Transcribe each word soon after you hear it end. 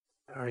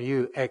Are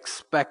you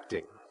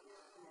expecting?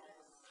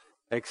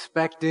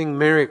 Expecting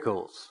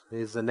Miracles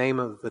is the name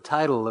of the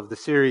title of the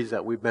series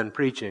that we've been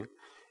preaching.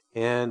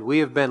 And we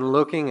have been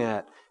looking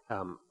at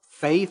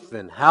faith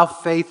and how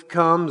faith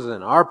comes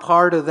and our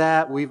part of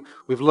that. We've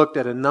looked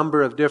at a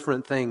number of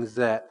different things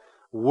that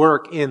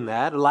work in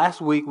that.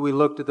 Last week we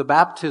looked at the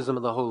baptism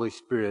of the Holy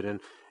Spirit,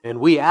 and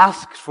we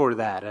asked for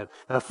that,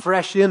 a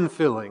fresh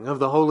infilling of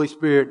the Holy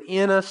Spirit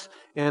in us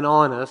and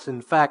on us.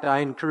 In fact, I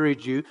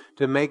encourage you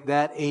to make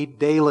that a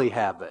daily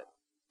habit.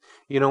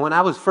 You know, when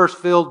I was first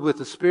filled with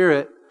the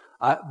Spirit,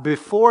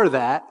 before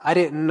that, I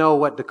didn't know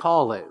what to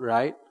call it,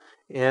 right?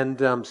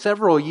 And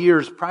several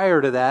years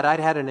prior to that, I'd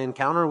had an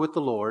encounter with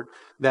the Lord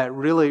that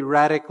really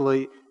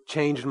radically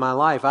changed my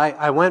life.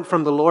 I went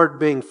from the Lord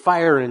being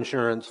fire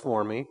insurance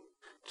for me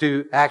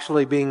to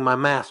actually being my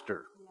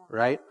master,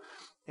 right?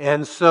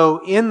 And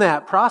so in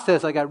that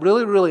process, I got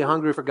really, really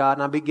hungry for God,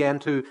 and I began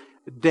to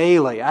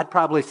daily, I'd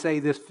probably say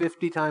this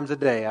 50 times a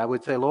day, I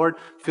would say, Lord,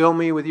 fill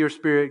me with your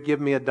Spirit,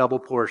 give me a double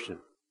portion.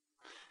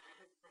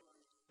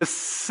 A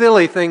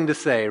silly thing to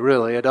say,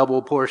 really, a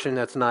double portion,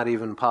 that's not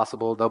even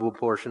possible, a double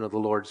portion of the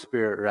Lord's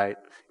Spirit, right?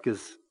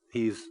 Because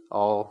He is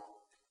all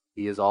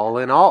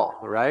in all,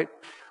 right?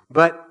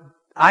 But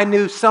I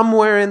knew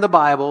somewhere in the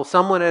Bible,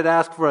 someone had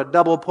asked for a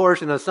double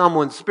portion of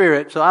someone's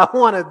spirit, so I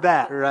wanted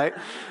that, right?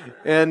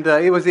 And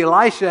it was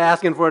Elisha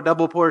asking for a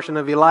double portion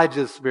of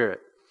Elijah's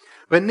spirit.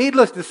 But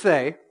needless to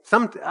say,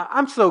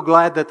 I'm so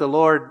glad that the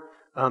Lord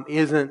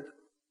isn't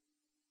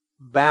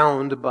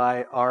bound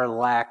by our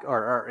lack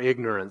or our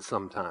ignorance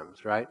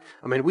sometimes, right?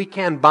 I mean, we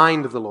can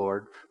bind the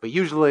Lord, but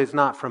usually it's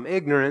not from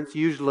ignorance.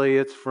 Usually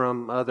it's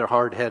from other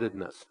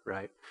hard-headedness,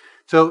 right?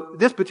 So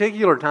this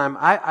particular time,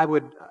 I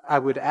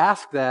would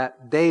ask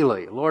that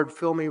daily. Lord,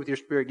 fill me with your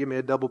Spirit. Give me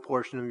a double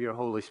portion of your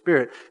Holy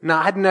Spirit. Now,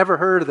 I'd never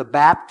heard of the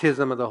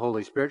baptism of the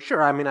Holy Spirit.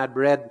 Sure, I mean, I'd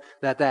read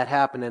that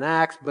happened in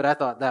Acts, but I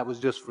thought that was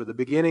just for the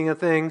beginning of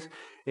things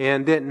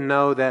and didn't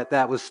know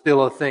that was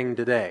still a thing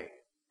today.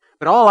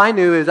 But all I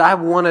knew is I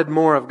wanted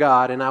more of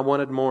God and I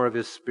wanted more of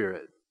His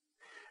Spirit.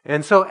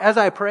 And so as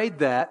I prayed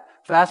that,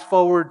 fast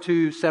forward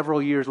to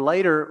several years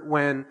later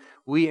when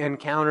we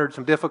encountered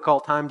some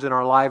difficult times in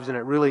our lives, and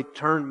it really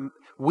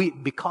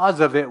because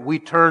of it, we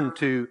turned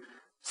to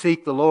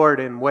seek the Lord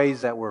in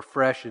ways that were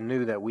fresh and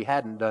new that we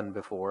hadn't done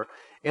before.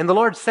 And the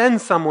Lord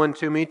sends someone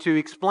to me to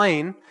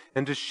explain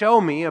and to show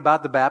me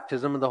about the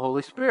baptism of the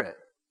Holy Spirit.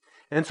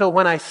 And so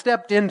when I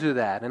stepped into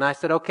that and I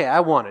said, okay, I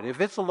want it. If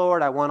it's the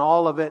Lord, I want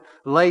all of it.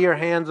 Lay your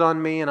hands on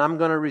me and I'm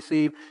going to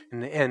receive.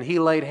 And He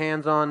laid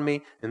hands on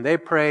me and they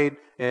prayed.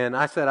 And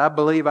I said, I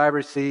believe I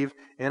received.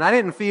 And I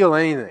didn't feel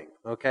anything,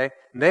 okay?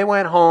 And they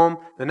went home.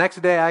 The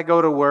next day I go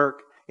to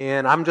work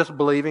and I'm just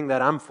believing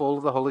that I'm full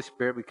of the Holy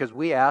Spirit because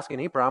we ask and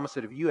He promised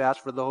that if you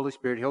ask for the Holy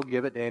Spirit, He'll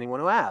give it to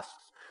anyone who asks.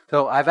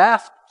 So I've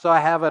asked, so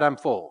I have it, I'm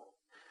full.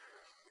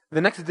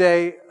 The next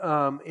day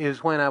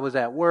is when I was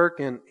at work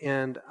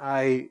and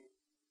I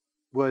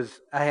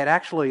had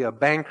actually a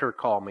banker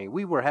call me.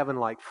 We were having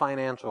like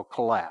financial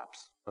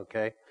collapse,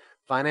 okay?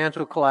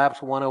 Financial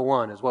collapse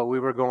 101 is what we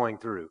were going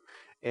through.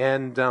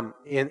 And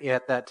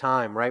at that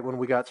time, right when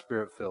we got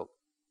Spirit-filled.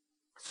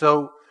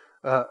 So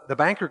the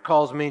banker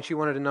calls me and she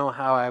wanted to know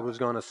how I was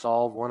going to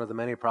solve one of the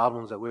many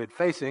problems that we were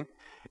facing.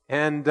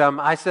 And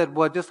I said,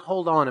 well, just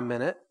hold on a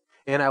minute.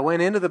 And I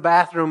went into the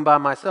bathroom by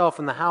myself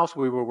in the house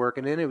we were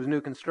working in. It was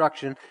new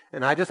construction.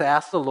 And I just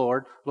asked the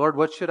Lord,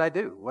 what should I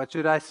do? What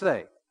should I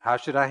say? How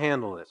should I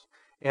handle this?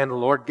 And the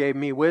Lord gave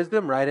me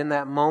wisdom right in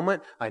that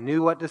moment. I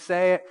knew what to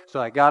say, so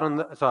I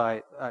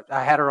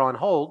had her on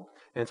hold.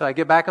 And so I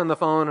get back on the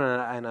phone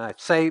and I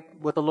say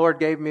what the Lord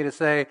gave me to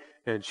say,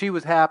 and she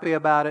was happy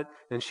about it.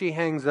 And she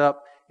hangs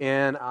up,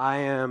 and I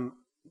am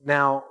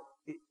now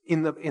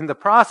in the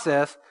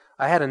process.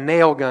 I had a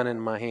nail gun in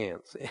my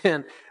hands,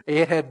 and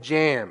it had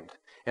jammed,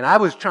 and I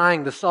was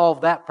trying to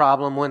solve that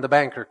problem when the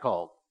banker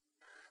called.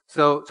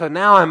 So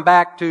now I'm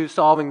back to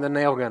solving the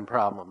nail gun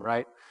problem,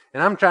 right?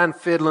 And I'm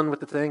fiddling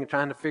with the thing,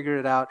 trying to figure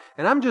it out.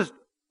 And I'm just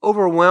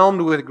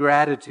overwhelmed with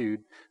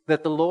gratitude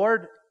that the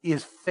Lord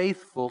is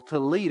faithful to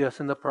lead us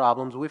in the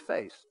problems we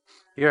face.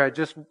 Here, I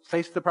just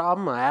faced the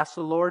problem. I asked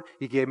the Lord.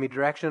 He gave me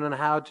direction on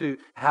how to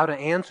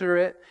answer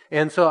it.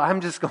 And so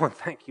I'm just going,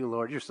 thank you,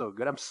 Lord. You're so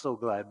good. I'm so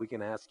glad we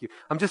can ask you.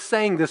 I'm just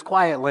saying this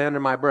quietly under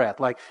my breath.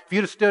 Like, if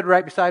you'd have stood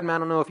right beside me, I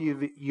don't know if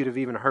you'd have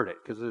even heard it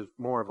because it was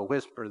more of a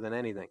whisper than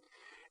anything.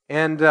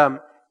 And all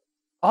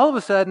of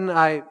a sudden,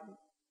 I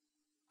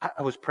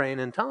was praying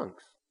in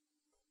tongues.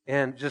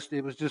 And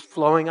it was just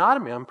flowing out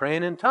of me. I'm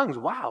praying in tongues.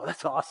 Wow,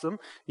 that's awesome.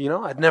 You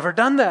know, I'd never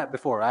done that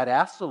before. I'd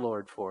asked the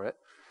Lord for it.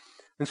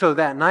 And so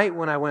that night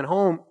when I went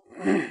home,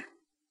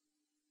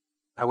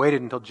 I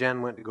waited until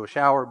Jen went to go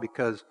shower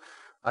because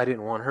I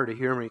didn't want her to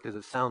hear me because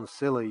it sounds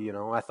silly, you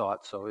know. I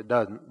thought so. It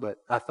doesn't, but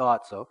I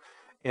thought so.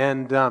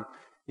 And,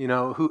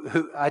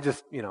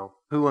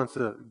 who wants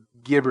to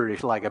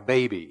gibberish like a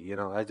baby? You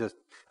know,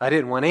 I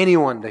didn't want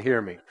anyone to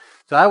hear me.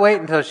 So I wait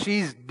until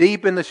she's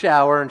deep in the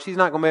shower and she's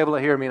not going to be able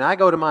to hear me. And I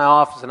go to my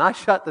office and I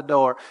shut the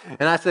door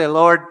and I say,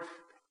 Lord,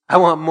 I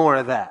want more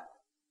of that.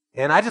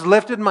 And I just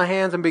lifted my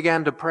hands and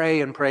began to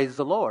pray and praise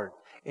the Lord.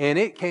 And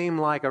it came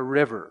like a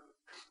river.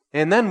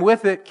 And then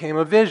with it came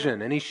a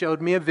vision. And He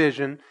showed me a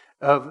vision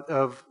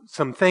of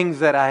some things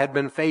that I had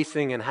been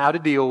facing and how to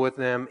deal with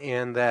them,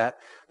 and that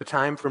the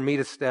time for me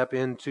to step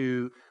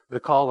into the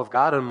call of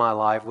God in my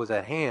life was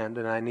at hand,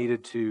 and I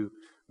needed to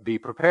be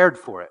prepared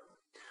for it.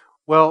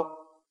 Well,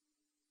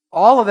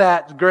 all of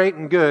that's great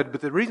and good,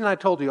 but the reason I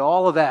told you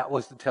all of that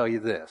was to tell you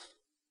this.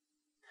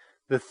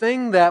 The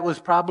thing that was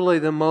probably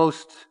the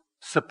most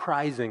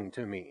surprising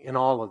to me in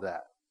all of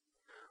that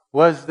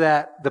was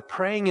that the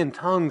praying in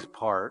tongues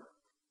part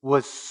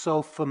was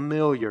so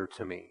familiar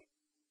to me.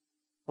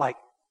 Like,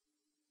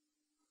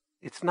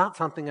 it's not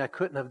something I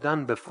couldn't have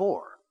done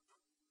before.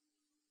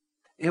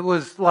 It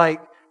was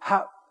like,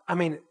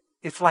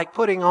 it's like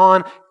putting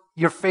on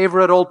your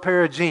favorite old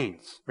pair of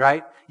jeans,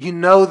 right? You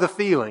know the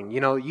feeling,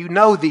 you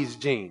know these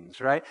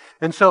jeans, right?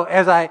 And so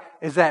as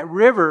that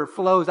river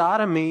flows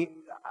out of me,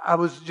 I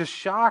was just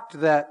shocked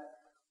that,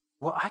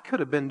 well, I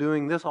could have been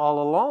doing this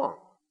all along.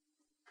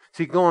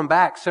 See, going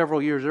back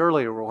several years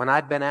earlier when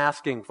I'd been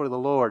asking for the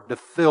Lord to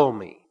fill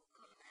me,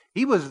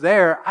 He was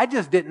there. I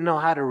just didn't know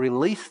how to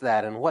release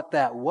that and what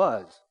that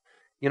was.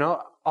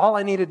 All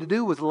I needed to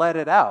do was let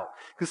it out.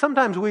 Because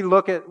sometimes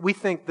we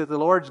think that the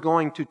Lord's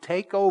going to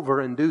take over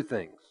and do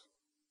things.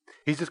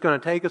 He's just going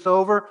to take us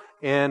over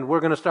and we're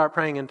going to start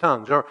praying in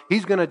tongues. Or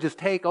He's going to just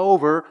take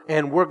over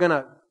and we're going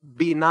to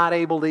be not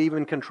able to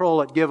even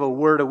control it, give a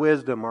word of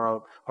wisdom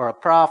or a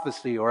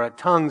prophecy or a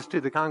tongues to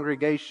the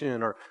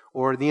congregation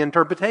or the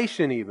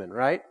interpretation even,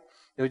 right?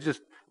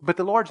 But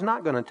the Lord's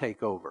not going to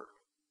take over.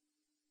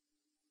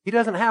 He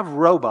doesn't have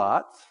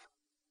robots.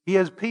 He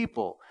has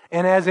people.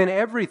 And as in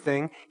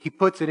everything, He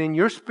puts it in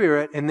your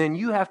spirit, and then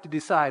you have to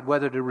decide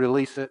whether to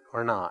release it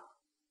or not.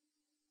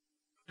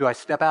 Do I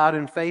step out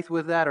in faith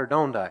with that or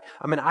don't I?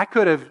 I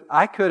could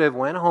have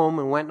went home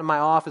and went to my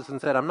office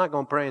and said, I'm not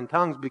going to pray in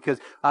tongues because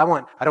I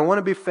don't want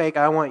to be fake.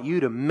 I want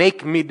you to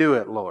make me do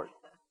it, Lord.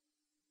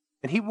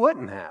 And He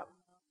wouldn't have.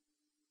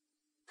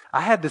 I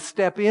had to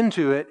step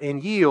into it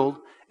and yield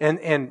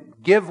and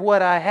give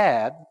what I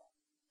had.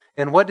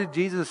 And what did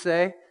Jesus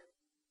say?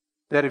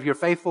 That if you're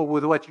faithful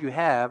with what you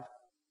have,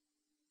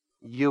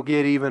 you'll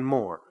get even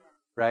more,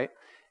 right?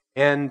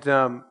 And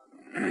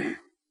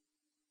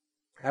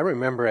I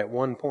remember at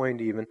one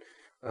point even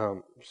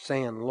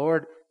saying,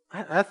 Lord,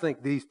 I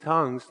think these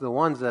tongues, the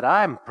ones that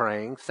I'm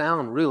praying,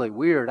 sound really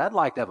weird. I'd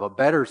like to have a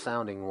better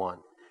sounding one.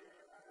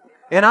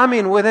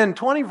 And within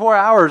 24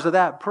 hours of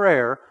that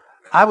prayer,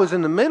 I was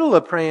in the middle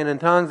of praying in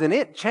tongues and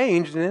it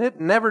changed and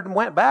it never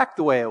went back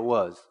the way it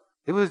was.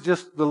 It was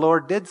just the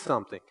Lord did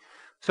something.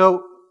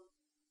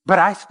 But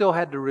I still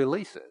had to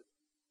release it.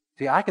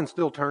 See, I can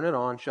still turn it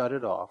on, shut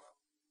it off.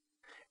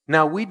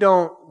 Now, we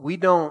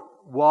don't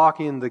walk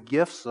in the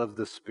gifts of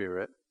the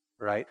Spirit,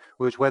 right?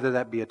 Which, whether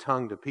that be a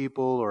tongue to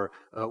people or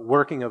a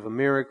working of a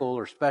miracle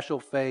or special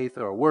faith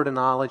or a word of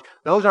knowledge,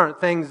 those aren't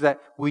things that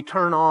we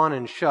turn on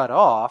and shut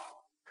off.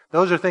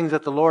 Those are things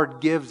that the Lord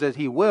gives as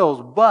He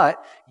wills,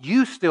 but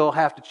you still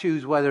have to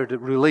choose whether to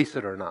release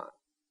it or not.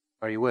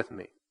 Are you with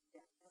me?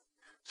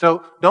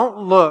 So don't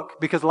look,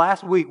 because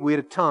last week we had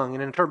a tongue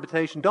and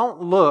interpretation,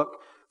 don't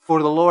look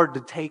for the Lord to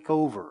take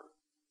over.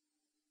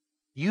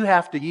 You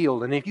have to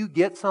yield. And if you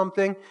get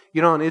something,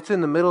 and it's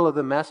in the middle of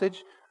the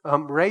message,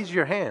 raise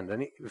your hand.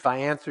 And if I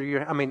answer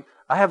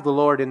I have the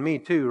Lord in me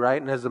too, right?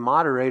 And as the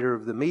moderator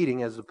of the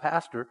meeting, as the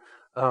pastor,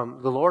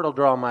 the Lord will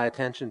draw my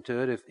attention to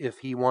it if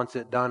He wants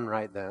it done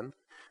right then.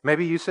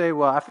 Maybe you say,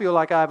 well, I feel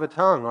like I have a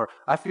tongue, or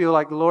I feel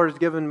like the Lord has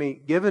given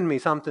me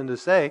something to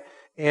say,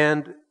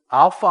 and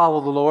I'll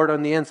follow the Lord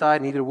on the inside,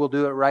 and either we'll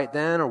do it right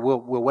then or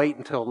we'll wait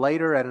until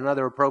later at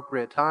another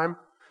appropriate time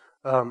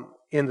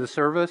in the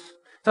service.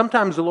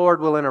 Sometimes the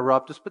Lord will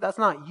interrupt us, but that's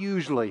not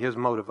usually His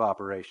mode of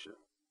operation,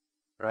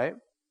 right?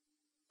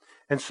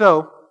 And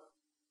so,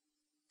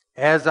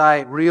 as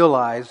I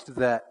realized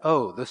that,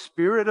 the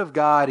Spirit of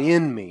God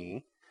in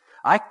me,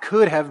 I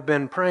could have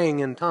been praying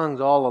in tongues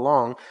all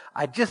along.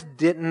 I just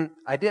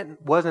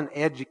wasn't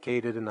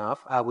educated enough.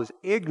 I was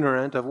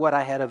ignorant of what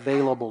I had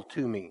available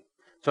to me.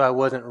 So I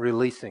wasn't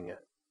releasing it.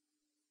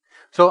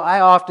 So I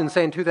often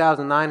say in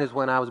 2009 is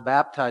when I was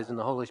baptized in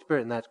the Holy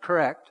Spirit, and that's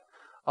correct.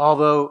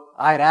 Although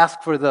I had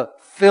asked for the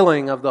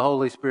filling of the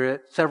Holy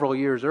Spirit several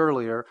years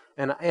earlier,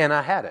 and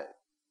I had it.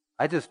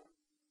 I just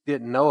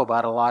didn't know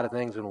about a lot of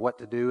things and what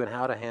to do and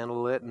how to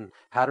handle it and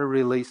how to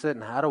release it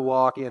and how to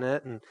walk in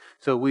it. And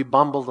so we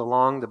bumbled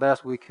along the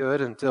best we could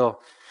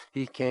until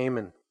He came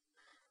and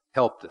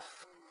helped us.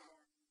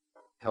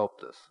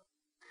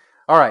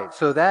 All right,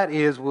 so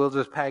we'll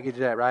just package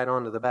that right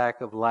onto the back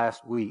of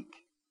last week.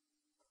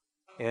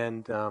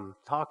 And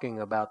talking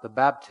about the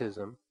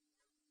baptism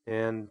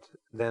and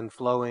then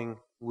flowing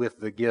with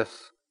the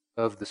gifts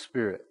of the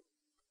Spirit.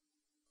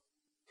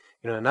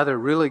 Another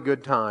really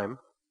good time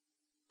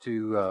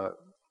to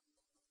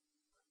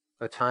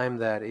a time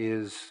that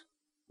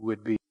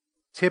would be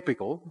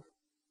typical.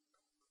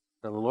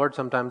 Now, the Lord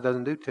sometimes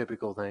doesn't do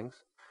typical things,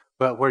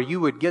 but where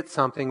you would get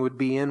something would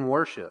be in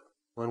worship.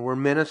 when we're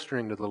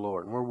ministering to the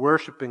Lord, and we're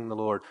worshiping the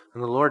Lord,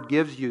 and the Lord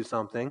gives you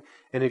something,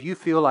 and if you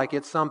feel like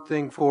it's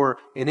something for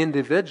an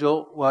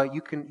individual, well,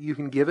 you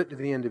can give it to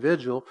the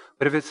individual,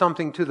 but if it's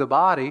something to the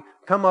body,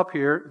 come up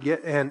here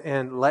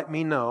and let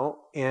me know,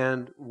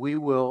 and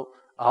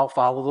I'll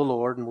follow the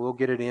Lord, and we'll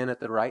get it in at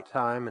the right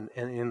time and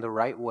in the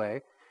right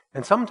way.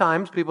 And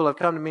sometimes people have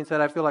come to me and said,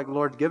 I feel like the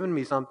Lord's given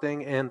me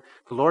something, and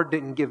the Lord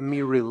didn't give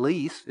me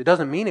release. It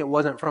doesn't mean it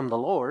wasn't from the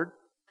Lord.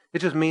 It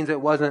just means it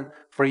wasn't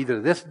for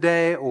either this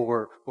day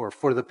or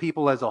for the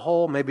people as a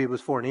whole. Maybe it was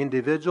for an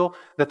individual,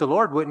 that the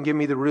Lord wouldn't give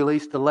me the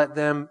release to let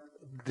them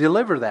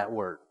deliver that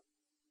word.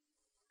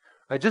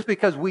 Just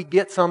because we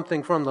get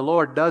something from the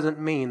Lord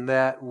doesn't mean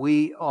that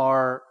we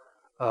are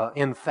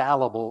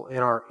infallible in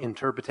our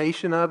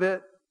interpretation of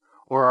it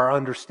or our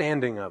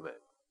understanding of it.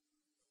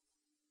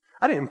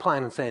 I didn't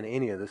plan on saying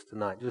any of this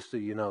tonight, just so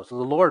you know. So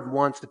the Lord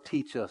wants to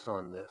teach us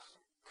on this.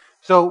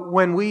 So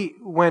when we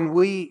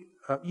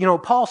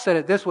Paul said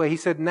it this way. He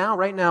said,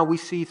 right now we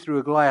see through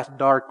a glass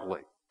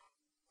darkly.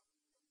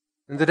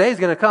 And the day's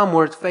going to come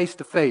where it's face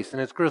to face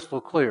and it's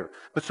crystal clear.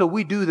 But so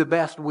we do the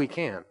best we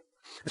can.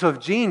 So if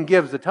Jean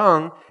gives the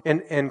tongue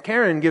and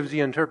Karen gives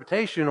the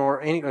interpretation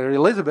or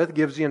Elizabeth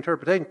gives the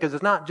interpretation, because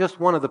it's not just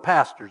one of the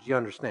pastors, you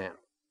understand.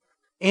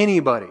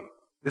 Anybody.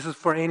 This is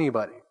for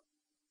anybody.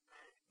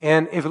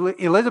 And if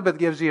Elizabeth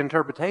gives the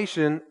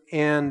interpretation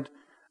and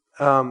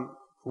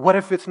what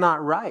if it's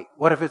not right?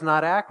 What if it's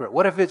not accurate?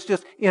 What if it's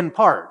just in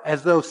part,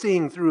 as though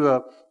seeing through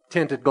a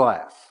tinted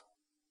glass?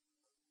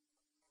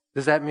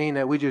 Does that mean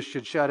that we just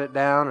should shut it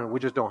down and we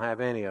just don't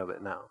have any of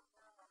it now?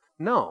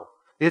 No.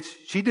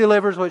 She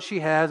delivers what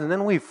she has, and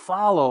then we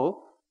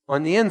follow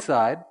on the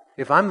inside.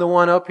 If I'm the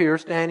one up here,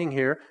 standing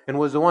here, and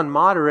was the one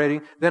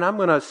moderating, then I'm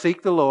going to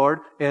seek the Lord.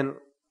 And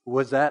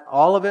was that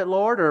all of it,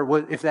 Lord?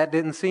 Or if that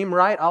didn't seem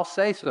right, I'll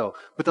say so.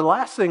 But the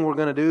last thing we're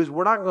going to do is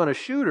we're not going to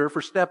shoot her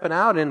for stepping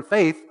out in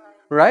faith,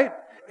 right?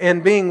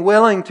 And being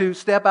willing to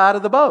step out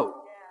of the boat.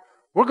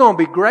 We're going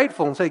to be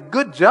grateful and say,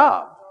 good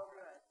job.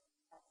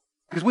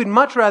 Because we'd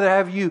much rather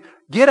have you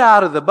get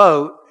out of the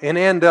boat and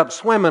end up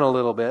swimming a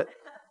little bit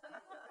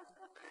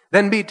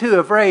than be too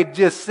afraid to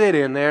just sit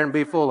in there and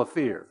be full of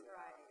fear.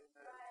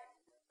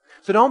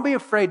 So don't be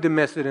afraid to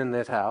miss it in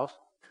this house.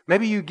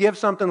 Maybe you give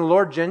something, the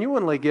Lord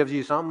genuinely gives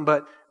you something,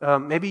 but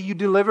maybe you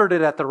delivered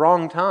it at the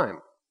wrong time.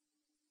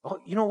 Oh,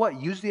 you know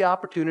what? Use the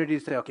opportunity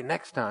to say, okay,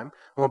 next time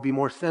I'm going to be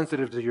more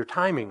sensitive to your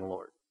timing,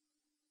 Lord.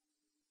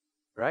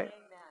 Right?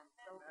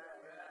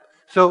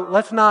 So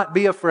let's not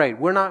be afraid.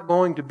 We're not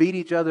going to beat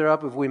each other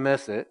up if we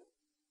miss it.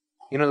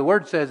 You know, the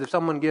Word says if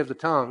someone gives a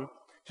tongue,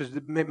 just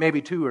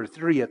maybe 2 or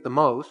 3 at the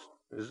most,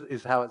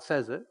 is how it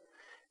says it.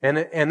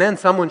 And then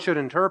someone should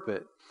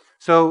interpret.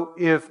 So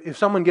if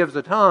someone gives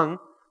a tongue,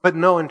 but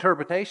no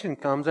interpretation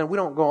comes, and we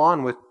don't go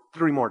on with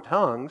 3 more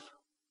tongues.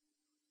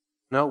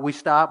 No, we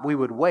stop, we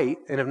would wait,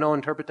 and if no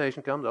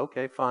interpretation comes,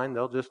 okay, fine,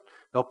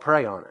 they'll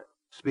pray on it.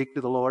 Speak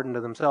to the Lord and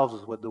to themselves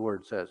is what the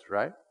Word says,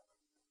 right?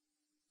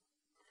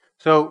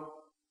 So,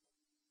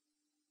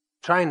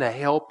 trying to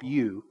help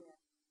you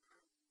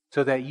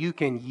so that you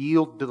can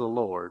yield to the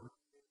Lord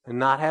and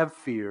not have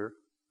fear,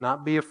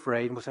 not be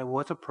afraid, and we'll say, well,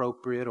 what's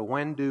appropriate, or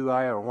when do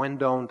I, or when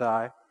don't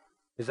I?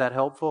 Is that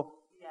helpful?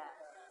 Yes.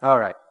 All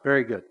right,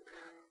 very good.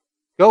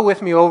 Go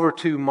with me over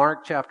to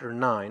Mark chapter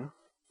 9.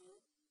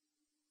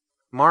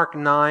 Mark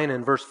 9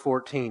 and verse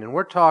 14. And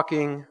we're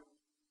talking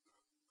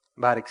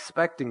about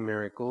expecting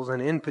miracles.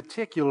 And in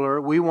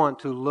particular, we want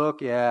to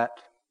look at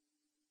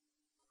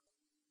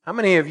how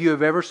many of you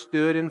have ever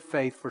stood in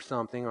faith for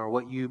something or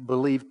what you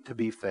believe to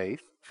be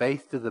faith.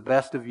 Faith to the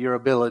best of your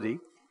ability.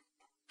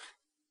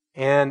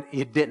 And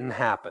it didn't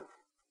happen.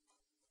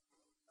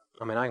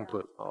 I mean, I can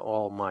put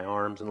all my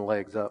arms and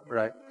legs up,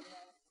 right?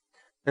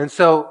 And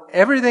so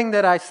everything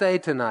that I say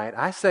tonight,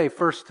 I say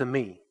first to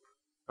me,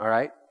 all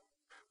right?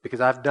 Because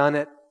I've done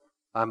it.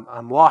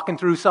 I'm walking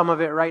through some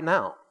of it right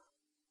now.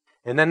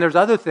 And then there's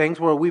other things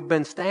where we've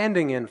been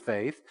standing in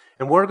faith,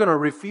 and we're going to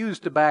refuse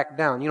to back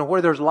down. You know,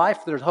 where there's life,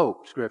 there's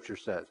hope, Scripture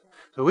says.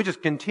 So we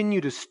just continue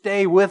to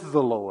stay with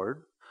the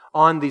Lord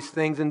on these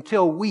things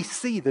until we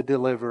see the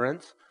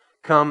deliverance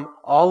come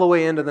all the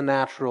way into the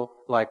natural,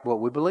 like what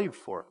we believed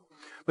for.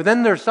 But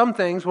then there's some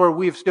things where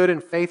we've stood in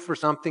faith for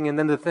something and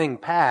then the thing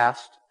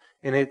passed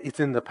and it's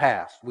in the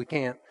past. We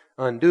can't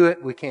undo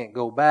it. We can't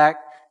go back.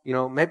 You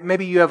know,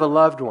 maybe you have a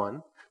loved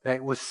one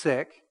that was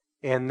sick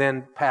and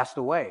then passed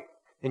away.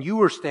 And you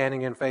were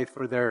standing in faith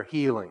for their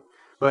healing.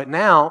 But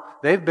now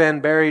they've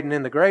been buried and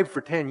in the grave for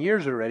 10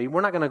 years already.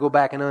 We're not going to go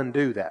back and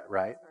undo that,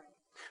 right?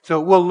 So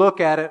we'll look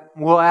at it.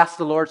 We'll ask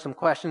the Lord some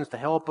questions to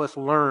help us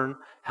learn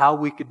how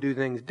we could do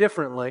things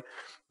differently.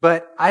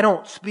 But I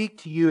don't speak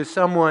to you as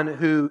someone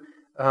who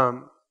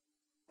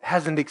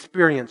hasn't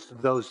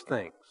experienced those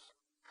things.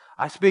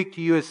 I speak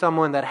to you as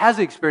someone that has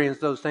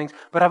experienced those things,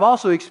 but I've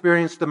also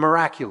experienced the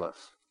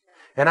miraculous.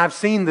 And I've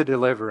seen the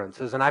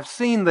deliverances, and I've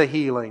seen the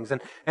healings,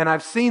 and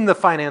I've seen the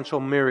financial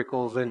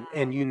miracles,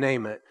 and you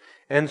name it.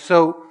 And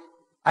so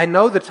I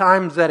know the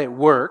times that it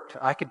worked.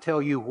 I could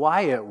tell you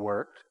why it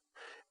worked.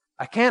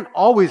 I can't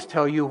always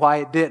tell you why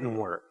it didn't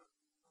work.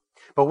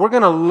 But we're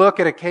going to look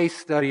at a case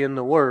study in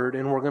the Word,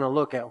 and we're going to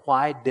look at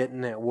why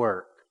didn't it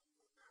work.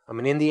 I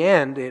mean, in the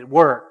end, it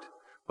worked,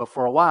 but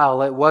for a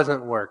while, it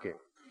wasn't working.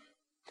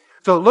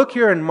 So look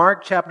here in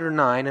Mark chapter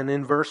 9 and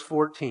in verse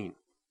 14.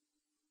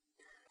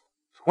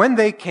 When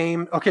they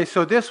came, okay,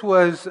 so this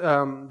was,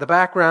 the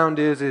background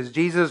is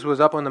Jesus was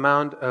up on the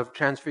Mount of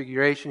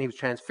Transfiguration. He was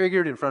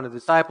transfigured in front of the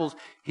disciples.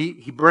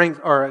 He brings,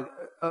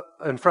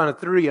 in front of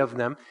 3 of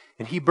them,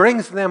 and he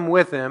brings them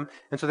with him.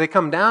 And so they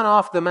come down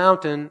off the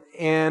mountain,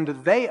 and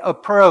they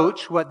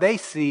approach, what they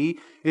see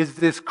is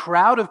this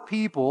crowd of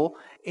people,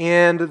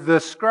 and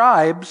the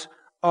scribes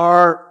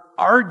are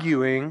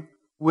arguing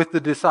with the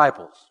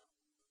disciples.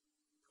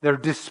 They're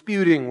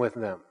disputing with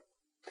them.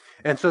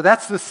 And so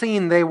that's the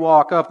scene they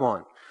walk up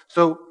on.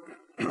 So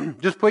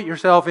just put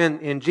yourself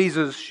in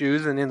Jesus'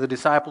 shoes and in the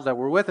disciples that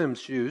were with him's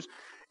shoes,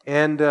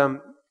 and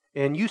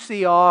you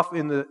see off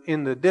in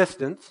the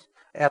distance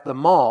at the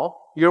mall.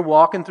 You're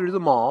walking through the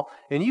mall,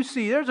 and you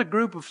see there's a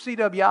group of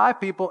CWI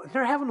people. And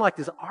they're having like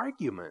this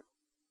argument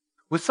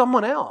with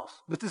someone else,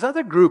 with this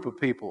other group of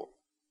people,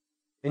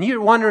 and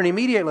you're wondering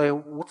immediately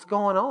what's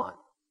going on,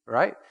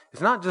 right?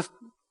 It's not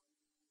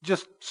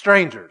just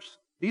strangers.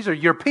 These are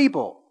your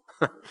people.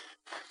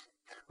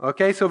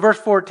 Okay, so verse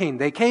 14,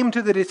 they came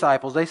to the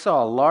disciples, they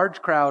saw a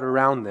large crowd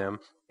around them,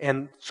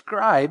 and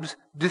scribes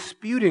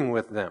disputing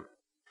with them.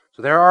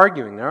 So they're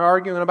arguing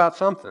about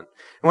something. And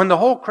when the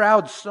whole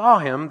crowd saw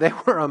him, they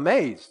were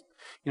amazed.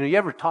 You know, you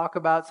ever talk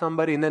about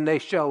somebody and then they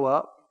show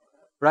up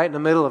right in the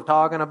middle of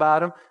talking about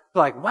them? It's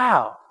like,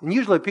 wow. And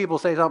usually people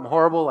say something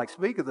horrible like,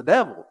 speak of the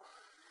devil.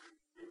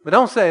 But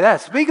don't say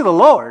that. Speak of the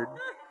Lord.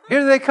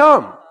 Here they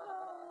come.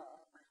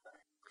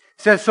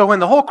 It says, so when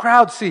the whole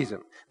crowd sees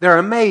him, they're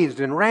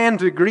amazed and ran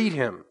to greet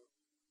him.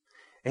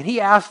 And he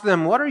asked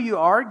them, what are you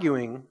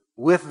arguing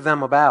with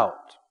them about?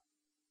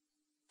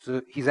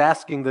 So he's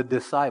asking the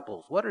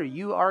disciples, what are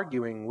you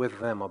arguing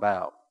with them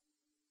about?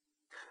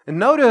 And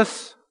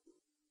notice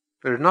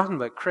there's nothing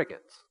but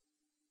crickets.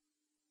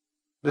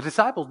 The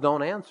disciples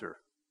don't answer.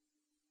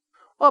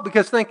 Well,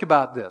 because think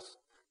about this.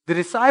 The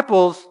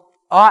disciples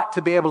ought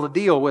to be able to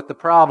deal with the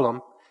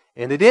problem,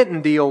 and they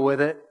didn't deal with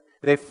it.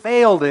 They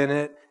failed in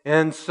it,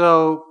 and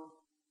so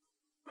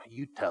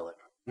you tell him.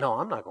 No,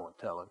 I'm not going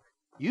to tell him.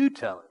 You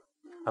tell him.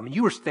 I mean,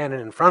 you were standing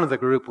in front of the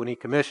group when he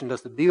commissioned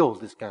us to deal with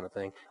this kind of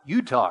thing.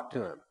 You talk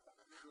to him.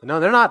 No,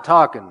 they're not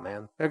talking,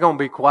 man. They're going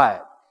to be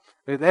quiet.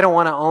 They don't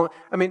want to own.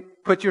 I mean,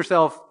 put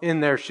yourself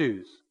in their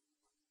shoes.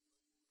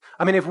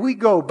 I mean, if we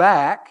go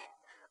back,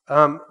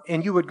 and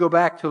you would go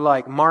back to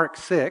like Mark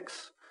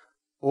 6,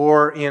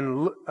 or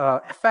in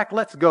fact,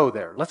 let's go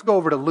there. Let's go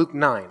over to Luke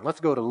 9. Let's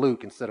go to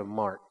Luke instead of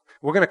Mark.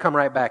 We're going to come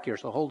right back here,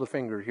 so hold a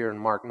finger here in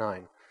Mark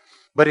 9.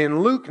 But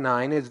in Luke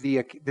 9 is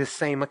this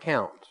same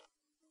account.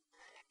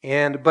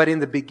 But in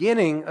the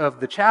beginning of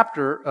the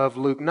chapter of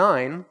Luke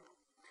 9,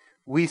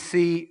 we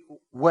see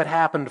what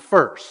happened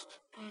first.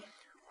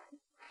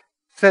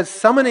 It says,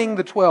 summoning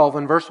the 12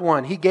 in verse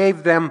 1, he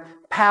gave them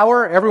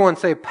power. Everyone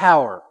say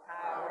power.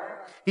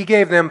 Power. He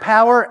gave them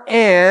power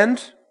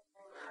and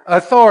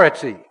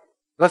authority.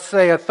 Let's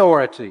say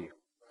authority.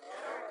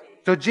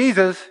 So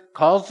Jesus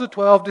calls the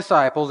 12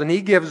 disciples and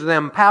he gives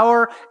them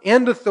power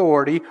and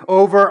authority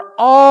over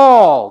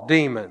all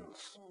demons.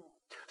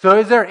 So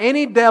is there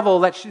any devil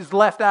that is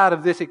left out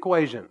of this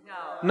equation?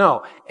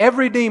 No.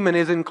 Every demon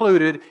is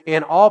included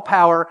in all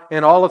power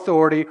and all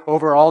authority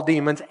over all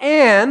demons.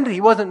 And he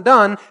wasn't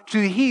done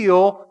to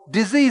heal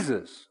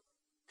diseases.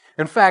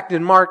 In fact,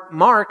 in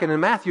Mark and in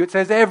Matthew it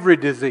says every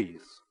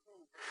disease.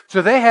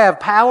 So they have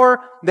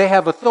power, they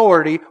have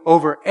authority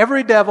over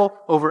every devil,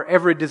 over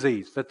every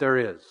disease that there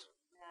is.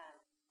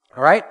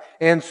 All right?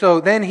 And so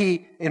then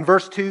in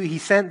verse 2, he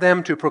sent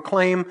them to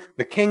proclaim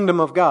the kingdom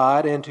of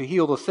God and to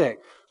heal the sick.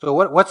 So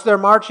what's their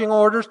marching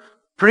orders?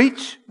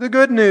 Preach the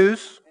good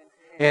news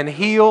and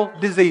heal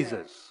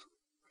diseases.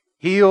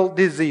 Heal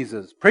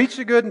diseases. Preach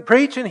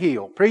and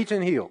heal. Preach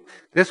and heal.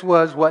 This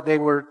was what they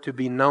were to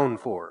be known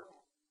for.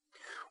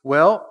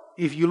 Well,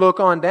 if you look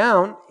on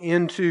down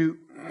into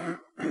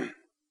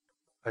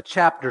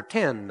chapter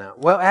 10 now.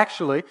 Well,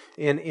 actually,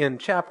 in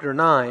chapter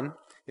 9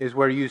 is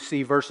where you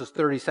see verses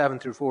 37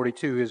 through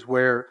 42 is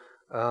where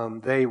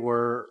they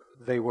were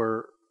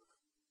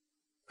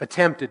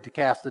attempted to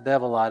cast the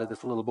devil out of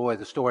this little boy,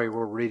 the story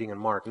we're reading in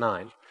Mark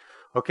 9.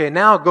 Okay,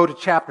 now go to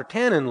chapter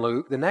 10 in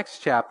Luke, the next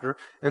chapter.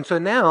 And so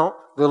now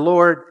the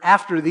Lord,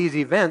 after these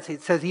events,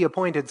 it says he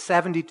appointed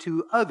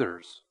 72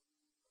 others.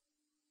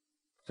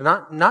 So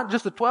not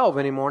just the 12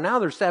 anymore. Now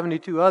there's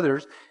 72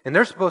 others, and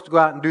they're supposed to go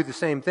out and do the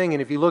same thing.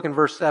 And if you look in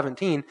verse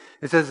 17,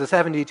 it says the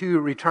 72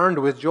 returned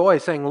with joy,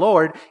 saying,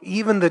 Lord,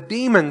 even the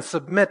demons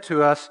submit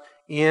to us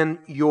in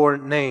your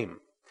name.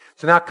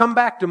 So now come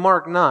back to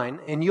Mark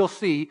 9, and you'll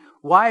see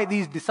why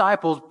these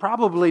disciples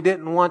probably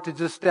didn't want to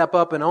just step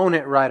up and own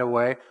it right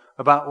away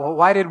about, well,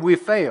 why did we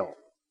fail?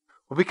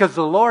 Well, because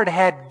the Lord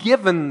had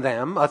given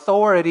them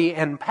authority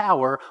and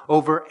power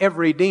over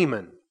every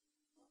demon.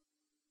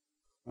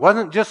 It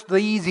wasn't just the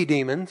easy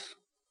demons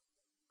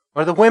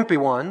or the wimpy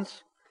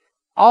ones,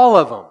 all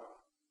of them.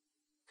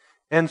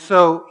 And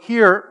so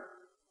here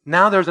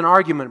Now there's an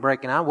argument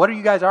breaking out. What are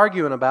you guys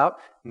arguing about?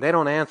 And they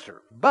don't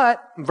answer.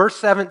 But, verse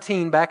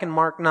 17, back in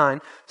Mark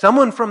 9,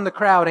 someone from the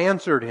crowd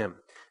answered him,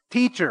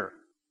 "Teacher,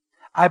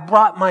 I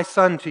brought my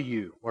son to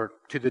you," or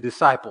to the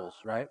disciples,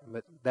 right?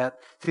 But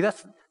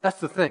that's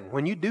the thing.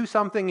 When you do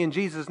something in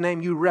Jesus'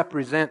 name, you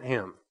represent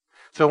Him.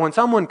 So when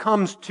someone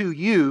comes to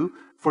you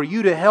for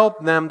you to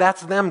help them,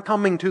 that's them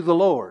coming to the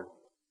Lord.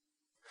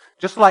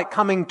 Just like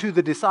coming to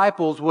the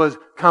disciples was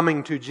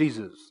coming to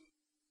Jesus.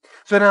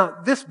 So now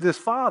this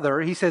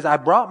father, he says, "I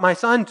brought my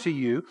son to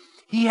you."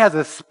 He has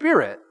a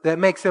spirit that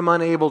makes him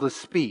unable to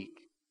speak.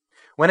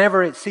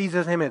 Whenever it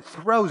seizes him, it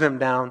throws him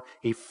down.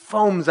 He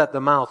foams at the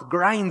mouth,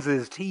 grinds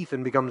his teeth,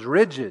 and becomes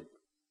rigid.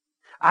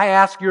 I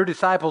asked your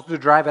disciples to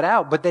drive it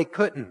out, but they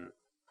couldn't.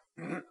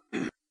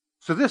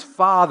 So this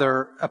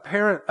father,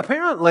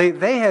 apparently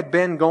they had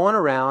been going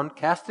around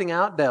casting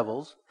out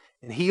devils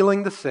and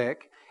healing the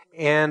sick,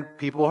 and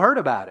people heard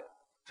about it.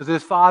 So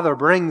this father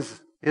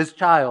brings his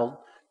child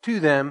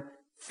to them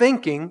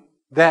thinking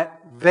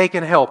that they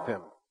can help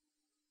him.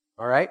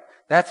 All right?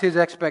 That's his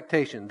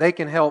expectation. They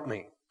can help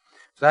me.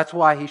 So that's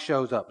why he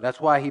shows up. That's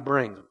why he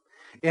brings them.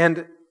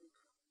 And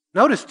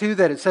notice too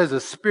that it says a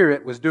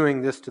spirit was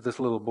doing this to this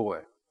little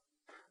boy.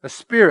 A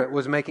spirit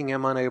was making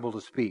him unable to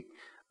speak.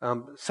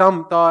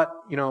 Some thought,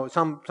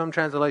 some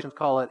translations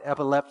call it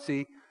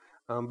epilepsy,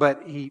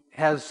 but he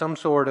has some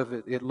sort of,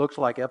 it looks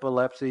like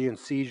epilepsy and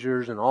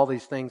seizures and all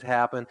these things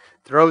happen.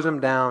 Throws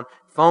him down,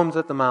 foams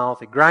at the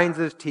mouth, he grinds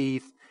his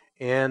teeth,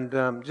 and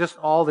just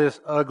all this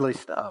ugly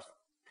stuff.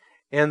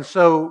 And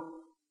so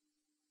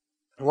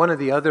one of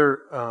the other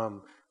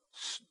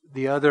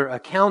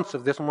accounts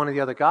of this, in one of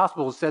the other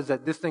Gospels, says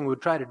that this thing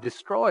would try to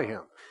destroy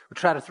him. Would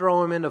try to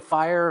throw him into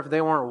fire if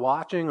they weren't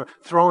watching, or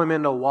throw him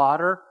into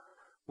water.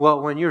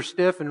 Well, when you're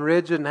stiff and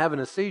rigid and having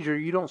a seizure,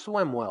 you don't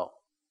swim well,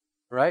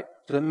 right?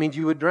 So that means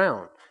you would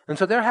drown. And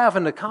so they're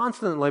having to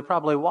constantly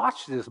probably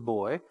watch this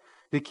boy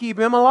to keep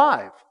him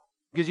alive.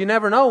 Because you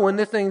never know when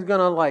this thing's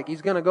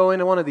he's going to go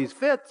into one of these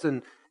fits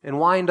and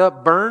wind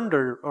up burned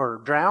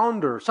or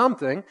drowned or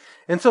something.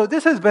 And so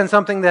this has been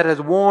something that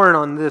has worn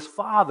on this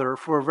father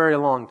for a very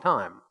long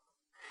time.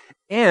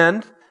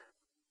 And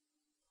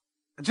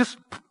just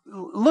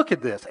look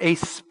at this. A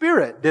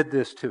spirit did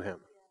this to him.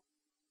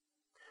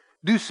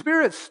 Do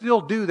spirits still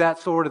do that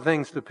sort of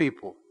things to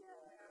people?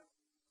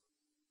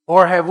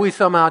 Or have we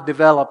somehow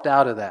developed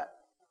out of that?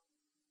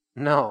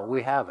 No,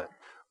 we haven't.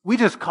 We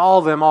just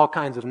call them all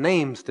kinds of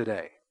names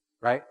today,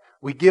 right?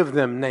 We give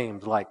them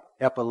names like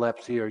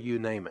epilepsy or you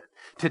name it.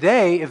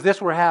 Today, if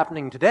this were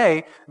happening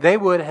today, they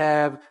would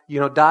have,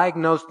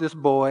 diagnosed this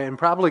boy and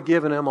probably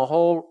given him a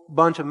whole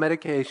bunch of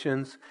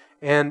medications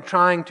and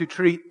trying to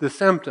treat the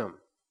symptom,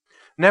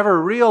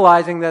 never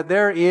realizing that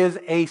there is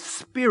a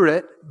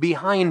spirit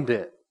behind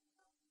it.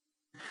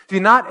 See,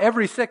 not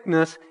every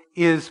sickness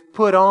is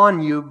put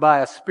on you by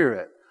a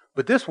spirit,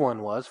 but this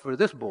one was for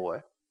this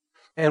boy.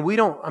 And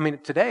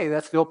today,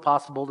 that's still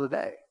possible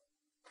today.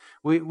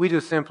 We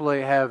just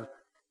simply have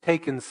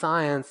taken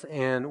science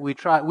and we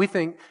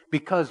think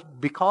because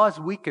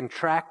we can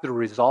track the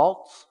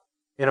results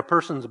in a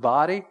person's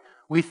body,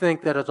 we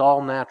think that it's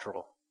all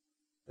natural.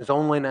 It's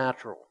only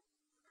natural.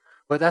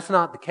 But that's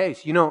not the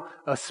case.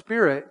 A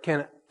spirit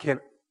can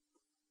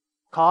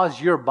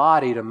cause your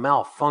body to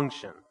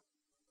malfunction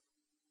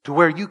to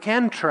where you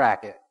can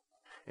track it.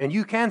 And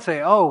you can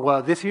say, oh,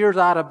 well, this here's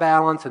out of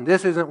balance and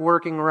this isn't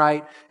working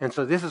right, and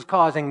so this is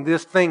causing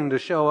this thing to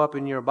show up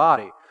in your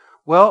body.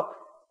 Well,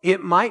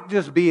 it might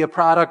just be a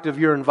product of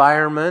your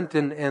environment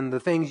and the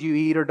things you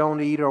eat or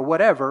don't eat or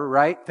whatever,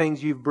 right?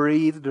 Things you've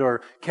breathed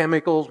or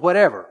chemicals,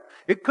 whatever.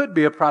 It could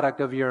be a product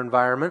of your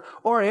environment,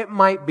 or it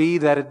might be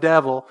that a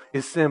devil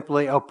is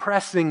simply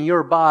oppressing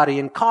your body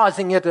and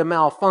causing it to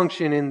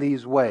malfunction in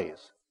these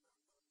ways.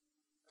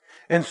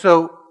 And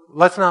so,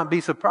 let's not be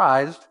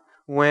surprised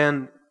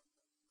when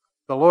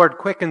the Lord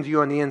quickens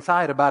you on the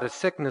inside about a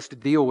sickness to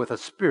deal with a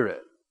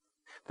spirit.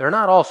 They're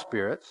not all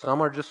spirits.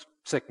 Some are just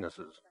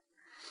sicknesses.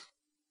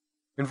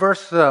 In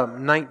verse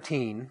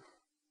 19,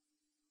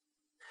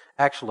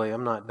 actually,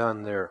 I'm not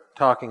done there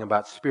talking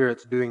about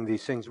spirits doing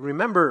these things.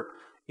 Remember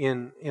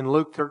in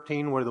Luke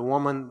 13 where the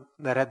woman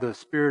that had the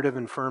spirit of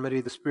infirmity,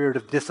 the spirit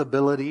of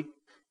disability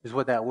is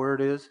what that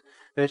word is.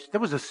 There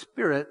was a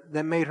spirit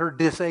that made her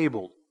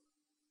disabled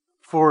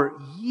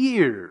for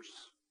years.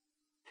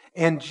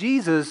 And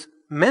Jesus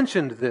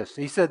mentioned this.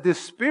 He said this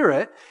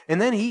spirit,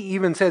 and then he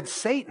even said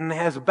Satan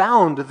has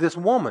bound this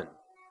woman.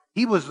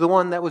 He was the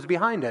one that was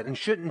behind it. And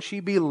shouldn't she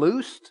be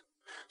loosed?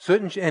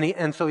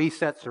 And so he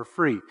sets her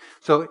free.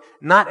 So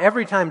not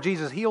every time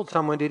Jesus healed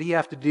someone did he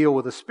have to deal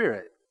with a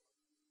spirit.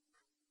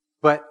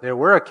 But there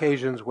were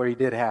occasions where he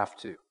did have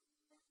to.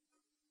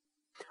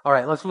 All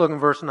right, let's look in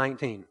verse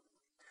 19.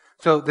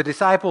 So the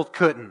disciples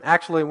couldn't.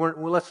 Actually,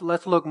 let's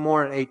look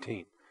more at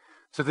 18.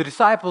 So the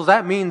disciples,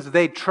 that means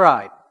they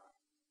tried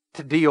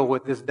to deal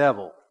with this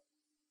devil.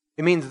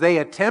 It means they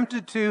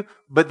attempted to,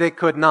 but they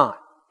could not.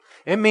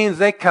 It means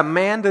they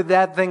commanded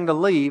that thing to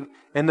leave,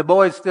 and the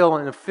boy's still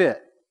in a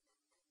fit.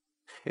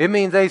 It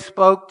means they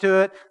spoke to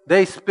it,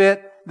 they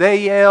spit,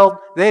 they yelled,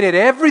 they did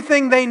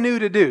everything they knew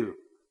to do.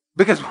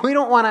 Because we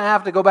don't want to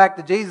have to go back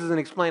to Jesus and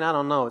explain, I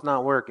don't know, it's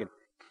not working.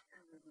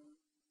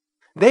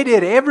 They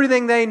did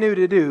everything they knew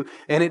to do,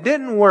 and it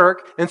didn't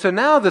work. And so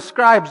now the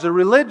scribes, the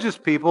religious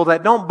people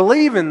that don't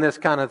believe in this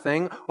kind of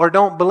thing, or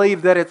don't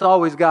believe that it's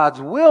always God's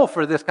will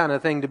for this kind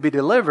of thing to be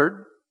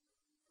delivered,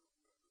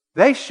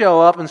 they show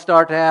up and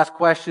start to ask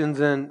questions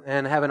and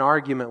have an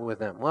argument with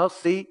them. Well,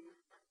 see,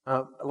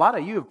 a lot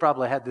of you have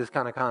probably had this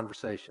kind of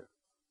conversation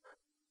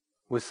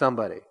with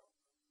somebody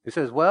who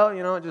says, well,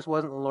 it just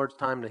wasn't the Lord's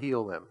time to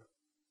heal them.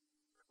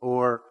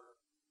 Or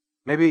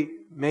maybe,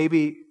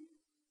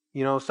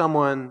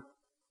 someone,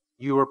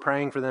 you were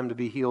praying for them to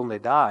be healed and they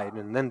died.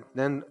 And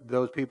then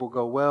those people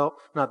go, well,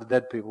 not the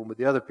dead people, but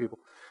the other people,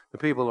 the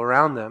people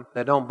around them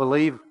that don't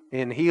believe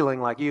in healing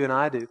like you and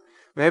I do.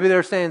 Maybe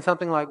they're saying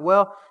something like,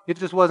 well, it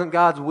just wasn't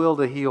God's will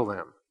to heal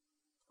them.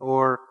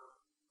 Or,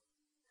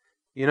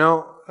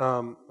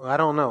 I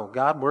don't know.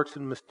 God works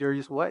in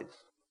mysterious ways.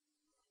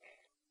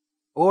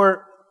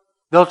 Or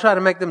they'll try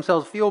to make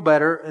themselves feel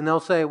better and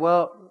they'll say,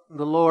 well,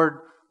 the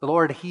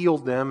Lord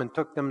healed them and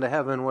took them to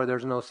heaven where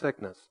there's no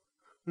sickness.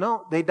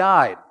 No, they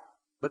died.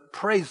 But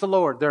praise the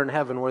Lord, they're in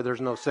heaven where there's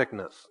no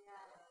sickness.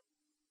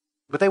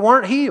 But they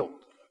weren't healed.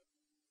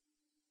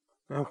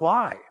 And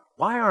why?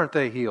 Why aren't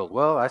they healed?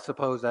 Well, I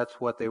suppose that's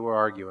what they were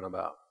arguing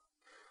about.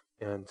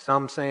 And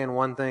some saying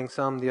one thing,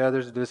 some the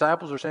others. The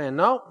disciples are saying,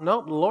 no,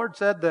 the Lord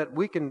said that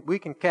we can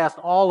cast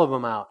all of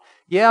them out.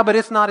 Yeah, but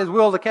it's not His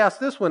will to cast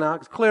this one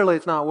out because clearly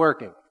it's not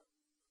working.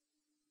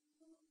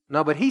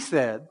 No, but He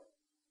said.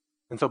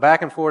 And so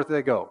back and forth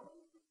they go.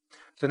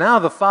 So now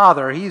the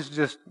father, he's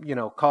just,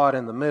 caught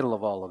in the middle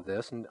of all of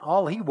this. And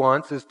all he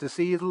wants is to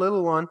see his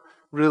little one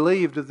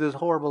relieved of this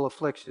horrible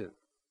affliction.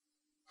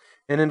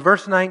 And in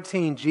verse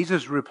 19,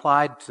 Jesus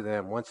replied to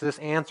them, once this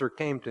answer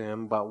came to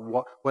him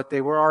about what they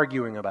were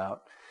arguing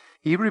about.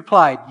 He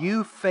replied,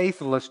 you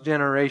faithless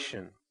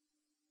generation,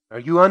 or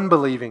you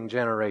unbelieving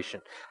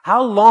generation,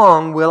 how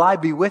long will I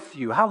be with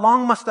you? How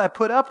long must I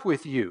put up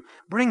with you?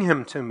 Bring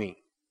him to me.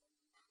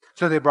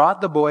 So they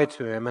brought the boy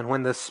to him, and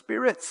when the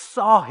spirit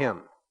saw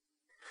him,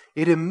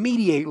 it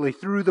immediately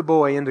threw the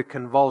boy into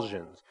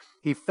convulsions.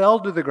 He fell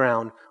to the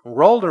ground,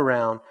 rolled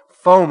around,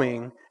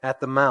 foaming at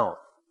the mouth.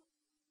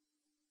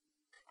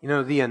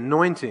 The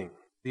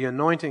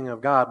anointing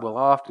of God will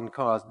often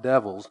cause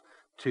devils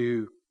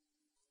to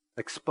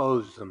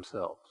expose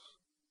themselves.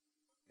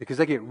 Because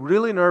they get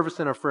really nervous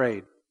and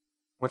afraid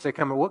once they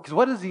come. Because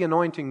what does the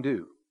anointing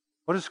do?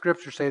 What does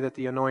Scripture say that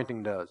the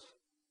anointing does?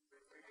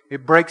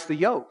 It breaks the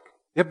yoke.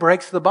 It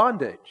breaks the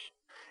bondage.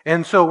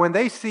 And so when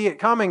they see it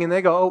coming and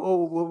they go,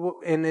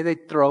 oh, and they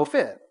throw a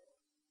fit,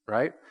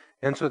 right?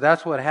 And so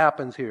that's what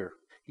happens here.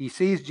 He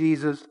sees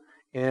Jesus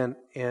and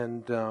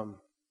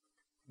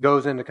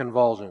goes into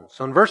convulsions.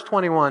 So in verse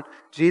 21,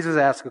 Jesus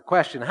asks a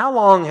question. How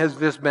long has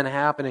this been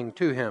happening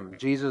to him?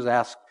 Jesus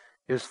asked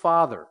his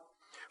father.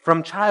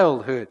 From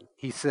childhood,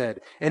 he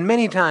said, and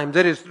many times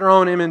it has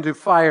thrown him into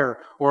fire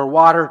or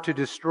water to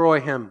destroy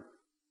him.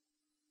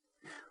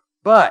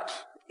 But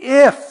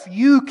if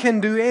you can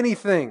do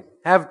anything,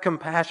 have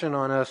compassion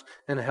on us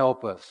and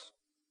help us.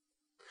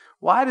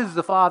 Why does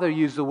the Father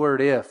use the word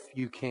if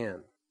you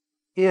can?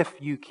 If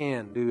you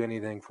can do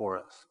anything for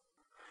us.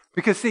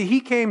 Because see,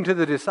 He came to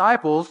the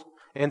disciples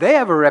and they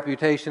have a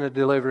reputation of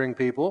delivering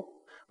people,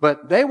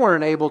 but they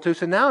weren't able to.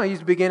 So now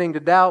He's beginning to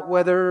doubt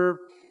whether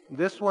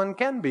this one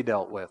can be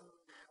dealt with.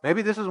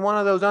 Maybe this is one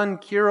of those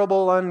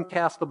uncurable,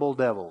 uncastable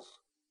devils.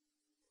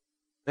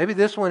 Maybe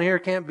this one here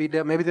can't be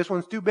dealt. Maybe this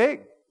one's too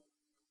big.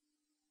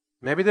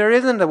 Maybe there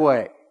isn't a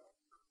way.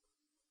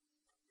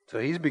 So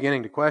he's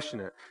beginning to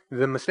question it.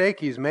 The mistake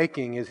he's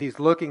making is he's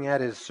looking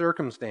at his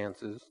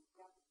circumstances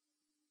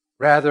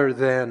rather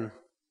than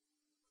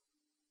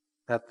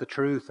at the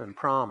truth and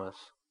promise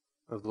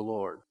of the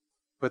Lord.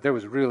 But there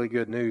was really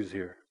good news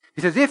here.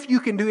 He says, if you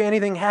can do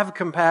anything, have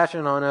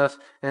compassion on us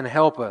and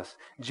help us.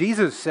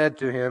 Jesus said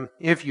to him,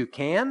 if you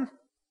can,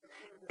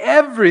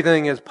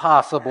 everything is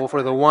possible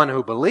for the one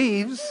who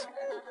believes.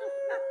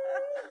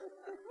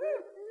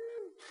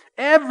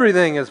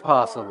 Everything is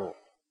possible.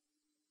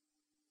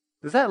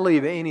 Does that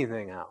leave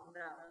anything out?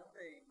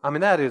 I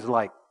mean, that is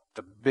like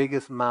the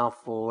biggest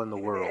mouthful in the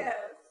world.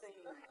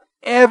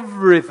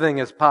 Everything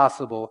is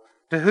possible.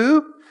 To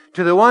who?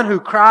 To the one who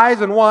cries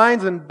and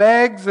whines and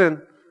begs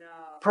and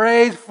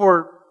prays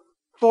for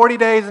 40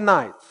 days and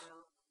nights.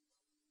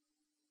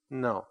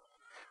 No.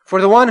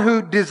 For the one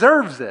who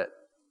deserves it.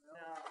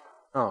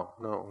 Oh,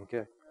 no,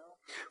 okay.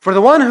 For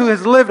the one who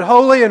has lived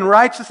holy and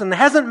righteous and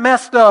hasn't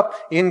messed up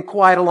in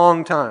quite a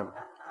long time.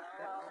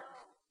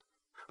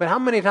 But how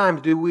many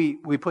times do we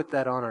put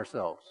that on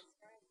ourselves?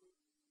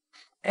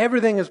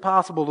 Everything is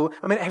possible.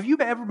 Have you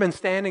ever been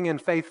standing in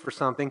faith for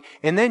something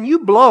and then you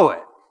blow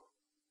it?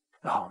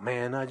 Oh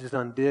man, I just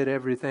undid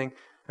everything.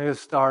 I gotta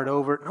start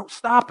over. No,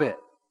 stop it.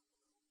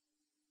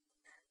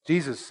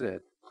 Jesus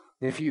said,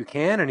 if you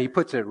can, and He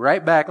puts it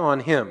right back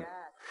on Him.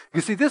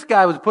 You see, this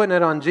guy was putting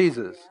it on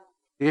Jesus.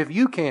 If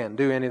you can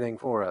do anything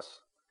for us.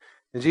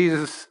 And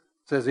Jesus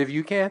says, if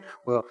you can,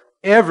 well,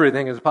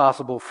 Everything is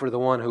possible for the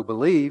one who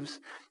believes.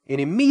 And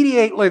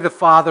immediately the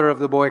father of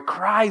the boy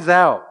cries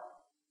out.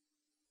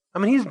 I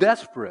mean, he's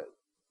desperate.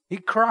 He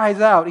cries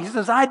out. He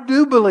says, I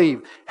do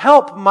believe.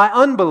 Help my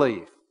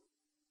unbelief.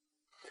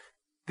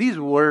 These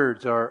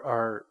words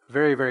are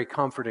very, very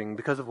comforting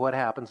because of what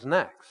happens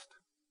next.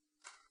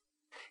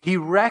 He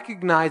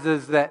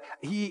recognizes that,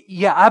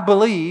 I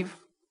believe.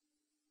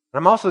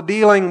 I'm also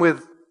dealing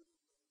with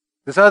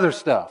this other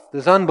stuff,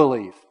 this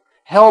unbelief.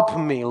 Help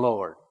me,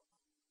 Lord.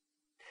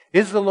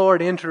 Is the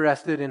Lord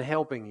interested in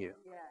helping you?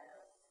 Yes.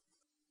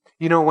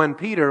 You know, when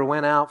Peter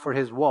went out for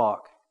his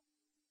walk,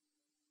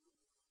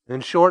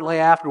 and shortly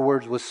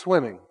afterwards was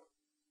swimming,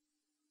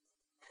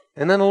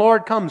 and then the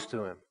Lord comes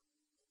to him,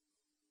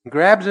 and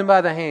grabs him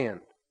by the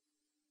hand.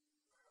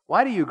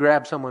 Why do you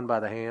grab someone by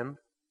the hand?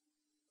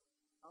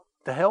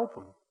 To help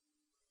him.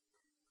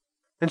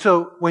 And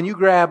so, when you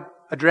grab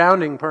a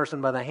drowning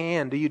person by the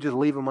hand, do you just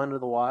leave them under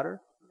the water?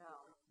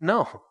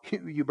 No.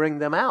 You bring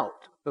them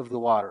out of the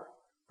water,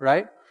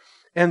 right?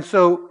 And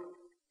so,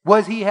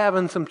 was he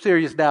having some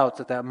serious doubts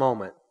at that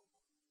moment?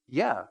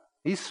 Yeah,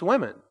 he's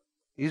swimming.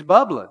 He's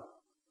bubbling.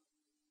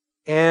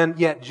 And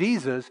yet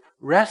Jesus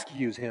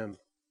rescues him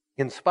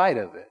in spite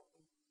of it.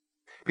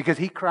 Because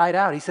he cried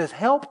out. He says,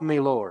 help me,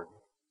 Lord.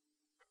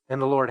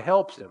 And the Lord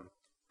helps him.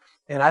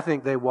 And I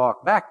think they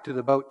walk back to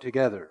the boat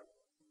together.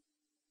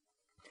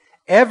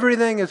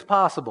 Everything is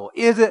possible.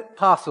 Is it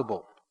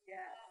possible?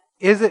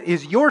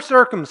 Is your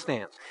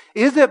circumstance,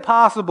 is it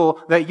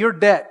possible that your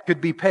debt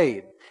could be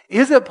paid?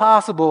 Is it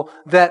possible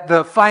that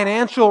the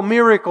financial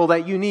miracle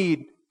that you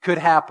need could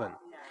happen?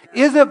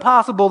 Is it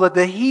possible that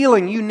the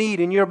healing you need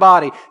in your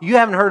body, you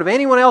haven't heard of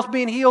anyone else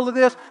being healed of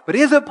this, but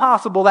is it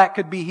possible that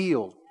could be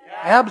healed?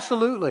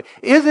 Absolutely.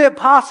 Is it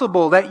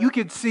possible that you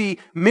could see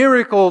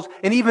miracles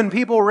and even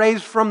people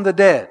raised from the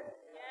dead?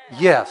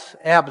 Yes,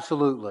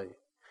 absolutely.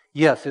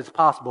 Yes, it's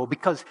possible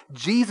because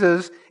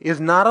Jesus is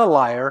not a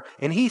liar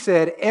and He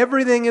said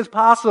everything is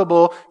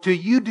possible to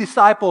you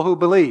disciple who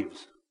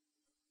believes.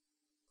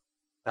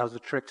 That was a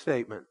trick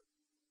statement.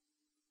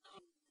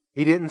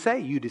 He didn't say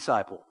you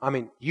disciple. I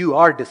mean, you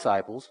are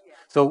disciples,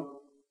 so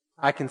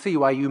I can see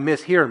why you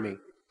mishear me.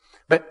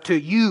 But to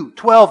you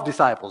 12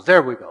 disciples,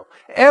 there we go.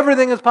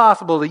 Everything is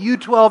possible to you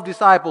 12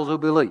 disciples who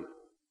believe.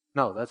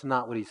 No, that's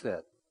not what He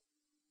said.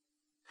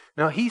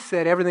 No, He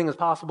said everything is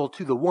possible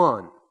to the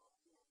one.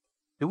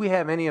 Do we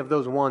have any of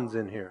those ones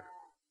in here?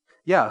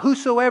 Yeah,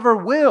 whosoever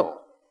will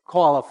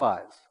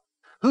qualifies.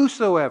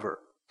 Whosoever.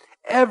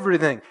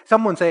 Everything.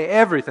 Someone say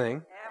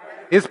everything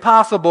is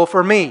possible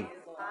for me.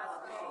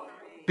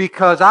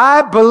 Because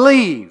I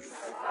believe.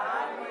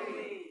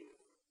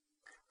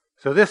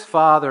 So this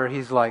father,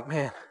 he's like,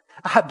 man,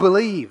 I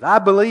believe.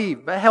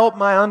 But help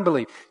my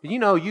unbelief. You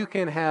know, you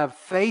can have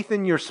faith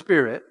in your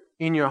spirit,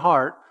 in your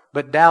heart,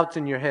 but doubts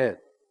in your head.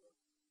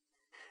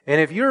 And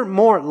if you're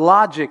more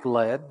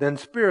logic-led than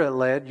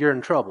spirit-led, you're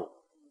in trouble.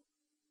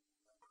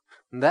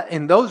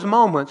 And those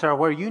moments are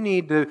where you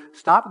need to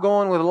stop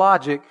going with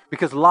logic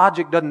because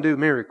logic doesn't do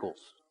miracles.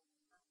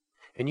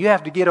 And you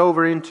have to get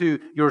over into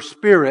your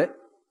spirit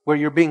where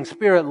you're being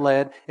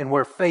spirit-led and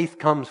where faith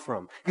comes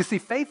from. You see,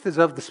 faith is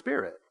of the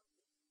Spirit.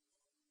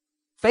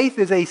 Faith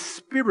is a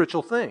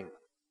spiritual thing.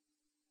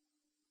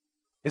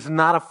 It's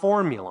not a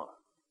formula.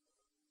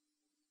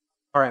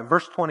 All right,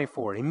 verse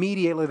 24.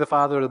 Immediately the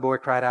father of the boy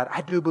cried out,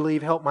 I do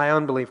believe, help my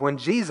unbelief. When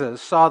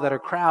Jesus saw that a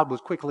crowd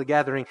was quickly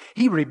gathering,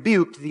 He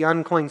rebuked the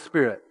unclean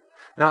spirit.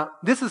 Now,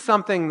 this is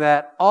something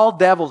that all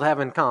devils have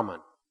in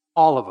common.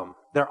 All of them.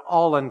 They're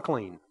all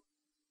unclean.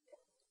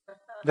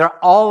 They're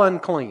all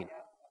unclean.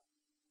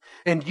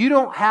 And you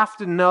don't have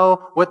to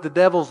know what the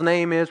devil's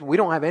name is. We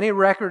don't have any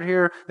record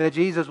here that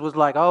Jesus was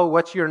like, oh,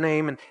 what's your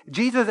name? And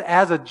Jesus,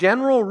 as a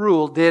general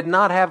rule, did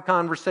not have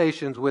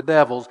conversations with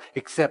devils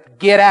except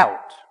get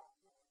out.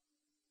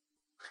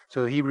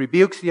 So He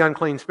rebukes the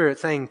unclean spirit,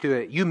 saying to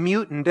it, you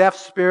mute and deaf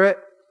spirit,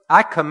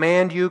 I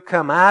command you,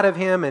 come out of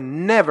him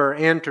and never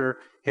enter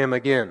him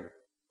again.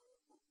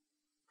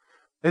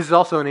 This is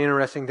also an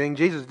interesting thing.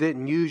 Jesus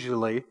didn't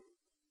usually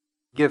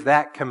give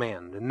that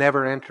command and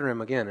never enter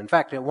him again. In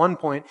fact, at one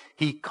point,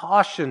 He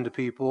cautioned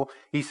people.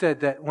 He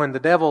said that when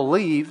the devil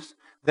leaves,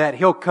 that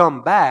he'll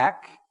come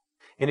back,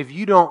 and if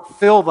you don't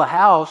fill the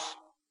house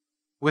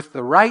with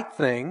the right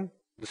thing,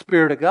 the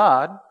Spirit of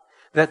God,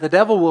 that the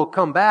devil will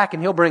come back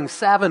and he'll bring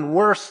 7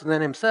 worse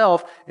than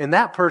himself, and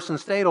that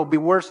person's state will be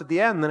worse at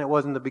the end than it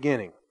was in the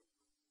beginning.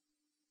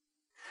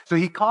 So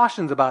He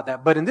cautions about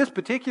that. But in this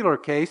particular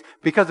case,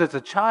 because it's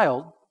a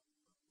child,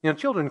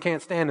 children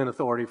can't stand in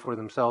authority for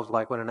themselves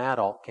like what an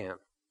adult can.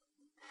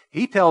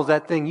 He tells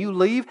that thing, you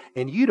leave,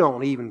 and you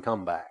don't even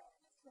come back.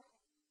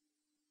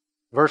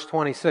 Verse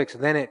 26,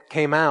 then it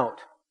came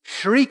out,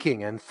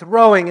 shrieking and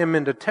throwing him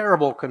into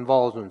terrible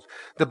convulsions.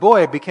 The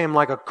boy became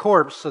like a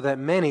corpse, so that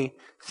many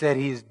said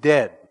he's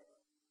dead.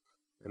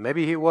 And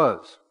maybe he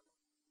was.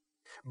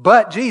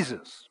 But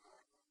Jesus,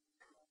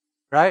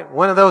 right?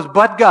 One of those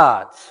but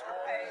gods.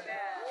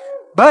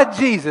 But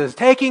Jesus,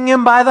 taking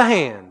him by the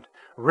hand,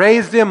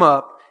 raised him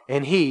up,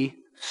 and he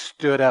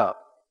stood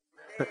up.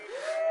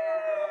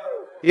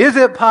 Is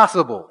it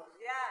possible?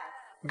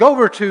 Go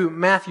over to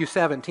Matthew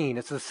 17.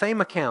 It's the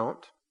same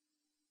account.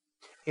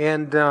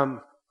 And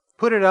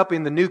put it up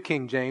in the New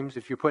King James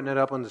if you're putting it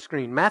up on the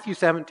screen. Matthew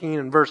 17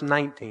 and verse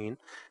 19.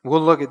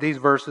 We'll look at these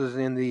verses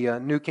in the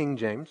New King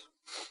James.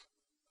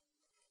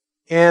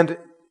 And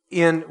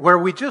in where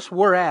we just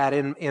were at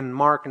in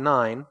Mark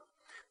 9,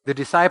 the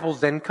disciples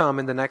then come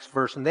in the next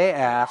verse and they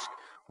ask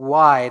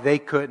why they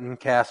couldn't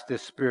cast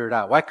this spirit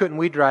out. Why couldn't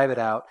we drive it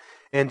out?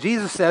 And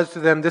Jesus says to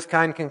them, this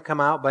kind can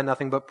come out by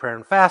nothing but prayer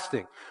and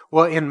fasting.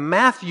 Well, in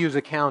Matthew's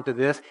account of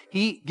this,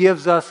 he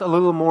gives us a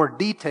little more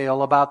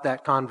detail about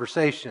that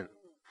conversation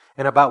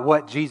and about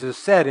what Jesus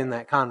said in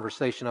that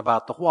conversation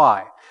about the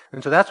why.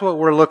 And so that's what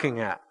we're looking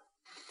at.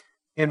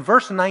 In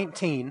verse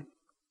 19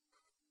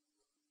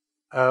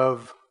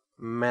 of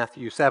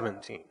Matthew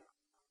 17,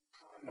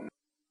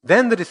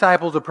 then the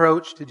disciples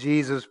approached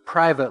Jesus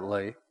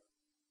privately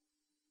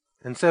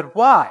and said,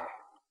 why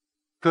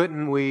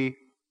couldn't we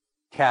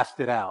cast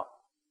it out?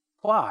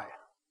 Why?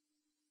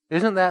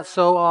 Isn't that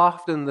so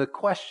often the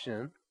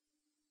question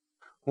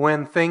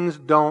when things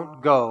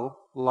don't go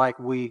like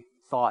we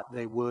thought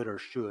they would or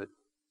should?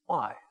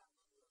 Why?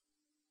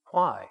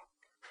 Why?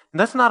 And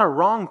that's not a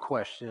wrong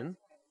question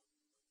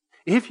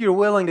if you're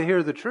willing to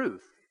hear the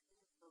truth.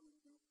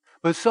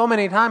 But so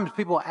many times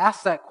people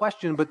ask that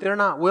question, but they're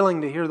not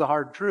willing to hear the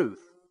hard truth.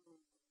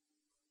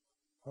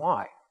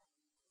 Why?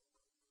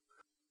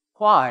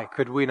 Why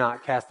could we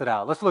not cast it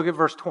out? Let's look at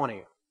verse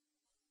 20.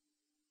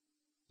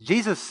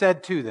 Jesus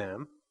said to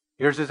them,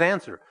 here's his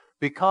answer,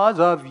 because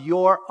of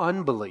your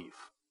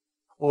unbelief,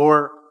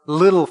 or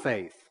little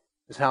faith,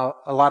 is how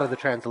a lot of the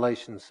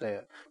translations say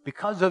it.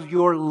 Because of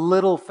your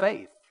little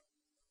faith.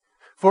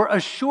 For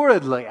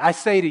assuredly, I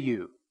say to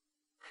you,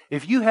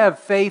 if you have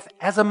faith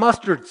as a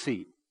mustard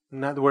seed,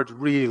 in other words,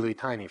 really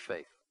tiny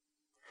faith,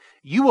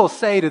 you will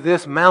say to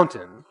this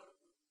mountain,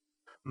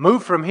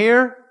 move from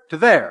here to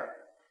there,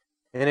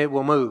 and it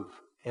will move,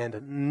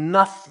 and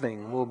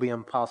nothing will be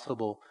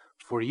impossible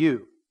for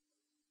you.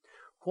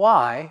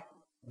 Why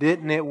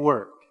didn't it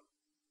work?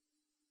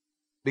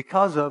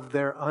 Because of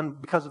their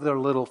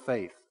little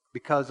faith,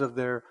 because of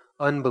their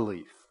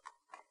unbelief.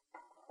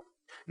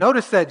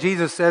 Notice that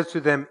Jesus says to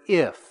them,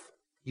 if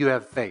you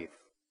have faith.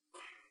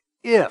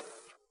 If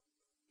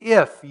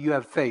you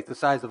have faith the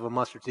size of a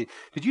mustard seed.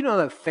 Did you know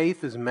that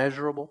faith is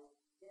measurable?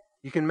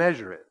 You can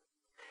measure it.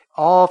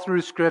 All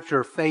through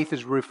Scripture, faith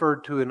is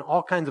referred to in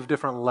all kinds of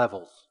different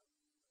levels.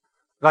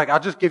 Like,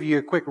 I'll just give you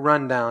a quick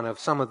rundown of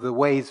some of the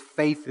ways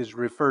faith is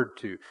referred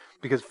to,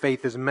 because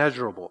faith is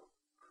measurable.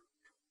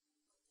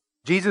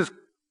 Jesus,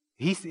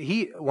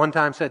 he one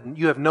time said,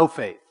 you have no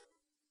faith.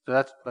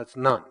 So that's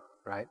none,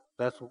 right?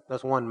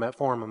 That's one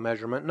form of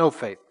measurement, no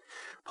faith.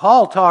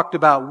 Paul talked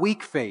about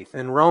weak faith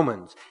in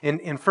Romans.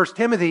 In 1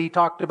 Timothy, he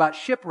talked about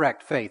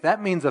shipwrecked faith.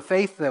 That means a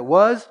faith that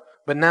was,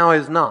 but now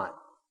is not.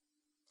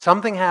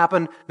 Something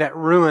happened that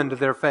ruined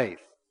their faith.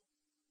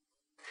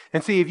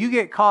 And see, if you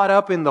get caught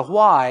up in the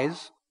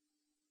whys,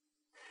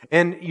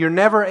 and you're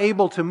never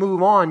able to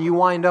move on, you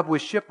wind up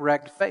with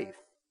shipwrecked faith.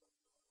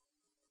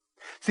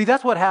 See,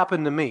 that's what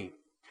happened to me.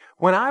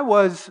 When I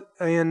was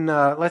in,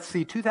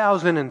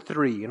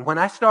 2003, and when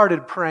I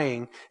started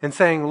praying and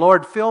saying,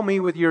 Lord, fill me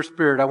with your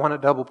Spirit, I want a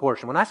double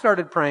portion. When I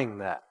started praying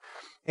that,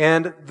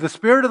 and the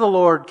Spirit of the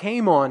Lord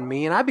came on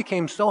me, and I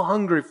became so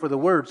hungry for the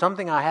Word,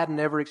 something I hadn't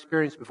ever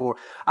experienced before,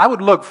 I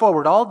would look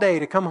forward all day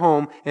to come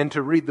home and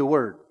to read the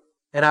Word.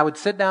 And I would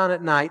sit down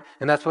at night,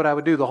 and that's what I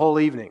would do the whole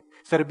evening.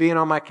 Instead of being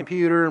on my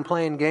computer and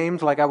playing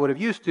games like I would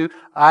have used to,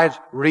 I was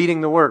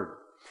reading the Word.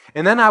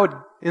 And then I would,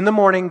 in the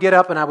morning, get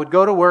up and I would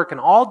go to work,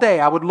 and all day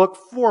I would look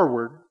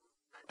forward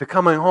to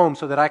coming home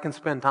so that I can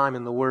spend time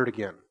in the Word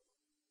again.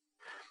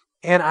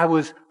 And I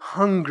was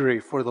hungry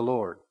for the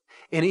Lord.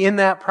 And in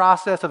that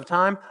process of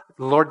time,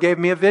 the Lord gave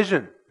me a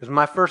vision. It was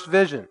my first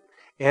vision.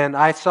 And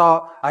I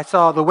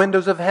saw the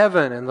windows of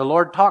heaven, and the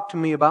Lord talked to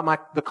me about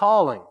the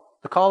call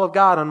of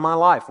God on my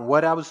life, and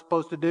what I was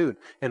supposed to do,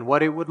 and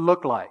what it would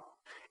look like.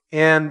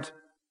 And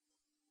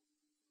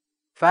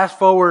fast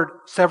forward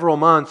several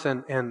months,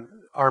 and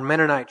our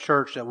Mennonite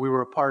church that we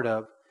were a part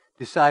of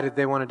decided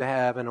they wanted to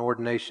have an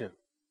ordination.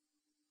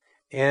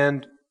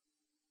 And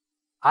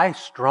I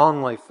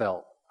strongly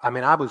felt,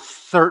 I was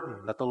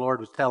certain that the Lord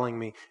was telling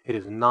me it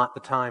is not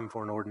the time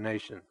for an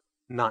ordination.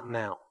 Not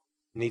now.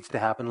 It needs to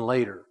happen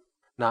later.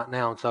 Not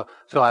now. And so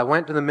I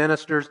went to the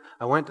ministers.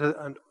 I went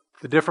to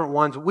the different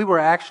ones. We were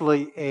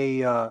actually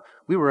a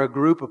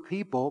group of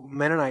people,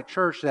 Mennonite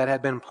church, that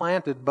had been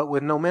planted but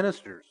with no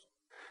ministers.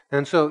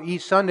 And so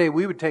each Sunday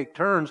we would take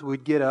turns.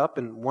 We'd get up,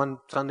 and one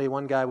Sunday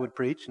one guy would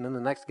preach, and then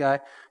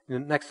the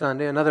next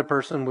Sunday another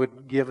person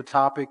would give a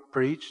topic,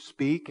 preach,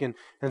 speak, and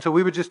so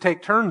we would just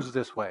take turns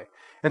this way.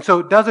 And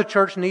so does a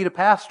church need a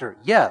pastor?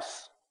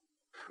 Yes.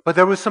 But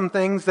there were some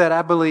things that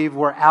I believe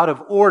were out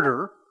of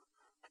order,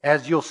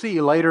 as you'll see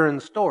later in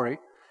the story,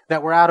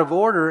 that were out of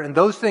order, and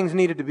those things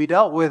needed to be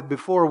dealt with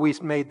before we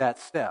made that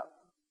step.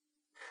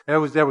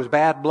 There was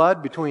bad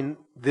blood between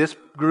this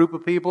group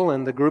of people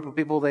and the group of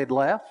people they'd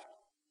left,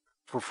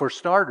 for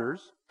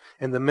starters,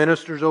 and the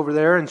ministers over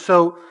there. And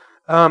so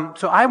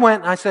So I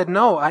went and I said,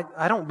 no,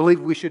 I don't believe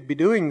we should be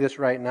doing this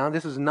right now.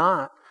 This is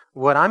not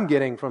what I'm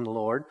getting from the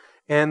Lord.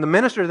 And the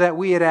minister that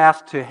we had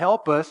asked to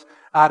help us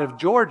out of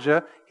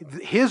Georgia,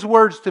 his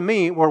words to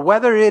me were,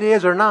 whether it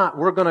is or not,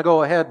 we're going to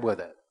go ahead with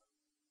it.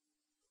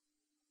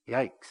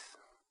 Yikes.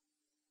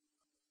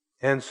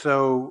 And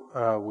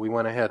so we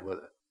went ahead with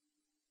it.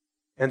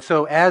 And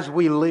so as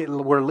we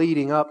were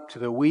leading up to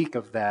the week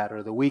of that,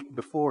 or the week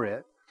before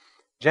it,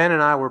 Jen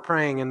and I were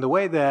praying, and the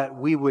way that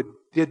we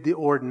did the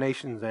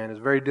ordinations then is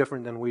very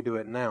different than we do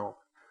it now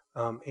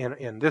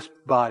in this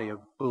body of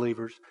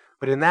believers.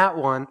 But in that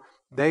one,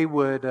 they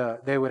would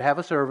have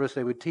a service,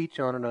 they would teach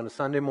on it on a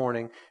Sunday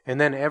morning, and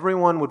then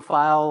everyone would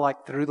file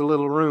like through the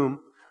little room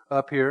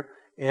up here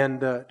and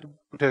to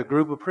a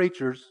group of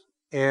preachers,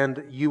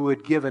 and you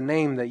would give a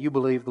name that you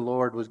believe the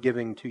Lord was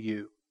giving to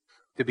you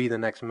to be the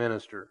next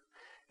minister.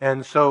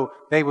 And so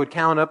they would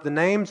count up the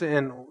names,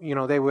 and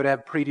they would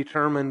have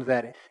predetermined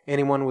that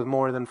anyone with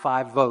more than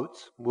 5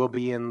 votes will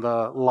be in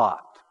the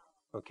lot.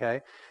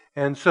 Okay?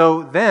 And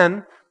so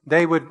then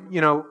they would,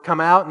 come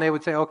out and they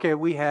would say, okay,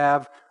 we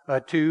have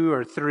 2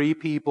 or 3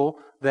 people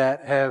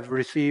that have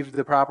received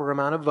the proper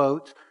amount of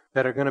votes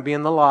that are going to be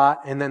in the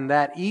lot. And then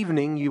that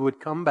evening you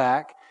would come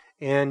back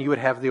and you would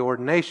have the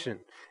ordination.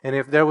 And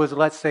if there was,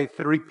 let's say,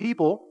 3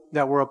 people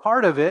that were a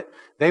part of it,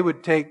 they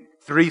would take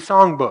 3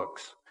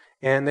 songbooks.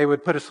 And they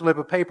would put a slip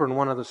of paper in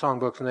one of the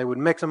songbooks, and they would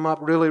mix them up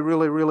really,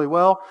 really, really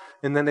well.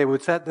 And then they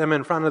would set them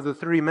in front of the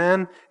 3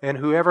 men, and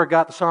whoever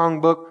got the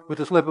songbook with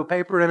the slip of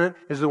paper in it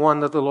is the one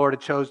that the Lord had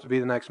chose to be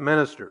the next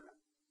minister.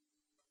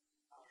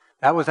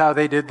 That was how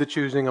they did the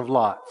choosing of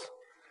lots.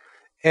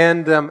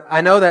 And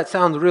I know that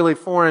sounds really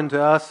foreign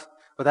to us,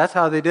 but that's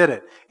how they did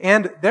it.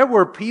 And there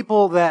were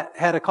people that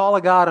had a call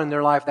of God in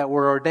their life that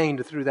were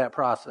ordained through that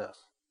process.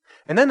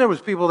 And then there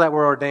was people that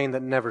were ordained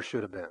that never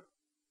should have been.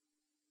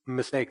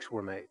 Mistakes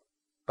were made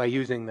by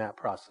using that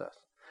process.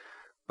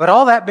 But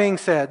all that being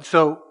said,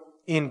 so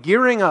in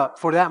gearing up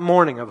for that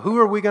morning of who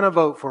are we going to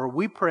vote for,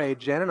 we prayed,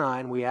 Jen and I,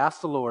 and we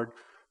asked the Lord,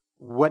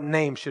 what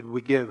name should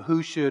we give?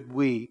 Who should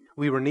we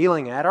were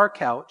kneeling at our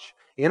couch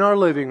in our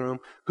living room.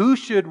 Who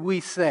should we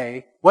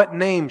say? What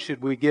name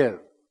should we give?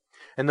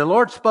 And the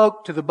Lord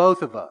spoke to the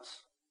both of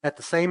us at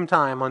the same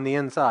time on the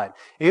inside.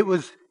 It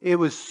was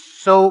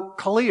so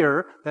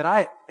clear that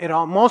I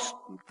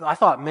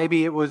thought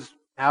maybe it was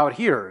out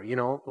here,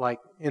 like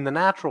in the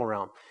natural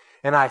realm.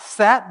 And I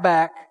sat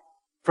back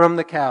from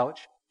the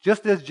couch,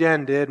 just as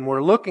Jen did, and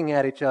we're looking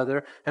at each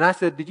other, and I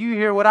said, did you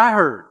hear what I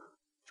heard?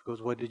 She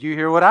goes, well, did you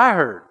hear what I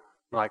heard?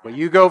 I'm like, well,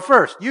 you go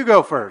first.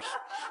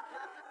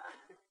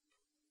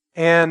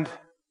 And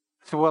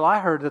so, well, I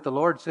heard that the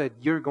Lord said,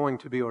 you're going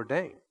to be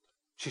ordained.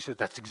 She said,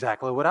 that's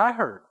exactly what I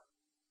heard.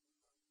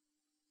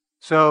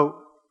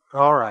 So,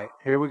 all right,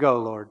 here we go,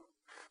 Lord.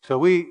 So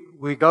we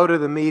go to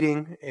the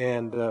meeting,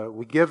 and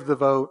we give the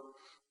vote.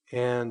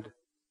 And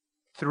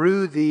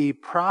through the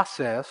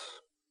process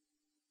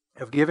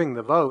of giving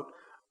the vote,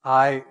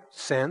 I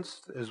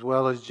sensed, as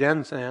well as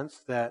Jen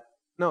sensed, that,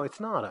 no, it's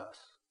not us.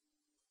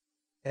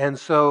 And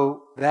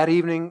so that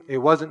evening, it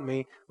wasn't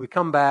me. We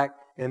come back,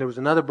 and there was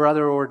another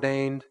brother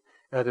ordained.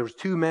 There was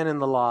 2 men in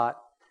the lot,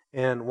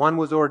 and one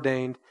was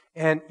ordained.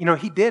 And,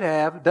 he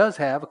does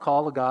have a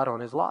call of God on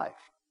his life.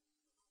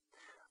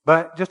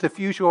 But just a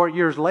few short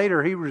years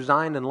later, he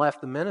resigned and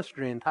left the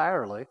ministry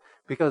entirely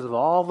because of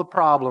all the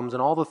problems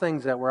and all the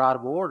things that were out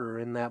of order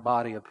in that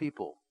body of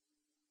people.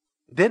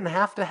 It didn't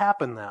have to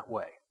happen that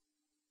way.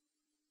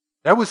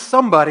 There was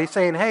somebody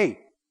saying, hey,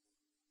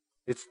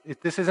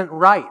 this isn't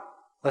right.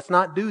 Let's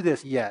not do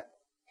this yet.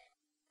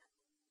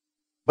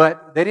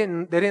 But they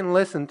didn't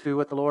listen to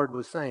what the Lord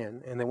was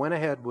saying, and they went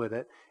ahead with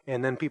it,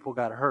 and then people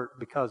got hurt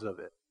because of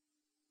it.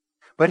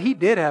 But he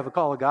did have a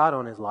call of God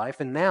on his life,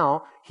 and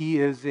now he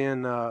is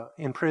in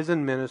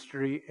prison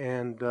ministry,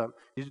 and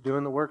he's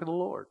doing the work of the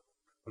Lord.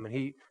 I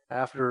mean,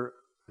 after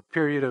a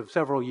period of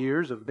several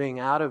years of being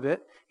out of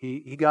it,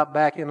 he got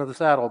back into the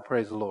saddle,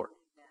 praise the Lord.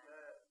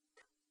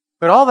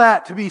 But all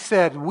that to be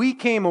said, we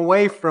came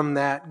away from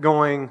that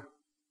going,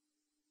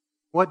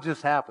 what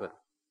just happened?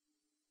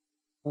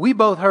 We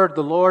both heard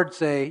the Lord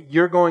say,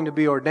 you're going to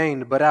be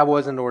ordained, but I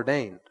wasn't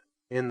ordained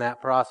in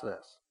that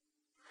process.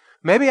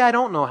 Maybe I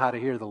don't know how to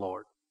hear the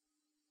Lord.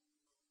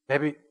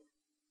 Maybe,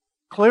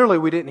 clearly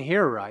we didn't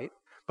hear right.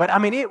 But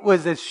it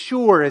was as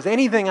sure as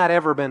anything I'd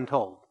ever been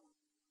told.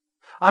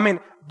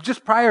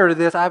 Just prior to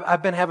this,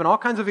 I've been having all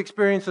kinds of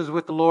experiences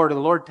with the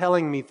Lord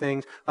telling me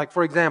things. Like,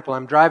 for example,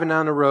 I'm driving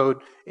down the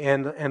road,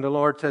 and the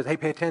Lord says, hey,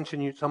 pay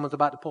attention, someone's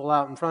about to pull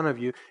out in front of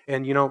you.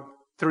 And,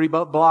 3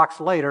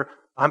 blocks later,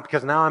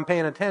 because now I'm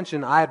paying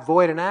attention, I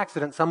avoid an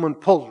accident, someone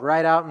pulls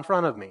right out in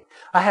front of me.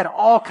 I had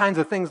all kinds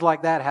of things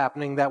like that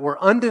happening that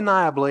were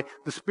undeniably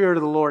the Spirit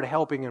of the Lord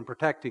helping and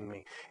protecting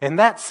me. And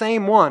that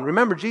same one,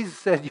 remember Jesus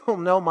said, you'll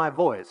know my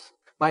voice.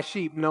 My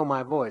sheep know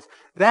my voice.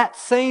 That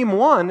same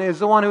one is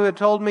the one who had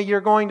told me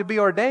you're going to be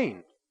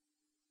ordained.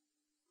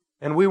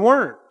 And we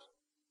weren't.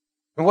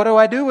 And what do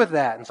I do with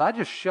that? And so I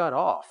just shut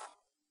off.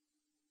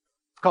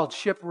 It's called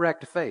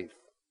shipwrecked faith.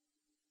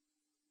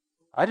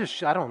 I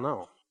don't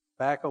know.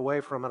 back away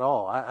from it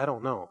all. I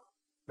don't know.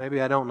 Maybe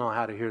I don't know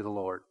how to hear the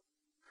Lord.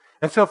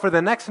 And so for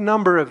the next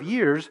number of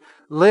years,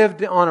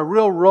 lived on a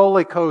real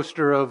roller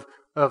coaster of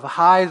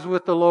highs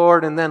with the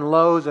Lord and then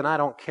lows, and I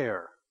don't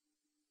care.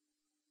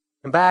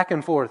 And back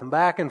and forth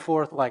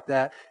like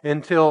that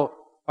until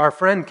our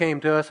friend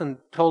came to us and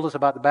told us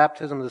about the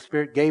baptism of the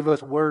Spirit, gave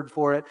us word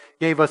for it,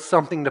 gave us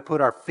something to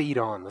put our feet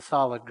on, the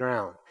solid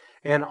ground.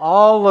 And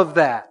all of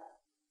that,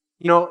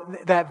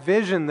 that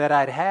vision that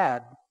I'd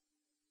had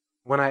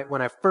when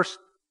I first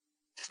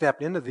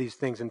stepped into these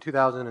things in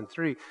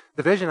 2003,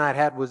 the vision I'd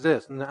had was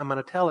this, and I'm going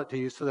to tell it to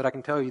you so that I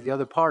can tell you the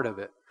other part of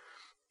it,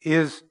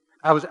 is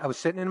I was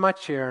sitting in my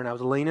chair and I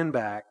was leaning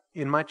back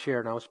in my chair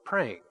and I was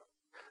praying.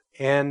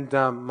 And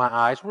my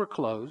eyes were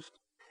closed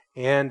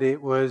and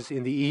it was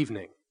in the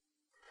evening.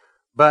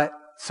 But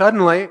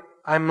suddenly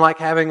I'm like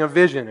having a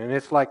vision, and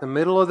it's like the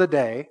middle of the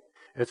day.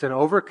 It's an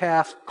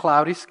overcast,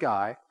 cloudy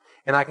sky,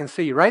 and I can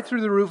see right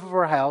through the roof of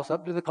our house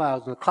up to the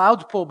clouds, and the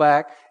clouds pull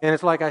back, and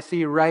it's like I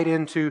see right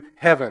into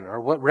heaven,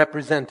 or what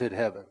represented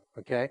heaven,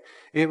 okay?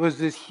 It was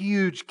this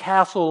huge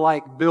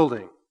castle-like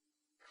building,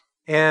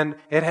 and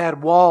it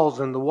had walls,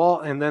 and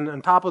then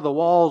on top of the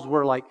walls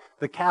were like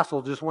the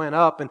castle just went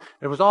up, and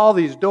there was all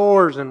these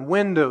doors and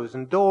windows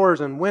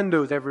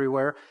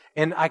everywhere,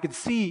 and I could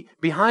see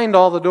behind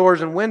all the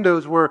doors and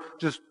windows were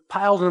just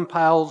piles and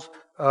piles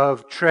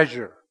of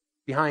treasure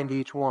behind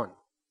each one.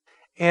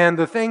 And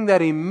the thing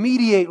that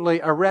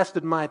immediately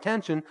arrested my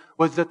attention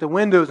was that the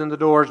windows and the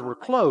doors were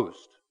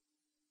closed.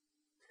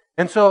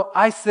 And so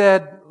I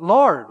said,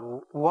 Lord,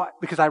 what?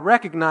 Because I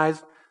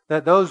recognized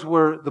that those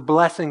were the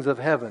blessings of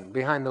heaven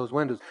behind those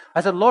windows.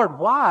 I said, Lord,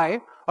 why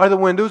are the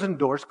windows and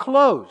doors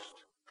closed?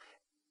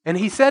 And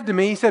He said to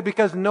me,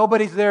 because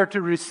nobody's there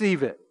to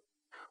receive it.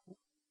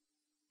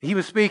 He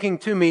was speaking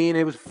to me, and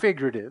it was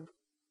figurative,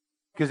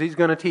 because He's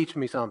going to teach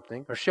me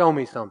something or show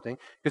me something.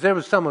 Because there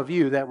was some of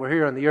you that were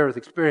here on the earth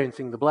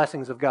experiencing the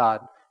blessings of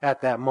God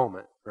at that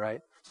moment,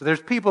 right? So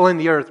there's people in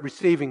the earth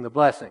receiving the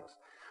blessings.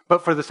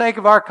 But for the sake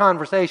of our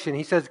conversation,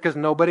 He says, because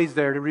nobody's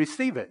there to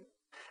receive it.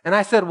 And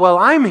I said, well,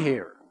 I'm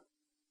here.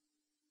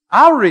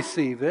 I'll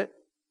receive it.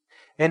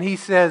 And He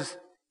says,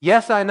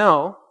 yes, I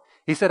know.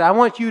 He said, I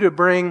want you to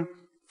bring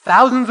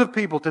thousands of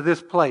people to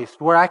this place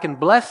where I can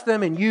bless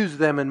them and use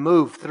them and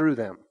move through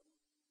them.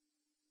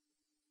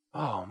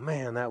 Oh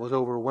man, that was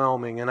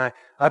overwhelming. And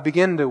I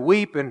began to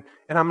weep, and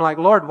I'm like,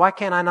 Lord, why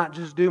can't I not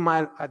just do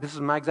this is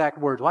my exact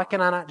words, why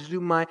can't I not just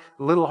do my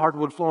little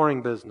hardwood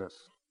flooring business?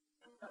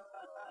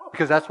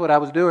 Because that's what I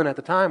was doing at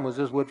the time, was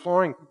this wood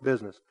flooring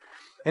business.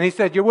 And He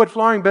said, your wood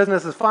flooring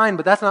business is fine,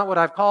 but that's not what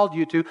I've called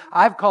you to.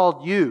 I've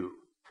called you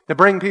to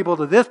bring people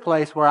to this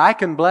place where I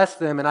can bless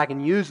them and I can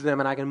use them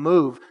and I can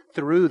move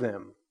through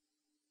them.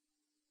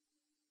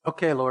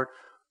 Okay, Lord.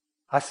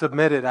 I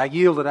submitted. I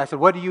yielded. I said,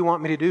 what do you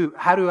want me to do?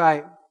 How do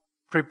I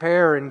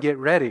prepare and get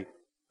ready?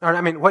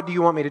 What do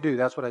you want me to do?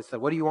 That's what I said.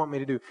 What do you want me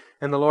to do?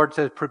 And the Lord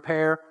says,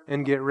 prepare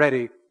and get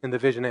ready, and the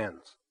vision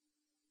ends.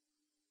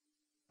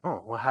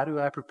 Oh, well, how do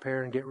I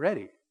prepare and get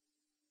ready?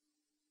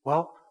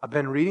 Well, I've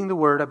been reading the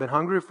Word. I've been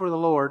hungry for the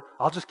Lord.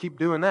 I'll just keep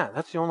doing that.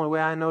 That's the only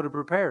way I know to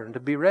prepare and to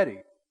be ready.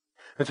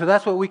 And so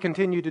that's what we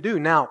continue to do.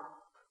 Now,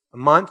 a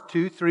month,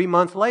 2, 3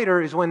 months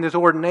later is when this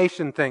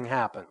ordination thing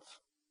happens.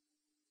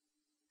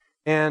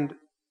 And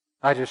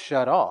I just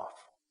shut off,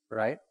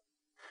 right?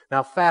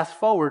 Now, fast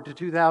forward to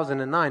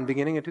 2009,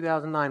 beginning of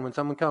 2009, when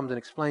someone comes and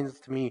explains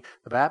to me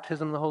the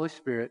baptism of the Holy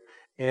Spirit,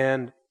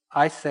 and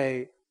I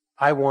say,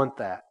 I want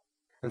that.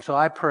 And so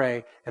I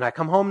pray, and I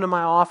come home to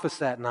my office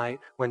that night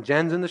when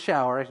Jen's in the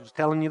shower. I was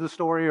telling you the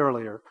story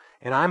earlier,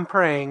 and I'm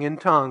praying in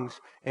tongues,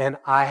 and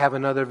I have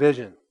another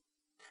vision.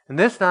 And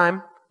this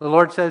time, the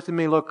Lord says to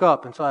me, look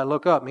up. And so I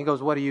look up, and He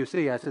goes, what do you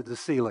see? I said, the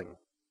ceiling.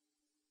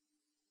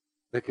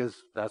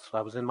 Because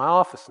I was in my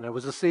office, and there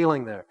was a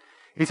ceiling there.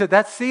 He said,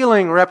 that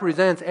ceiling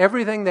represents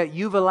everything that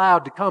you've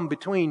allowed to come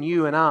between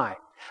you and I.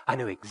 I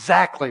knew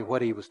exactly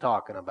what He was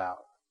talking about.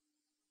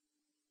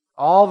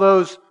 All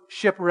those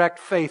shipwrecked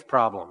faith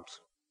problems.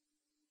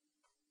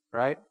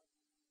 Right?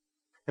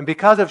 And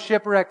because of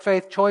shipwrecked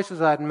faith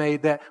choices I'd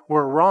made that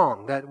were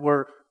wrong, that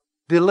were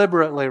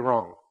deliberately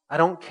wrong. I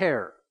don't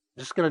care.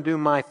 I'm just going to do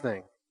my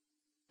thing.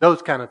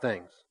 Those kind of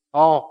things.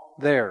 All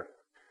there,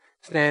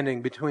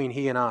 standing between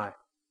He and I.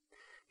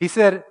 He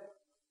said,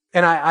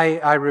 and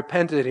I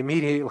repented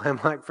immediately. I'm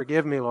like,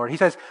 forgive me, Lord. He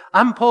says,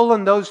 I'm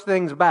pulling those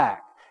things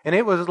back. And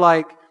it was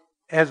like,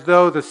 as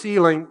though the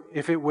ceiling,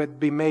 if it would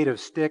be made of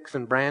sticks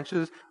and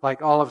branches,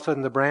 like all of a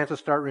sudden the branches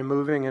start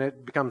removing and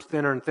it becomes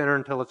thinner and thinner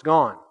until it's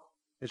gone.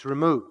 It's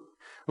removed.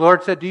 The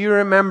Lord said, do you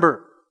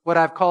remember what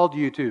I've called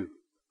you to?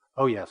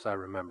 Oh yes, I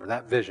remember.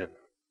 That vision.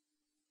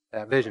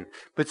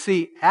 But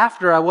see,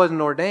 after I wasn't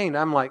ordained,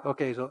 I'm like,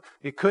 okay, so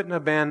it couldn't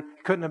have been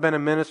a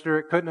minister.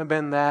 It couldn't have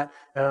been that.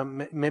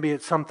 Maybe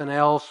it's something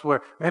else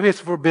maybe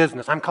it's for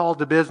business. I'm called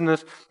to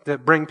business to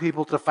bring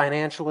people to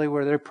financially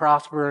where they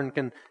prosper and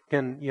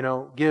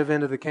can give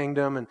into the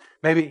kingdom. And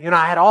maybe,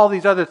 I had all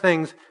these other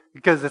things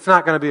because it's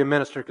not going to be a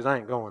minister because I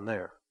ain't going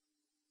there.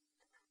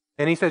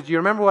 And He says, do you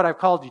remember what I've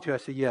called you to? I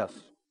said, yes.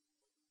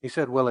 He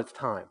said, well, it's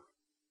time.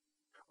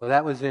 Well,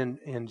 that was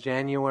in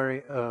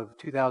January of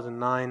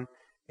 2009,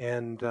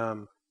 and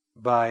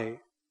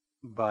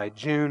by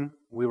June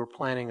we were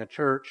planning a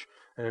church,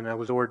 and I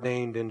was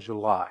ordained in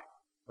July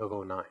of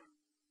 2009.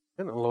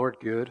 Isn't the Lord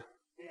good?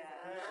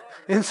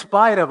 In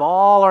spite of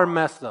all our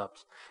mess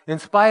ups, in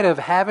spite of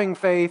having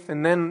faith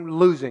and then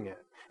losing it,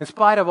 in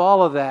spite of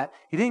all of that,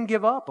 He didn't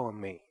give up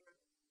on me.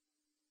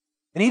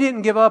 And He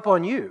didn't give up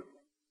on you.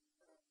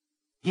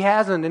 He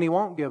hasn't, and He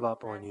won't give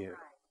up on you.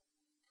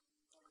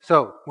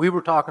 So, we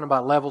were talking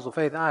about levels of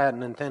faith. I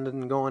hadn't intended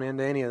on going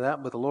into any of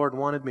that, but the Lord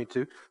wanted me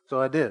to,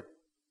 so I did.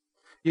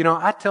 You know,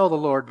 I tell the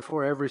Lord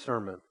before every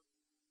sermon,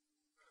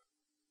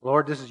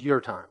 Lord, this is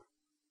your time.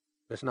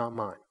 It's not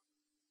mine.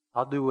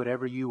 I'll do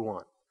whatever you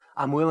want.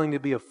 I'm willing to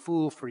be a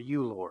fool for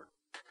you, Lord.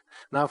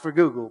 Not for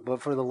Google,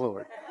 but for the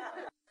Lord.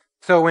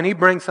 So when He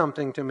brings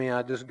something to me,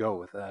 I just go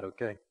with that,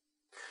 okay?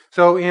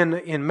 So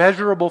in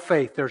measurable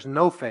faith, there's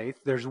no faith.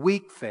 There's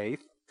weak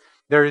faith.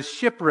 There is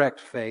shipwrecked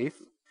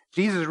faith.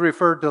 Jesus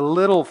referred to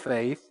little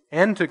faith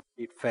and to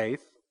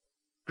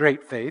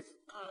great faith.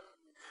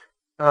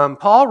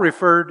 Paul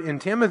referred in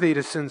Timothy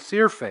to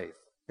sincere faith.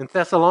 In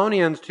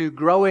Thessalonians to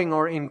growing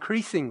or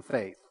increasing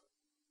faith.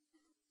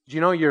 Did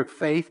you know your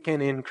faith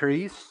can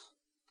increase?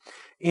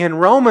 In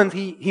Romans,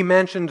 he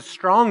mentioned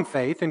strong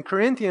faith. In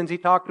Corinthians, he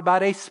talked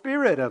about a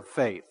spirit of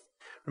faith.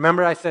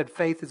 Remember I said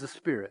faith is a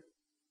spirit.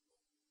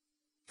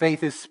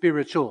 Faith is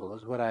spiritual,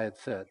 is what I had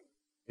said.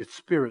 It's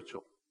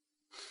spiritual.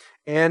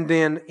 And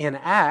in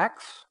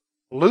Acts,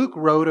 Luke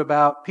wrote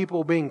about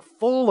people being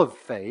full of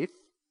faith.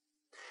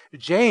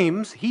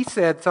 James, he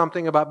said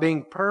something about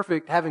being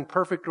perfect, having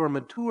perfect or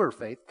mature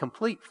faith,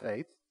 complete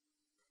faith.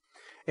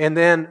 And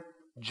then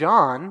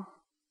John,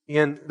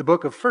 in the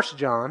book of 1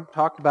 John,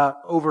 talked about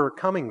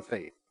overcoming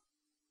faith.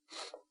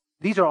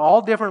 These are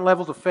all different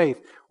levels of faith.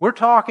 We're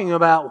talking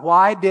about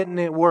why didn't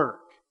it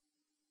work?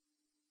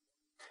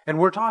 And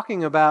we're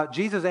talking about,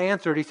 Jesus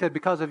answered, He said,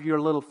 because of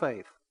your little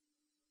faith.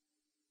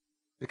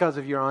 Because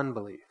of your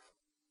unbelief.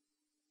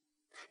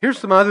 Here's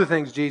some other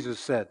things Jesus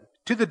said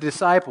to the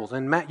disciples.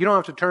 And you don't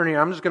have to turn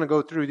here. I'm just going to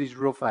go through these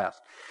real fast.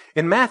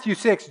 In Matthew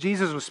 6,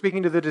 Jesus was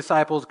speaking to the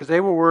disciples because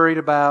they were worried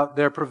about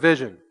their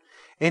provision.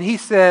 And He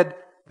said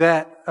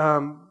that,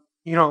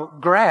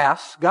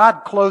 grass,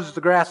 God clothes the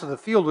grass of the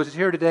field, which is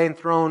here today and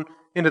thrown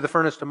into the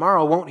furnace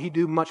tomorrow. Won't He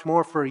do much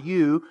more for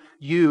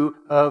you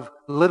of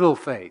little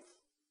faith?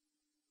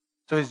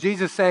 So is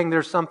Jesus saying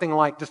there's something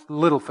like just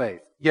little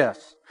faith?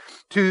 Yes.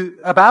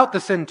 About the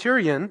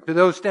centurion, to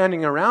those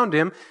standing around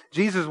him,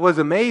 Jesus was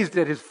amazed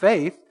at his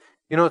faith.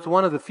 You know, it's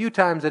one of the few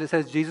times that it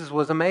says Jesus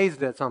was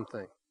amazed at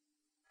something.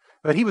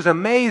 But He was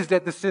amazed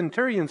at the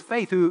centurion's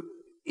faith, who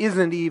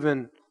isn't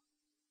even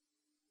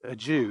a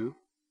Jew.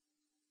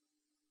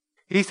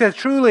 He says,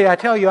 truly, I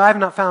tell you, I have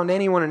not found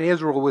anyone in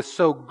Israel with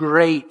so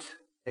great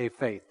a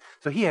faith.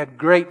 So he had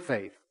great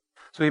faith.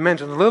 So He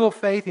mentions little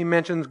faith, He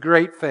mentions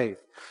great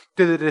faith.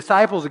 To the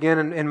disciples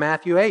again in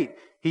Matthew 8,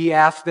 He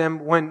asked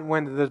them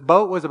when the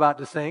boat was about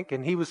to sink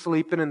and He was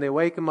sleeping and they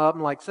wake Him up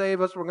and like,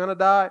 save us, we're going to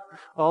die.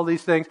 All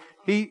these things.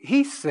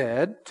 He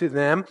said to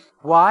them,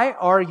 why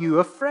are you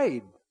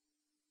afraid?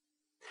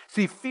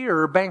 See,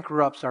 fear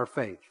bankrupts our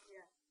faith.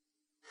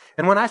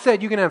 And when I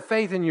said you can have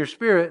faith in your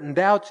spirit and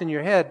doubts in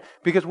your head,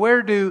 because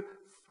where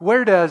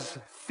does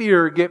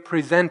fear get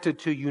presented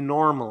to you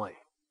normally?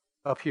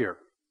 Up here.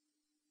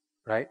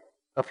 Right?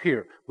 Up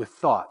here with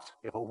thoughts.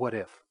 Yeah, but what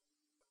if?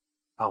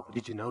 Oh,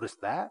 did you notice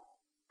that?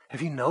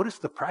 Have you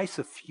noticed the price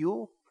of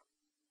fuel?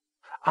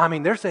 I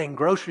mean, they're saying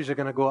groceries are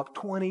going to go up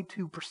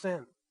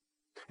 22%.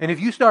 And if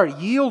you start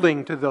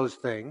yielding to those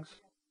things,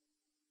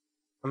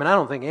 I mean, I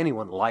don't think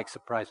anyone likes the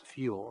price of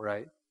fuel,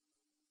 right?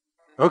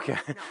 Okay.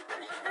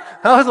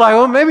 I was like,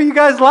 well, maybe you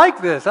guys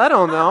like this. I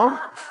don't know.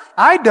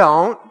 I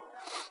don't.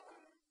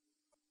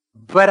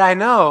 But I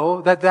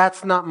know that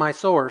that's not my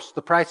source.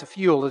 The price of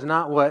fuel is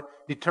not what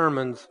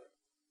determines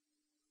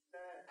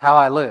how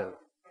I live.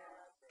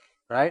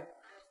 Right?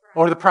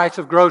 Or the price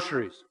of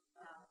groceries.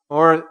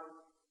 Or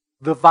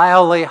the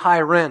vilely high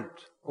rent.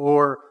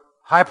 Or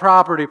high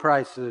property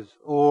prices.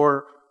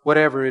 Or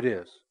whatever it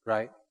is.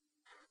 Right?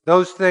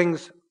 Those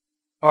things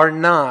are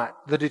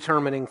not the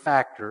determining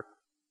factor.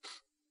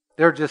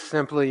 They're just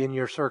simply in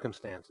your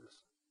circumstances.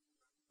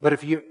 But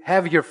if you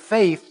have your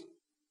faith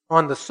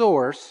on the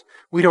source,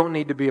 we don't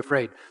need to be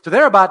afraid. So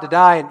they're about to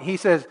die, and He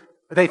says,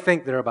 they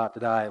think they're about to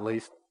die at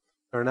least,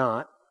 or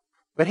not.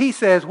 But He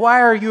says,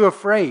 why are you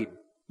afraid?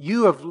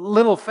 You of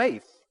little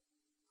faith.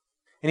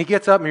 And He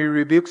gets up and He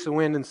rebukes the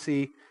wind and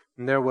sea,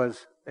 and there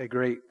was a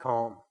great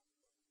calm.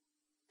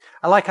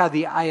 I like how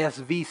the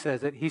ISV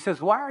says it. He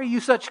says, why are you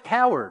such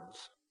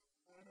cowards?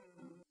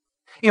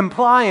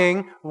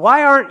 Implying,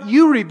 why aren't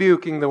you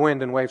rebuking the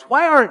wind and waves?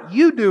 Why aren't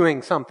you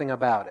doing something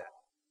about it?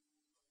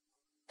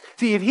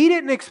 See, if He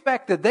didn't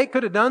expect that they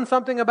could have done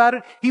something about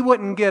it, He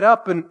wouldn't get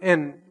up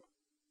and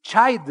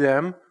chide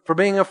them for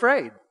being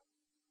afraid.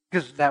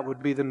 Because that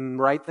would be the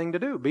right thing to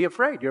do. Be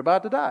afraid. You're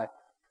about to die.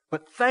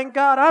 But thank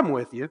God I'm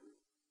with you.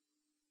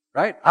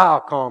 Right?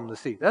 I'll calm the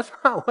sea. That's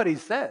not what He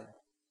said.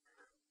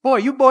 Boy,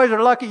 you boys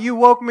are lucky you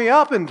woke me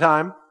up in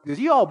time. because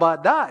you all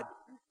about died.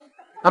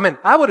 I mean,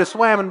 I would have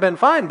swam and been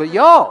fine, but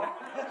y'all.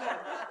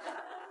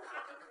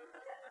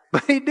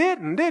 But he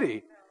didn't, did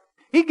he?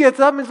 He gets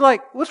up and is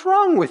like, what's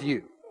wrong with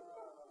you?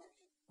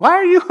 Why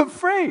are you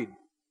afraid?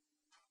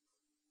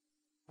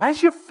 Why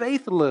is your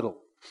faith little?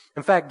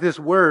 In fact, this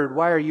word,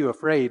 why are you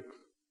afraid?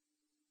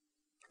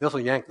 This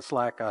will yank the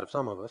slack out of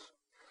some of us.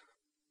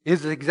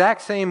 Is the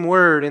exact same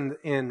word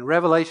in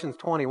Revelation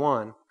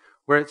 21,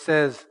 where it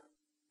says,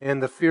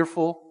 and the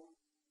fearful,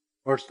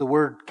 or it's the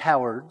word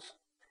cowards,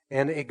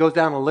 and it goes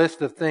down a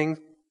list of things,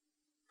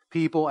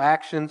 people,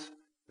 actions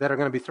that are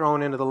going to be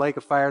thrown into the lake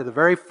of fire. The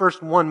very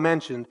first one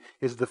mentioned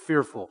is the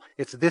fearful.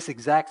 It's this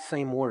exact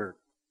same word.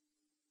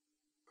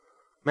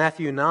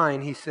 Matthew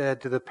 9, he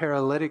said to the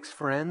paralytic's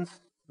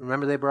friends,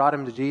 remember they brought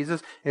him to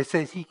Jesus? It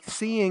says,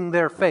 seeing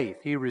their faith,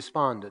 he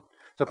responded.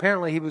 So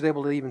apparently he was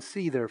able to even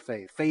see their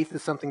faith. Faith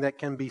is something that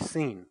can be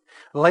seen.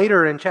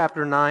 Later in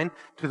chapter 9,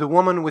 to the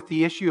woman with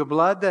the issue of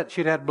blood, that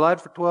she'd had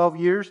blood for 12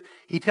 years,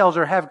 he tells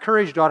her, have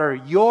courage, daughter,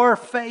 your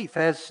faith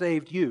has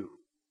saved you.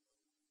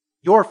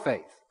 Your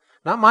faith.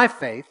 Not my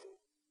faith.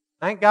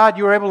 Thank God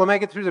you were able to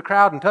make it through the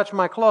crowd and touch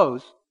my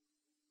clothes.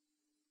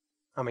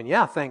 I mean,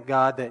 yeah, thank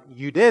God that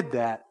you did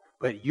that,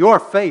 but your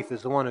faith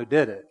is the one who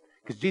did it.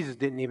 Because Jesus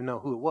didn't even know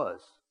who it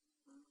was.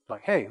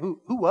 Like, hey, who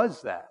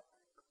was that?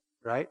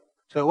 Right?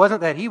 So it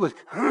wasn't that he was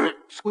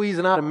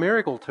squeezing out a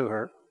miracle to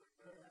her.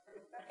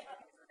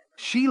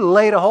 She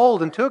laid a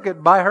hold and took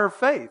it by her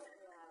faith.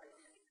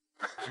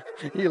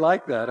 You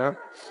like that, huh?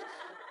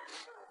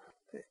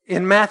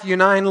 In Matthew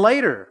 9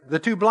 later, the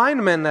two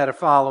blind men that are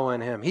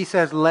following him, he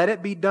says, let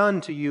it be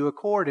done to you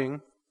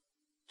according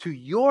to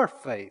your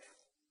faith.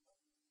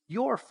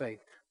 Your faith.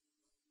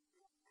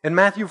 In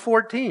Matthew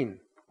 14,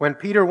 when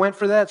Peter went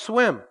for that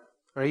swim,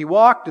 or he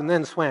walked and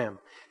then swam,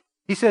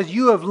 he says,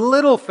 you have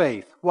little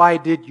faith. Why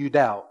did you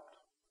doubt?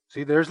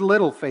 See, there's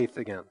little faith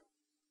again.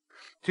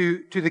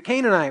 To the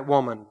Canaanite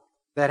woman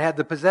that had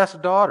the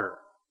possessed daughter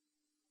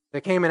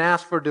that came and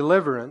asked for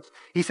deliverance,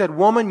 he said,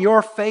 woman,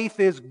 your faith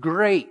is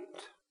great.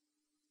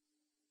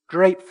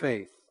 Great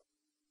faith.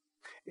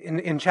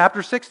 In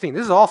chapter 16,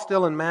 this is all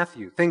still in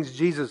Matthew, things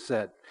Jesus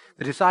said.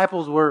 The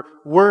disciples were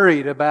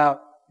worried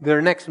about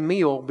their next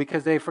meal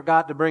because they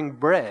forgot to bring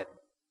bread.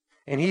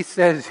 And he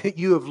says,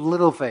 you have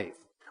little faith.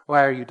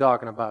 Why are you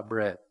talking about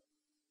bread?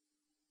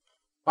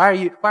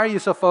 Why are you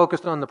so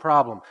focused on the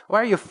problem?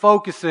 Why are you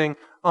focusing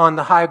on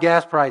the high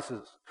gas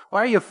prices?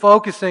 Why are you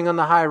focusing on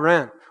the high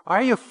rent? Why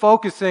are you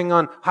focusing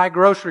on high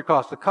grocery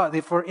costs,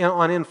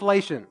 on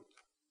inflation?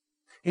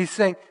 He's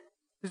saying,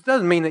 this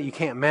doesn't mean that you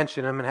can't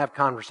mention them and have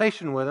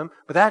conversation with them,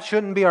 but that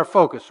shouldn't be our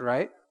focus,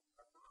 right?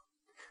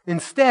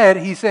 Instead,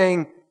 he's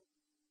saying,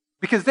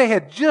 because they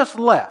had just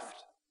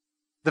left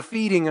the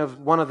feeding of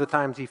one of the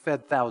times he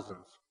fed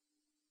thousands.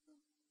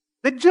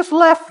 They just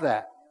left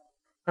that.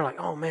 They're like,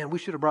 oh man, we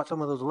should have brought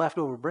some of those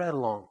leftover bread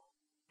along.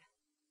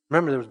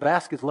 Remember, there was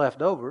baskets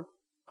left over.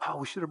 Oh,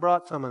 we should have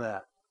brought some of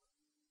that.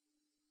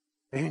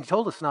 And he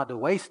told us not to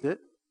waste it.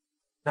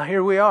 Now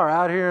here we are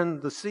out here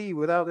in the sea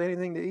without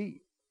anything to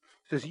eat.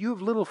 He says, you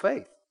have little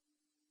faith.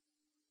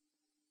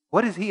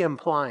 What is he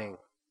implying?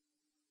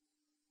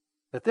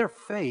 That their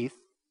faith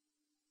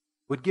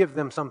would give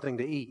them something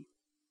to eat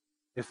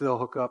if they'll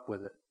hook up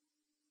with it.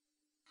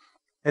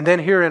 And then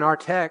here in our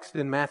text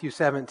in Matthew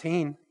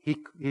 17,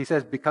 he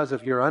says, because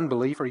of your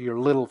unbelief or your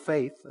little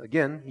faith,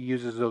 again, he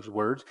uses those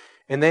words,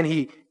 and then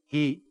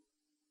he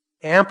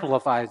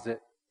amplifies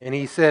it, and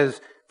he says,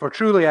 for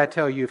truly I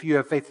tell you, if you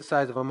have faith the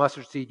size of a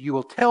mustard seed, you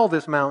will tell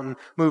this mountain,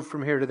 move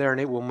from here to there,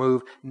 and it will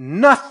move.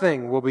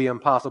 Nothing will be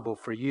impossible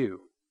for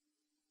you.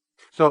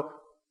 So,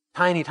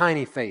 tiny,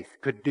 tiny faith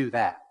could do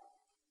that.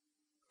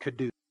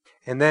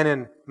 And then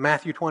in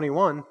Matthew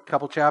 21, a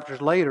couple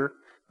chapters later,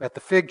 at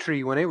the fig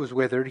tree when it was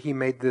withered, he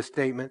made this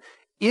statement,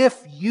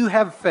 if you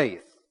have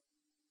faith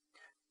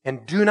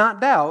and do not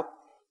doubt,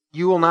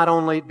 you will not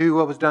only do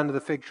what was done to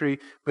the fig tree,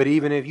 but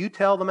even if you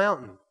tell the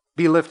mountain,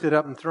 be lifted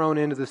up and thrown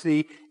into the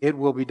sea, it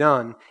will be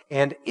done.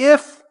 And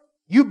if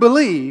you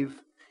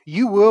believe,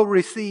 you will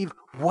receive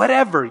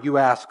whatever you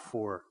ask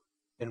for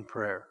in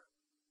prayer.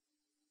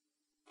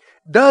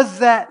 Does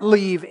that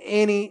leave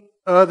any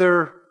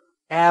other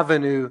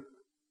avenue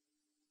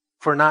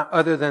for not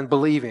other than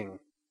believing?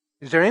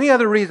 Is there any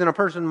other reason a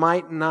person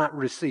might not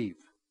receive?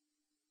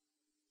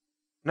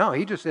 No,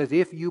 he just says,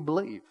 if you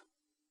believe.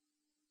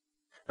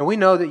 And we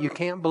know that you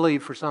can't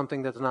believe for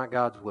something that's not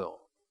God's will.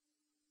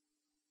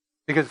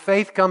 Because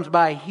faith comes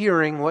by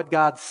hearing what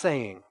God's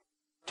saying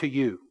to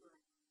you.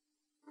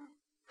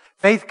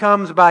 Faith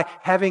comes by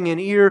having an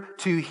ear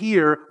to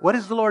hear, what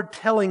is the Lord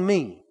telling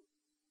me?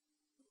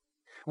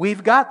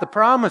 We've got the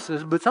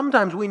promises, but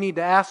sometimes we need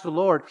to ask the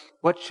Lord,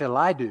 what shall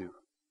I do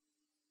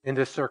in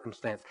this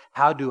circumstance?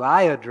 How do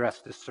I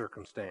address this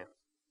circumstance?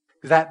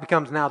 Because that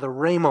becomes now the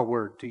rhema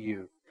word to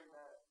you.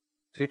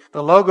 See,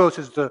 the logos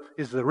is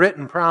the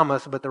written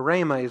promise, but the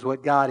rhema is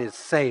what God is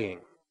saying.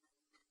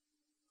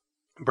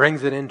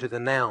 Brings it into the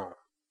now.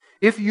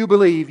 If you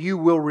believe, you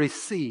will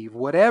receive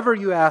whatever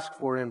you ask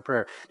for in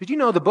prayer. Did you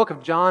know the book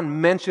of John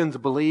mentions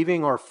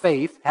believing or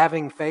faith,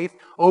 having faith,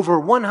 over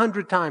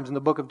 100 times in the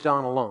book of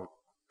John alone?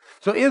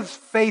 So is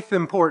faith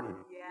important?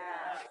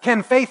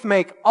 Can faith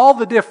make all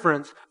the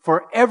difference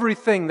for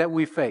everything that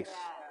we face?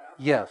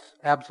 Yes,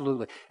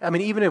 absolutely. I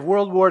mean, even if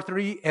World War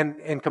III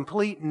and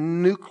complete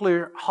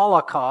nuclear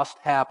holocaust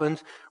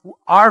happens,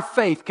 our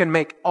faith can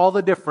make all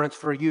the difference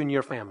for you and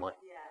your family.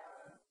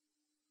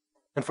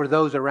 And for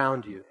those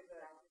around you.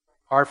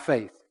 Our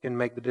faith can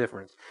make the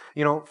difference.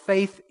 You know,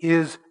 faith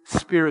is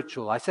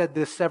spiritual. I said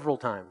this several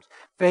times.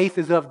 Faith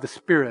is of the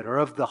spirit or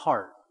of the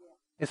heart.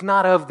 It's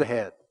not of the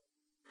head.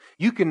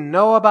 You can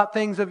know about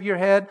things of your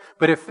head,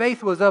 but if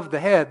faith was of the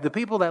head, the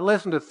people that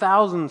listen to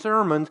 1,000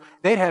 sermons,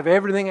 they'd have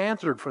everything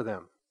answered for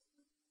them.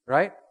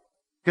 Right?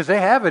 Because they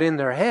have it in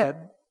their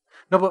head.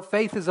 No, but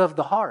faith is of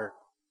the heart.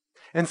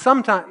 And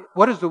sometimes,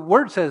 what does the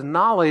word says?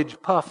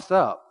 Knowledge puffs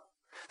up.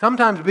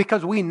 Sometimes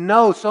because we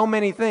know so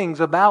many things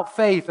about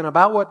faith and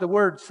about what the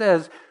Word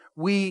says,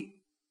 we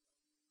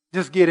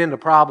just get into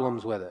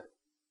problems with it.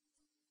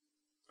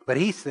 But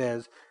he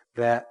says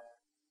that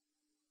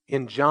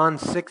in John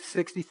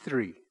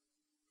 6:63,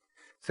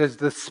 says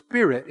the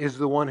Spirit is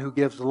the one who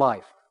gives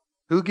life.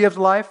 Who gives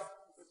life?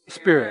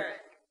 Spirit.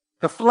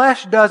 The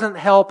flesh doesn't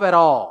help at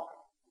all.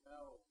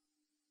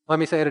 Let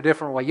me say it a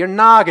different way. Your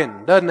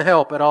noggin doesn't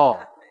help at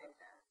all.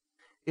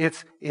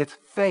 It's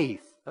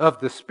faith of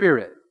the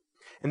Spirit.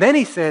 And then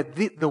he said,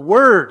 the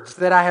words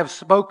that I have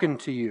spoken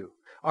to you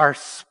are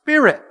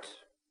spirit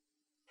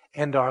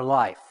and are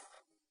life.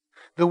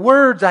 The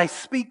words I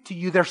speak to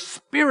you, they're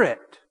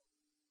spirit.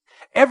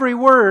 Every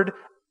word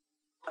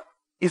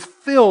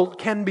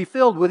can be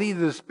filled with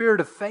either the spirit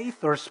of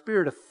faith or a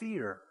spirit of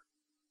fear.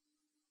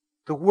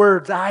 The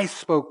words I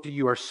spoke to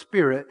you are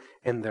spirit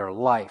and they're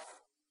life.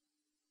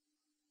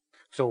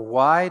 So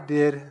why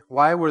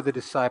were the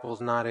disciples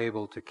not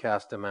able to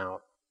cast them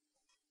out?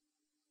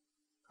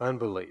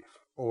 Unbelief.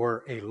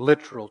 Or a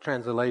literal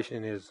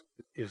translation is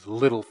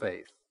little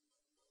faith.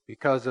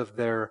 Because of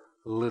their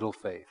little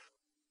faith.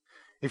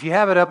 If you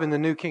have it up in the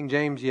New King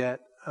James yet,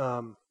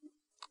 on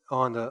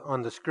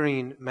the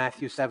screen,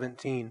 Matthew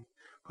 17.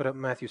 Put up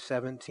Matthew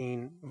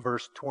 17,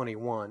 verse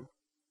 21.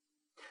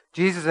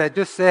 Jesus had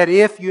just said,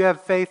 if you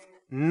have faith,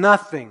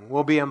 nothing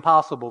will be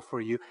impossible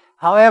for you.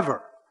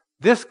 However,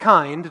 this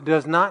kind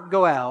does not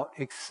go out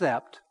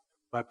except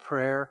by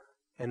prayer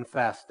and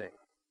fasting.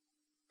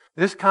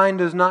 This kind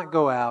does not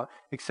go out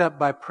except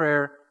by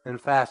prayer and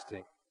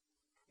fasting.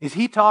 Is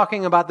he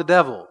talking about the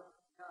devil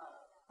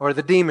or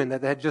the demon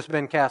that had just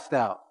been cast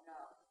out?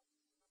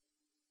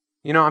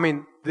 You know, I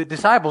mean, the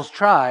disciples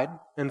tried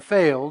and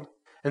failed,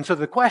 and so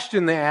the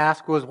question they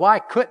asked was, why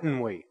couldn't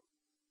we?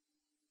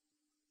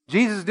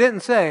 Jesus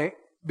didn't say,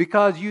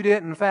 because you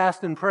didn't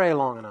fast and pray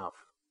long enough.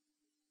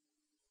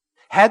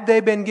 Had they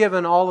been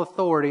given all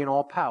authority and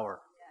all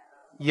power?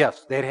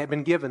 Yes, they had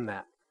been given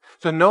that.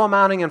 So no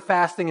amounting in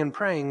fasting and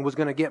praying was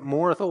going to get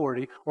more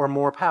authority or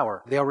more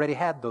power. They already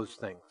had those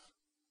things.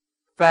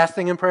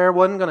 Fasting and prayer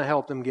wasn't going to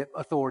help them get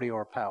authority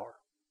or power.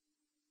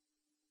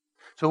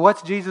 So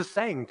what's Jesus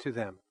saying to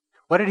them?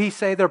 What did he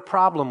say their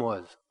problem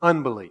was?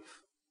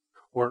 Unbelief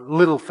or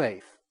little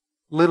faith.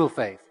 Little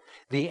faith.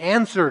 The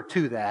answer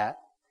to that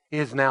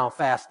is now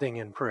fasting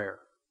and prayer.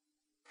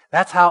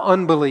 That's how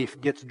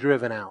unbelief gets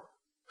driven out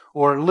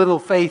or little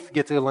faith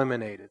gets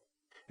eliminated,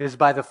 is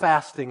by the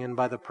fasting and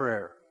by the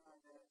prayer.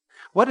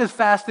 What does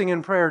fasting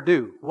and prayer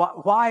do?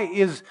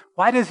 Why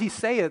does he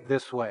say it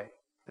this way?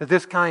 That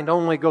this kind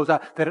only goes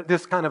out, that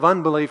this kind of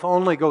unbelief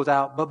only goes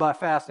out but by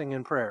fasting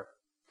and prayer.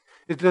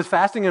 Does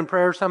fasting and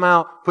prayer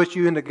somehow put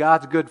you into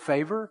God's good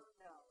favor?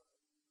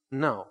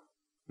 No.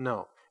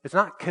 It's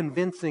not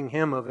convincing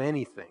him of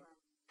anything.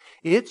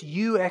 It's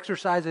you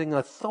exercising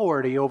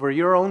authority over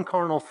your own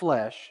carnal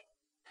flesh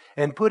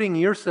and putting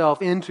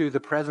yourself into the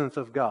presence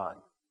of God.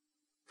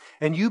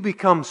 And you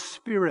become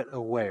spirit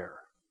aware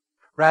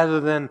rather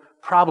than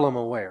problem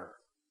aware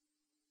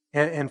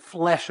and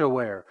flesh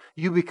aware.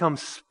 You become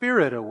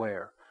spirit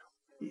aware.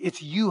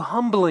 It's you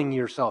humbling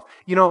yourself.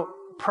 You know,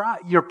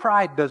 your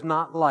pride does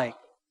not like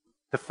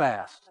to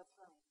fast.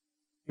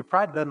 Your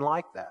pride doesn't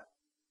like that.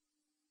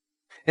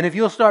 And if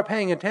you'll start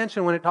paying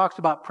attention when it talks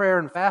about prayer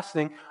and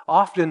fasting,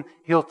 often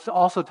he'll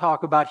also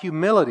talk about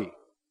humility.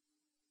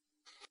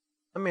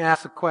 Let me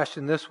ask the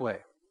question this way.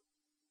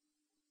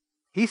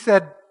 He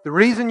said the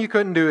reason you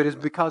couldn't do it is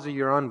because of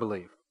your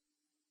unbelief.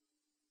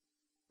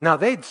 Now,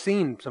 they'd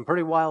seen some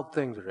pretty wild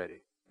things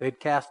already.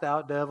 They'd cast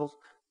out devils.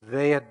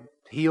 They had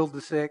healed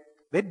the sick.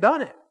 They'd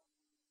done it,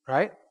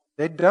 right?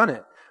 They'd done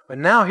it. But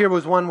now here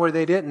was one where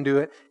they didn't do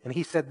it, and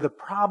he said the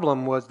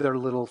problem was their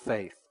little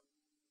faith.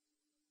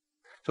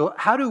 So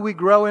how do we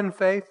grow in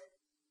faith?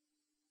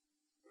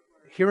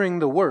 Hearing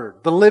the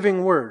Word, the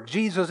living Word.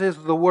 Jesus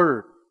is the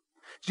Word.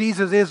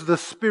 Jesus is the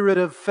Spirit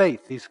of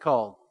faith, he's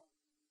called.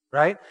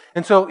 Right?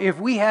 And so if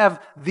we have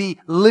the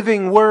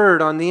living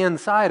Word on the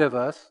inside of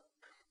us,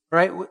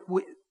 right,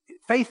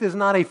 faith is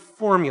not a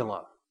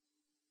formula.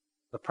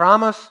 The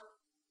promise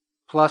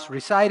plus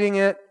reciting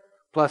it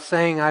plus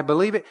saying I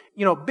believe it.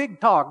 Big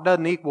talk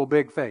doesn't equal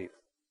big faith.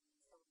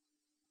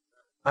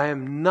 I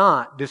am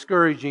not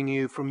discouraging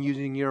you from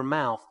using your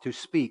mouth to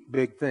speak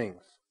big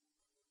things.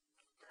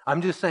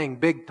 I'm just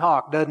saying big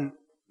talk doesn't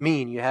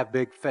mean you have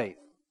big faith.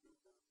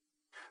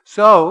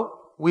 So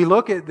we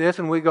look at this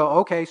and we go,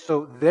 okay,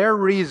 so their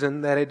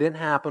reason that it didn't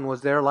happen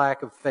was their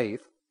lack of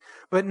faith.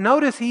 But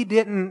notice he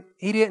didn't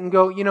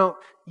go,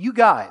 you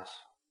guys,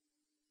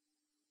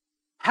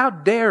 how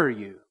dare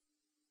you?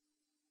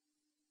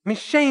 I mean,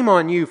 shame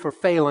on you for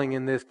failing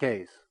in this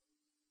case.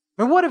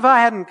 I mean, what if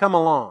I hadn't come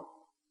along?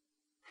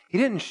 He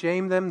didn't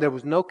shame them. There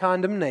was no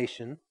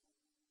condemnation.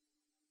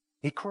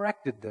 He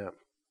corrected them.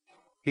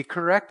 He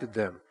corrected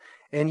them.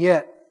 And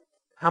yet,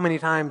 how many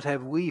times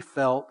have we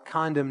felt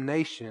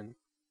condemnation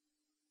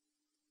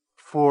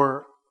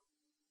for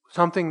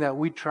something that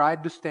we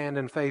tried to stand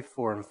in faith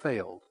for and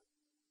failed?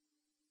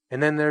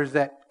 And then there's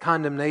that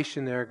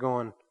condemnation there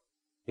going,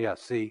 yeah,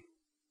 see,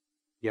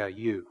 yeah,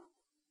 you.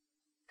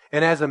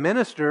 And as a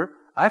minister,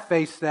 I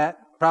face that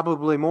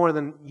probably more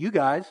than you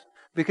guys,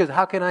 because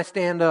how can I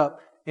stand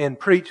up and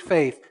preach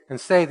faith and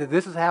say that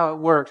this is how it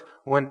works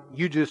when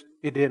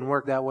it didn't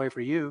work that way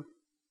for you?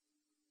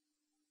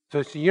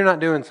 So you're not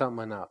doing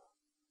something enough.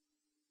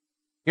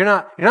 You're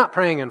not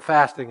praying and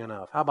fasting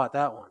enough. How about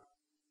that one?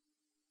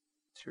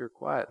 It's sure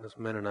quiet in this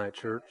Mennonite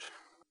church.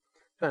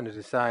 Trying to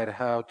decide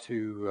how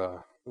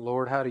to,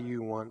 Lord, how do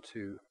you want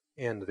to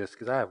end this?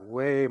 Because I have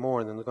way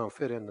more than is going to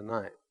fit in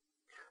tonight.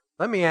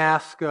 Let me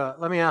ask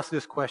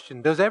this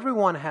question: does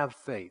everyone have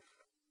faith?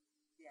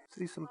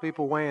 See some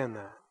people weighing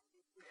that.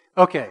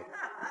 Okay,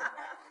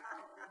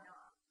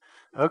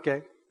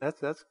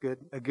 that's good.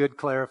 A good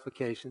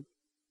clarification.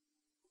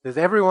 Does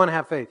everyone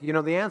have faith?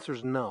 The answer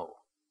is no.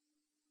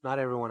 Not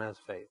everyone has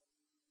faith.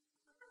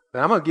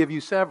 But I'm going to give you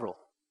several.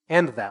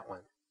 End that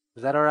one.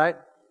 Is that all right?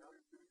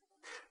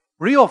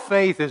 Real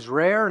faith is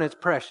rare and it's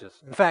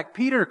precious. In fact,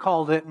 Peter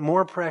called it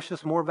more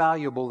precious, more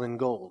valuable than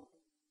gold.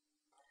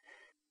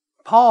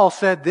 Paul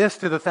said this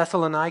to the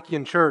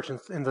Thessalonican church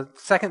in the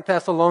 2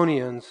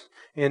 Thessalonians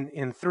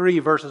in 3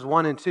 verses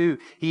 1 and 2.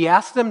 He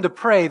asked them to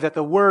pray that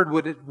the word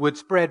would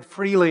spread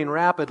freely and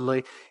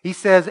rapidly. He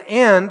says,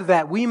 and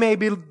that we may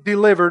be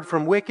delivered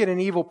from wicked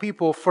and evil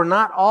people, for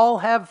not all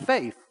have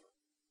faith.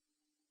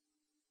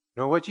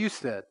 You know what you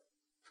said?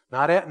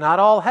 Not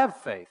all have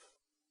faith.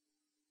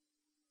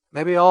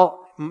 Maybe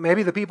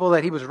the people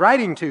that he was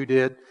writing to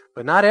did,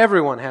 but not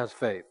everyone has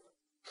faith.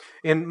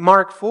 In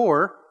Mark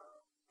 4,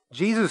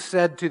 Jesus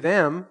said to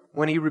them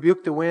when he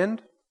rebuked the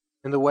wind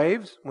and the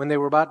waves when they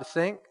were about to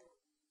sink,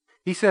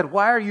 he said,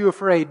 why are you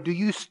afraid? Do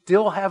you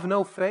still have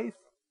no faith?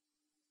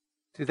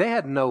 See, they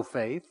had no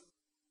faith.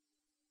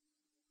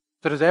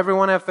 So does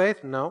everyone have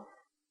faith? No,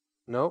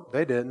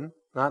 they didn't.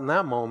 Not in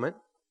that moment.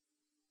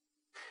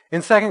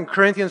 In 2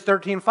 Corinthians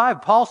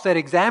 13:5, Paul said,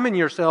 examine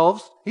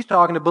yourselves. He's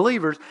talking to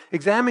believers.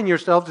 Examine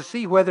yourselves to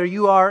see whether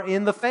you are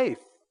in the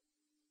faith.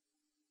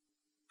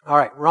 All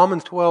right,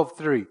 Romans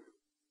 12:3.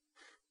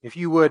 If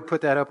you would,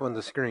 put that up on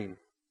the screen.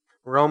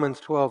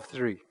 Romans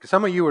 12:3. Because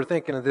some of you were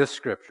thinking of this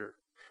scripture.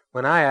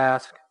 When I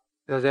ask,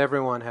 does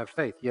everyone have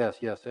faith? Yes,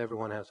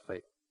 everyone has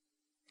faith.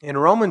 In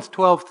Romans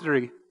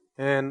 12:3,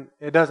 and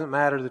it doesn't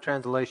matter the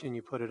translation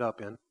you put it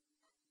up in,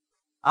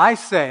 I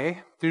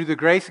say, through the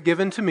grace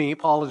given to me,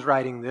 Paul is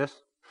writing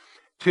this,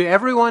 to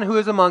everyone who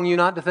is among you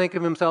not to think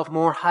of himself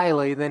more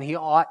highly than he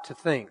ought to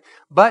think,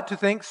 but to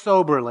think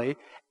soberly,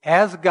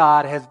 as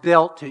God has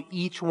dealt to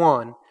each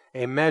one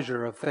a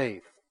measure of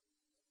faith.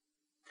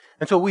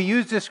 And so we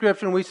use this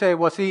scripture and we say,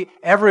 well, see,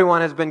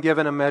 everyone has been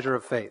given a measure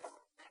of faith.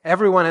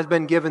 Everyone has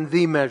been given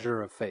the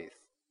measure of faith.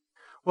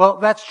 Well,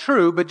 that's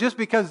true, but just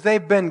because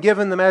they've been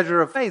given the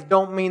measure of faith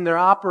don't mean they're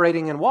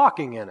operating and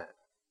walking in it.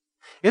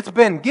 It's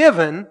been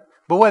given,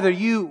 but whether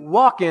you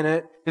walk in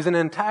it is an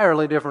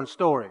entirely different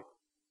story.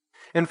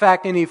 In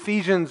fact, in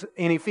Ephesians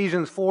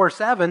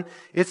 4:7,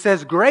 it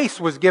says grace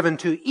was given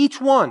to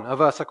each one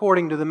of us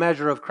according to the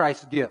measure of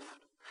Christ's gift.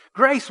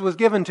 Grace was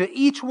given to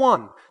each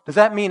one. Does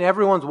that mean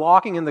everyone's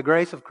walking in the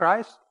grace of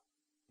Christ?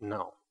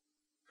 No.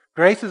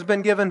 Grace has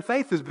been given,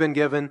 faith has been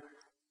given.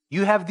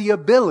 You have the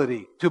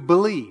ability to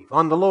believe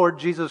on the Lord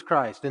Jesus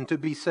Christ and to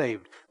be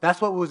saved.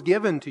 That's what was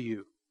given to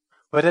you.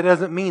 But it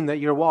doesn't mean that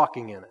you're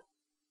walking in it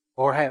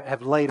or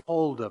have laid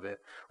hold of it.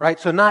 Right?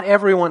 So not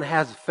everyone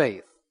has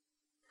faith.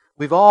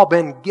 We've all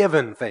been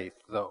given faith,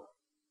 though.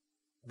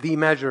 The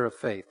measure of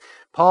faith.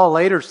 Paul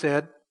later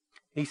said,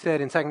 he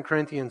said in 2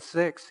 Corinthians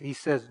 6, he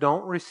says,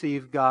 don't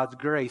receive God's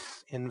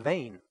grace in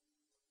vain.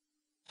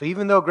 So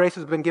even though grace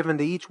has been given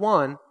to each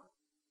one,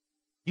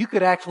 you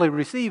could actually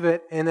receive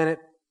it and then it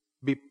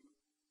be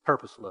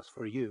purposeless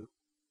for you.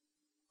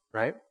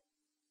 Right?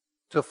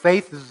 So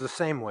faith is the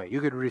same way.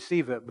 You could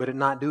receive it, but it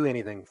not do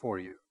anything for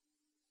you.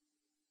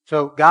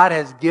 So God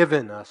has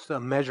given us a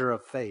measure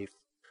of faith.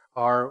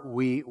 Are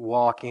we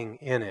walking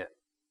in it?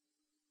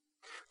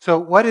 So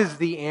what is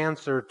the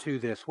answer to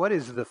this? What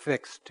is the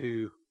fix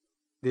to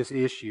this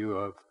issue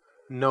of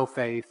no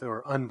faith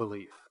or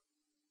unbelief?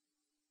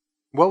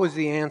 What was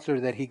the answer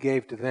that he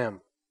gave to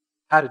them?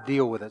 How to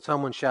deal with it?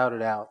 Someone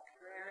shouted out.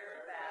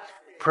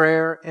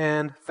 prayer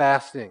and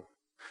fasting.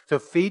 So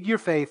feed your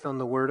faith on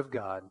the Word of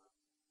God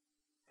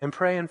and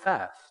pray and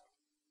fast.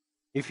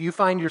 If you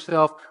find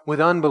yourself with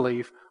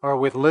unbelief or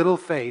with little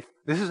faith,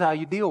 this is how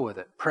you deal with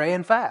it. Pray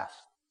and fast.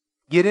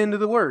 Get into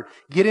the Word.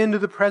 Get into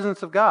the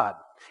presence of God.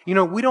 You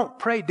know, we don't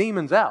pray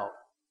demons out.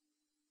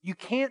 You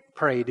can't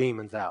pray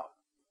demons out.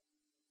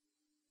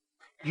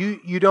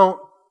 You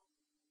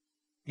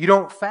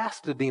don't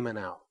fast a demon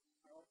out.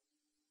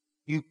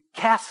 You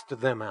cast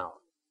them out.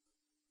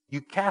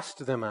 You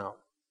cast them out.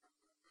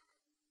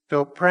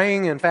 So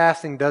praying and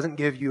fasting doesn't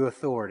give you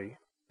authority.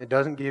 It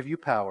doesn't give you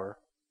power.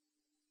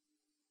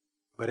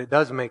 But it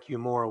does make you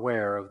more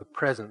aware of the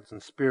presence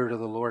and Spirit of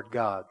the Lord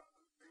God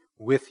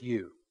with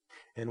you.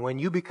 And when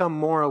you become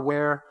more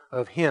aware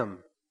of Him,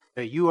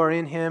 that you are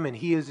in Him and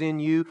He is in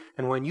you,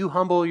 and when you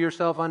humble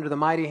yourself under the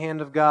mighty hand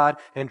of God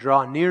and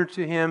draw near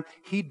to Him,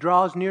 He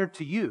draws near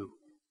to you.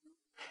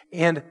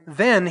 And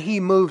then He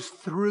moves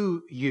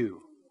through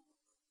you.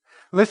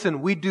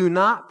 Listen, we do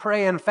not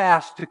pray and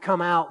fast to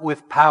come out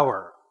with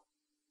power.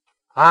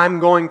 I'm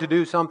going to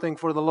do something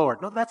for the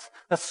Lord. No, that's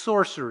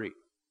sorcery.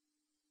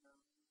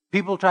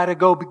 People try to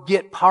go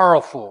get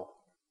powerful,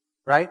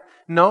 right?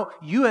 No,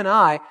 you and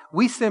I,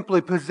 we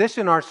simply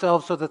position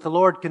ourselves so that the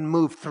Lord can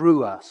move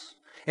through us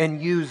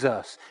and use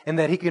us, and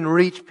that He can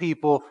reach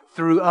people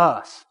through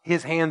us,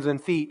 His hands and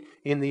feet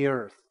in the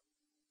earth.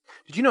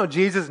 Did you know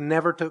Jesus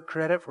never took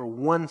credit for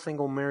one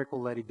single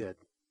miracle that He did?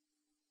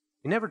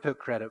 He never took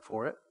credit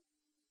for it.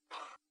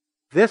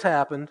 This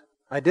happened.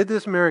 I did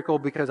this miracle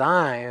because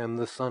I am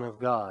the Son of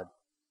God.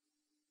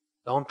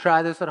 Don't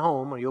try this at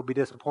home or you'll be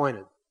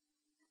disappointed.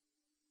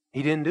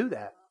 He didn't do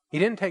that. He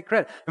didn't take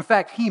credit. In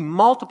fact, He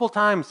multiple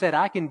times said,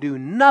 I can do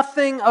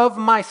nothing of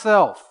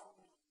myself.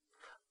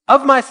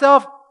 Of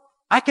myself,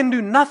 I can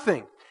do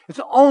nothing. It's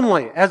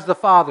only as the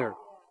Father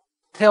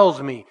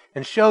tells me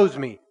and shows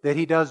me that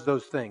He does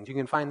those things. You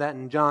can find that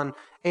in John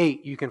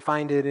 8. You can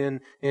find it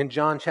in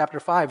John chapter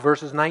 5,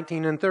 verses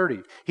 19 and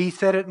 30. He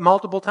said it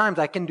multiple times.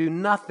 I can do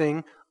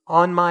nothing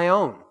on my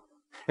own.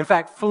 In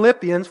fact,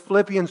 Philippians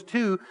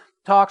 2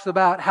 talks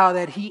about how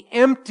that He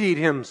emptied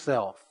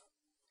Himself.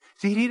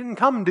 See, He didn't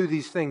come and do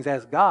these things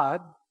as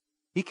God.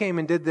 He came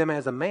and did them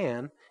as a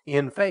man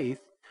in faith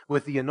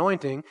with the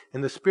anointing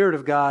and the Spirit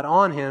of God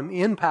on Him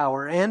in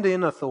power and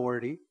in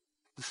authority,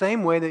 the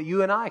same way that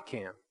you and I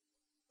can.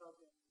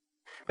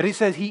 But He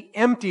says He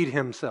emptied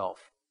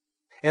Himself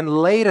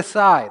and laid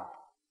aside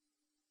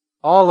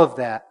all of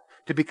that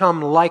to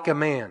become like a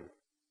man.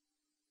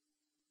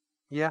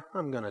 Yeah,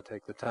 I'm going to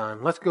take the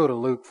time. Let's go to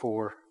Luke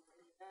 4.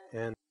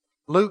 And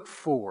Luke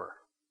 4.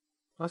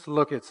 Let's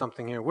look at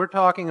something here. We're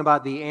talking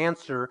about the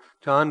answer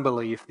to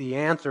unbelief, the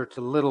answer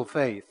to little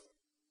faith.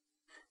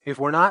 If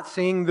we're not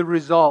seeing the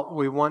result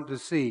we want to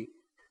see,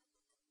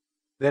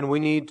 then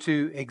we need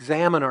to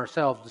examine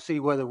ourselves to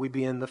see whether we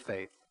be in the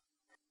faith.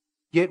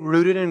 Get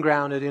rooted and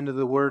grounded into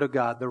the Word of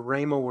God, the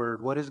Rhema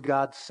Word. What is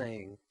God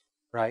saying?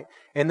 Right?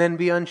 And then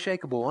be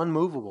unshakable,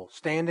 unmovable,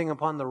 standing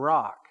upon the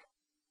rock.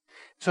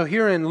 So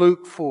here in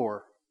Luke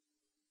 4,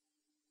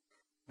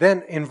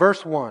 then in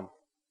verse 1,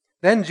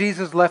 then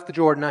Jesus left the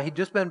Jordan. Now he'd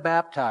just been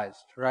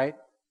baptized, right?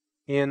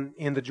 In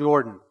the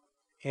Jordan.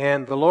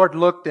 And the Lord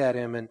looked at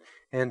him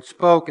and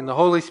spoke, and the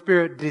Holy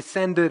Spirit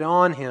descended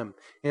on him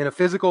in a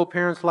physical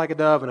appearance like a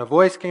dove, and a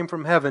voice came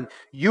from heaven,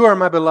 "You are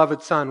my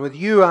beloved Son, with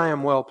you I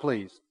am well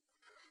pleased."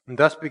 And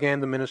thus began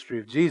the ministry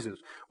of Jesus.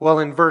 Well,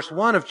 in verse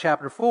 1 of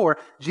chapter 4,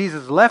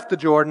 Jesus left the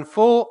Jordan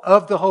full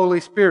of the Holy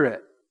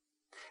Spirit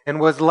and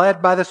was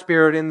led by the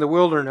Spirit in the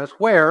wilderness,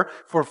 where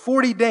for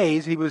 40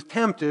 days he was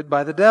tempted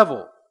by the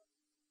devil.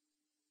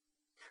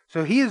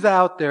 So he is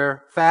out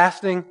there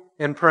fasting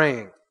and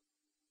praying.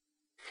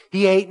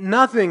 He ate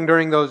nothing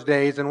during those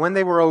days, and when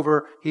they were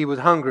over, he was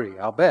hungry,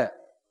 I'll bet.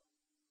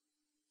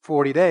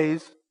 40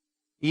 days,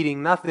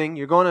 eating nothing,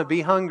 you're going to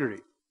be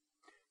hungry.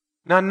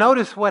 Now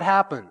notice what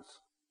happens.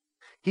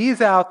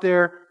 He's out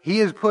there, he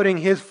is putting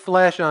his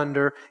flesh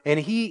under, and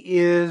he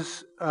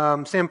is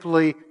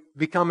simply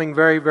becoming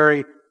very,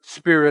 very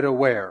Spirit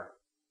aware.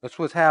 That's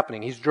what's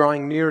happening. He's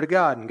drawing near to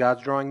God, and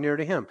God's drawing near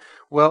to him.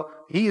 Well,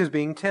 he is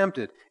being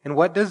tempted. And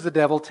what does the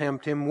devil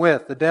tempt him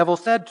with? The devil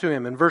said to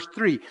him in verse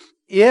 3,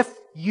 "If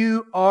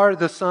you are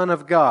the Son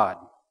of God,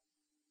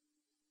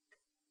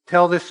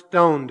 tell this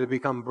stone to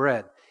become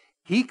bread."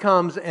 He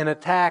comes and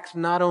attacks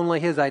not only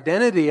his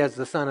identity as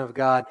the Son of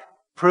God,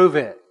 prove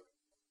it.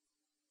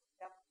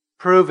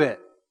 Prove it.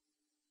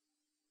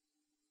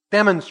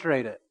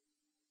 Demonstrate it.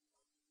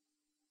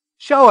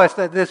 Show us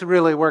that this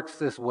really works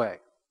this way.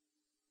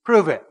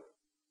 Prove it.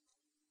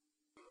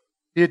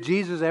 Did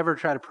Jesus ever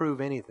try to prove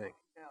anything?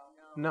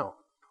 No.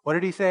 What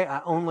did he say?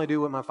 I only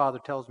do what my Father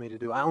tells me to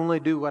do. I only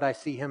do what I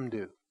see him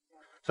do.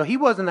 So he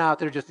wasn't out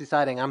there just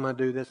deciding, I'm going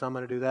to do this, I'm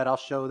going to do that, I'll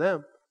show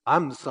them.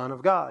 I'm the Son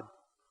of God.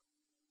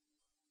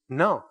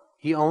 No.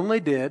 He only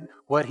did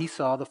what he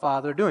saw the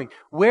Father doing.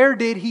 Where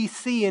did he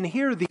see and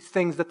hear these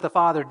things that the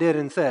Father did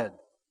and said?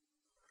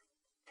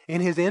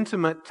 In his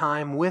intimate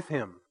time with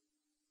him.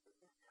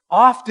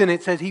 Often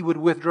it says he would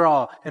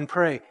withdraw and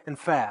pray and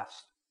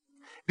fast.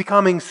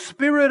 Becoming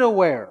Spirit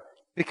aware.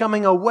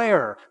 Becoming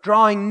aware,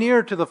 drawing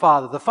near to the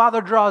Father. The Father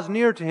draws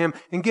near to him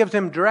and gives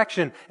him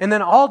direction. And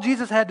then all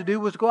Jesus had to do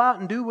was go out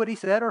and do what he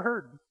said or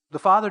heard the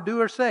Father do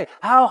or say.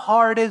 How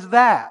hard is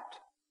that?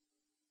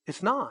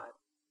 It's not.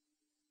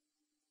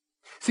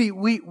 See,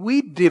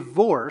 we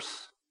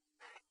divorce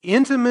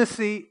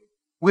intimacy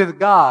with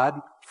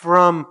God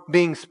from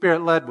being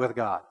Spirit-led with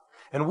God.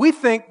 And we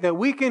think that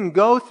we can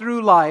go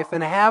through life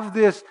and have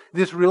this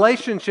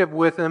relationship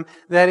with Him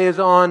that is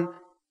on...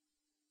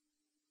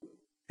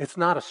 It's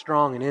not a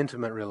strong and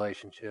intimate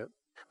relationship.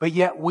 But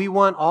yet we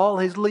want all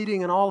His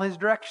leading and all His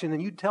direction.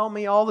 And you tell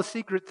me all the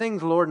secret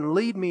things, Lord, and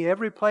lead me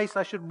every place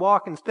I should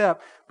walk and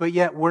step. But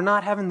yet we're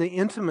not having the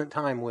intimate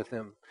time with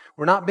Him.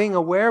 We're not being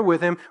aware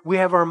with Him. We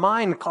have our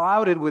mind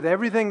clouded with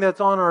everything that's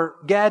on our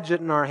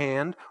gadget in our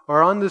hand,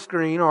 or on the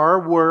screen, or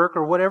our work,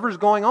 or whatever's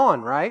going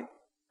on, right?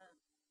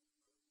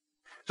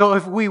 So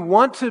if we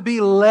want to be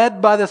led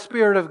by the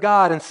Spirit of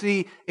God and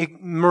see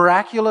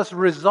miraculous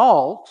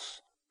results,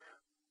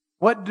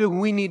 what do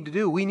we need to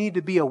do? We need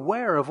to be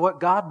aware of what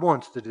God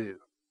wants to do.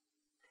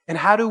 And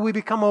how do we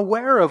become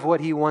aware of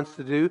what He wants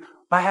to do?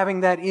 By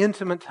having that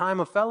intimate time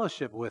of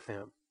fellowship with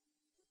Him.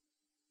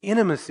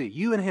 Intimacy,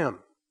 you and Him.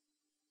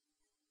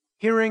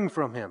 Hearing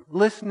from Him,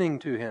 listening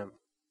to Him.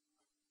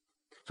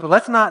 So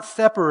let's not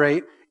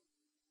separate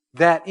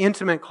that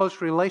intimate,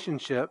 close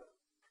relationship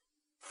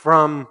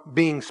from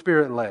being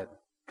Spirit-led,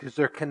 because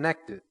they're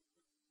connected.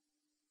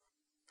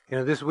 You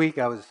know, this week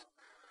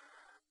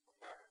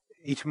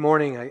each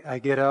morning I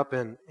get up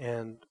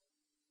and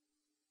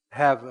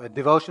have a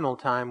devotional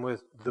time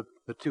with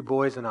the two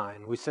boys and I.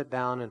 And we sit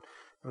down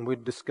and we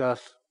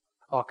discuss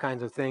all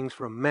kinds of things,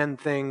 from men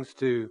things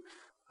to,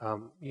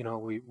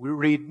 we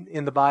read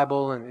in the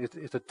Bible, and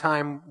it's a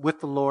time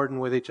with the Lord and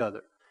with each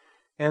other.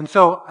 And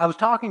so I was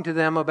talking to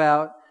them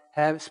about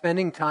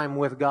spending time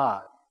with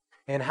God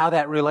and how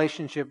that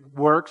relationship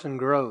works and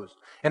grows.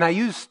 And I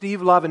used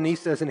Steve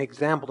Lavanisa as an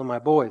example to my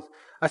boys.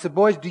 I said,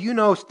 boys, do you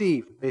know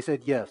Steve? They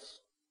said, yes.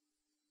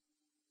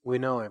 We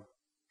know him.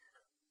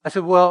 I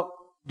said, well,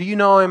 do you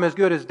know him as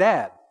good as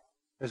Dad?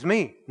 As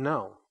me?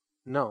 No.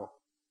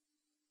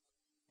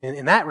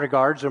 In that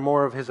regards, they're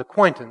more of his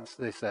acquaintance,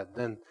 they said,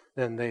 than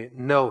they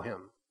know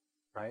him,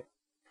 right?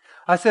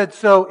 I said,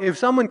 so if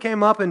someone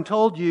came up and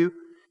told you,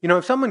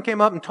 if someone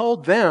came up and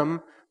told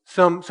them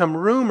some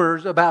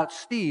rumors about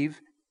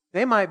Steve,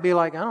 they might be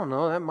like, I don't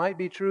know, that might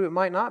be true, it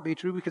might not be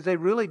true, because they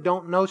really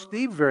don't know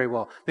Steve very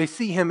well. They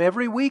see him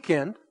every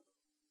weekend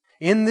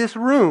in this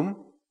room.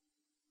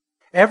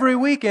 Every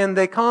weekend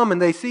they come and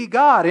they see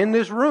God in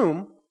this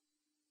room.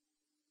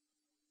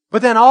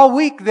 But then all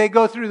week they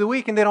go through the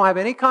week and they don't have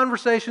any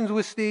conversations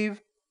with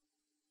Steve.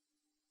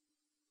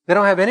 They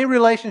don't have any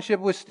relationship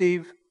with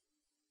Steve.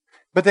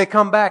 But they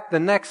come back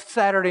the next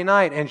Saturday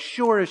night, and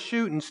sure as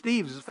shooting,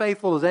 Steve's as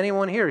faithful as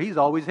anyone here. He's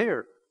always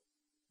here.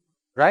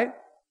 Right?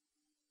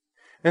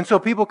 And so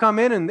people come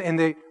in and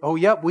they, oh,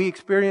 yep, we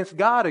experienced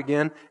God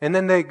again. And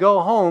then they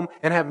go home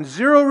and have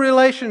zero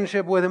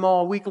relationship with Him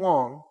all week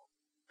long.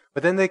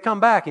 But then they come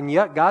back, and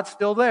yet God's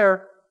still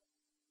there.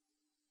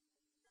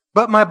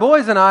 But my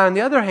boys and I, on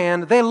the other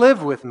hand, they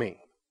live with me.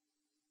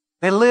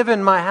 They live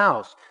in my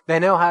house. They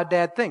know how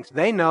Dad thinks.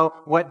 They know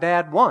what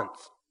Dad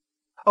wants.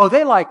 Oh,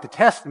 they like to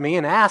test me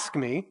and ask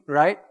me,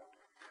 right?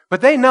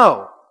 But they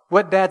know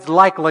what Dad's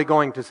likely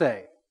going to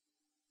say.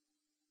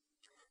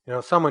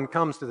 Someone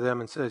comes to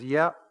them and says,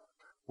 yeah,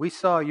 we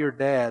saw your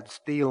dad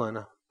stealing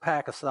a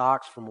pack of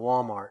socks from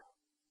Walmart.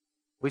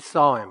 We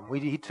saw him.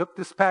 He took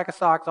this pack of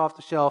socks off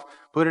the shelf,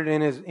 put it in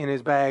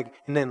his bag,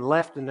 and then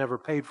left and never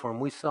paid for them.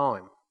 We saw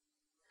him.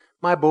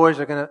 My boys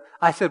are going to...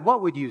 I said,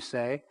 what would you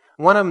say?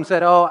 One of them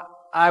said, oh,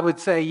 I would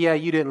say, yeah,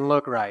 you didn't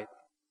look right.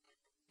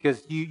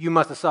 Because you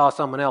must have saw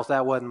someone else.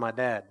 That wasn't my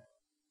dad.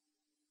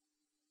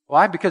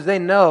 Why? Because they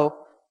know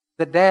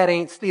that Dad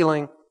ain't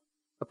stealing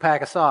a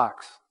pack of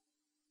socks.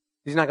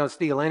 He's not going to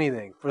steal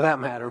anything, for that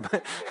matter.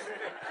 But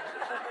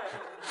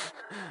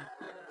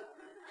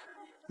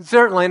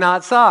certainly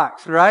not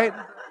socks, right?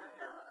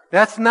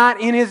 That's not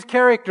in his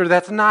character.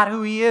 That's not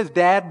who he is.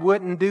 Dad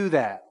wouldn't do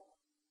that.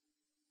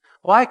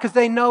 Why? Because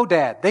they know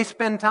Dad. They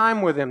spend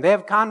time with Him. They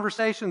have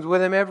conversations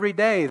with Him every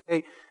day.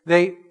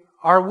 They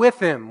are with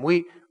Him.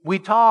 We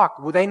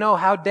talk. They know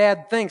how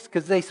Dad thinks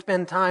because they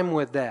spend time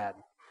with Dad.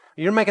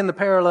 You're making the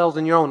parallels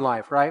in your own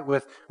life, right?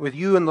 With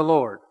you and the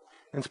Lord.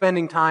 And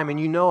spending time, and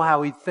you know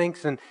how He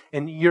thinks, and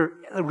your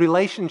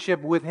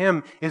relationship with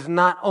Him is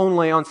not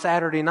only on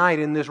Saturday night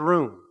in this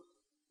room.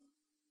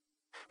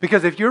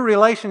 Because if your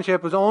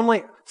relationship is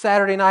only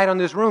Saturday night on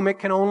this room, it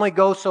can only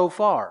go so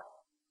far.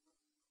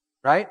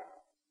 Right?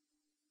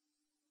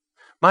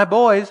 My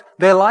boys,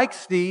 they like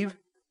Steve.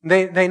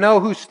 They know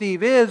who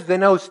Steve is. They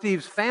know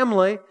Steve's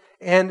family.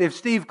 And if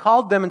Steve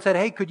called them and said,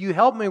 hey, could you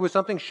help me with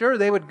something? Sure,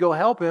 they would go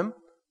help him.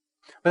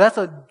 But that's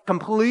a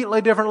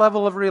completely different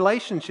level of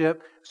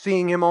relationship,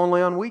 seeing him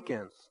only on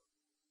weekends,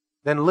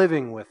 than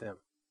living with him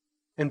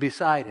and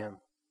beside him.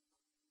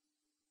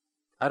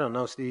 I don't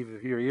know, Steve,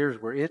 if your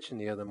ears were itching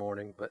the other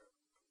morning, but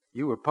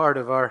you were part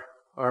of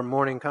our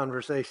morning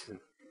conversation.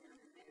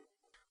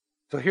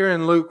 So here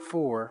in Luke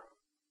 4,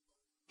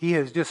 He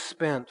has just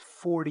spent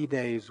 40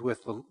 days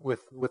with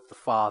the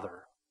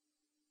Father.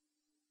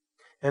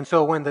 And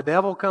so when the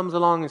devil comes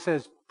along and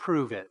says,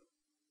 prove it,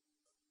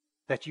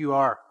 that you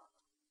are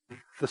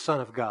the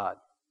Son of God.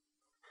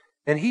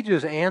 And he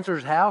just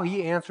answers how?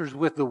 He answers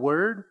with the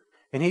Word.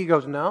 And he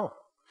goes, no,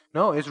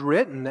 it's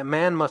written that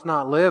man must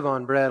not live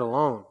on bread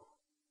alone,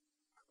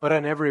 but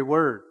on every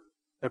word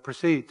that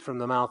proceeds from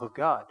the mouth of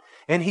God.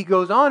 And he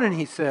goes on and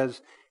he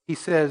says,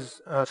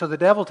 so the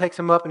devil takes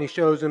him up and he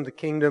shows him the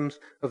kingdoms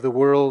of the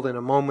world in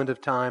a moment of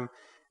time.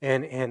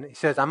 And he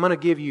says, I'm going to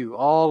give you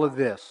all of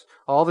this,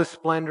 all this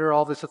splendor,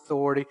 all this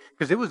authority,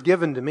 because it was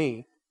given to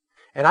me.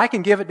 And I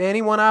can give it to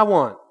anyone I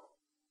want,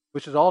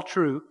 which is all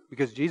true,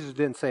 because Jesus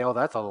didn't say, oh,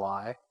 that's a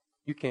lie.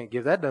 You can't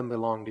give, that doesn't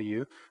belong to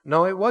you.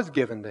 No, it was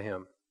given to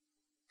him.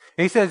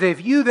 And he says,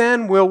 if you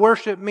then will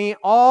worship me,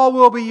 all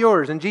will be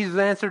yours. And Jesus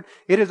answered,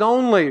 it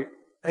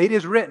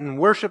is written,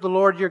 worship the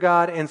Lord your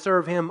God and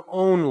serve him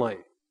only.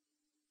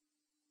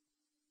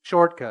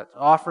 Shortcuts,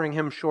 offering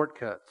him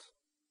shortcuts.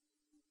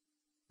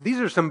 These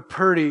are some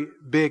pretty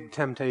big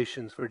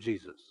temptations for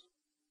Jesus.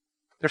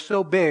 They're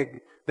so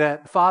big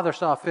that the Father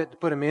saw fit to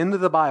put them into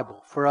the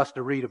Bible for us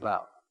to read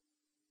about.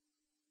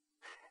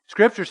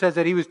 Scripture says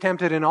that he was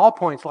tempted in all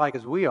points like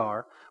as we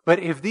are, but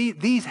if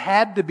these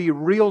had to be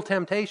real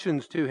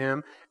temptations to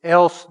him,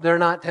 else they're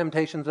not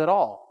temptations at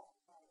all.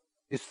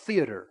 It's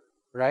theater,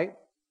 right?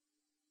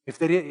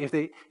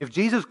 If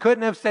Jesus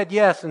couldn't have said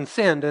yes and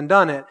sinned and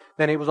done it,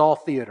 then it was all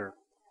theater.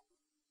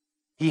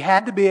 He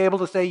had to be able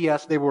to say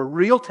yes. They were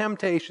real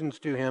temptations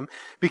to him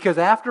because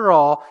after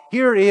all,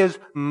 here is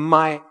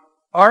my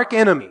arch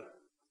enemy,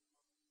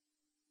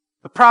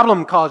 the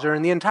problem causer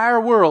in the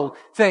entire world,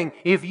 saying,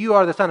 if you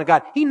are the Son of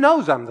God. He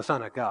knows I'm the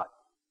Son of God.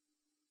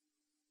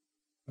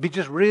 It'd be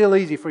just real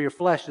easy for your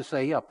flesh to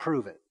say, yeah,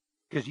 prove it.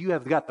 Because you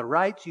have got the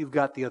rights, you've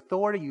got the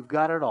authority, you've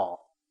got it all.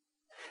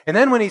 And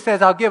then when he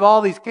says, I'll give all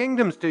these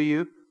kingdoms to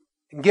you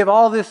and give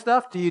all this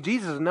stuff to you,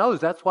 Jesus knows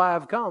that's why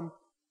I've come.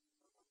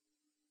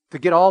 To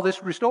get all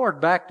this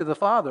restored back to the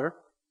Father.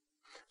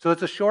 So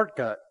it's a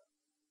shortcut.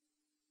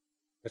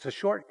 It's a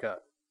shortcut.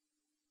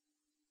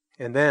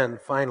 And then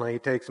finally he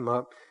takes him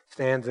up,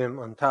 stands him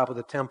on top of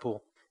the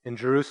temple in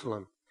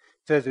Jerusalem.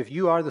 It says, if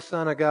you are the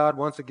Son of God,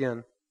 once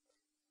again,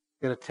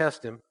 I'm going to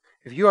test him.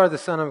 If you are the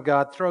Son of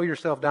God, throw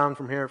yourself down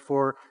from here,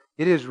 for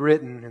it is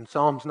written in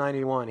Psalms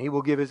 91, he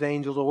will give his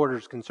angels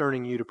orders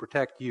concerning you to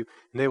protect you,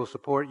 and they will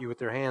support you with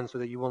their hands so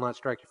that you will not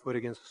strike your foot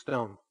against a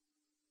stone.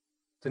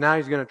 So now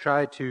he's going to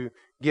try to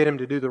get him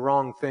to do the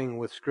wrong thing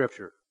with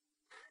Scripture.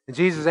 And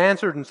Jesus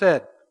answered and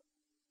said,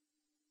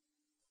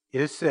 it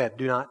is said,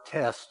 do not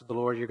test the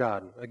Lord your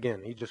God.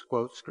 Again, he just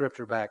quotes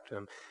Scripture back to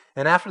him.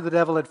 And after the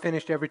devil had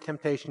finished every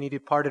temptation, he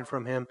departed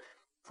from him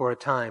for a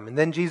time. And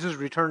then Jesus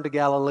returned to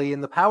Galilee in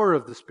the power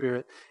of the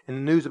Spirit, and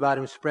the news about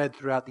him spread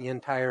throughout the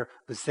entire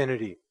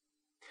vicinity.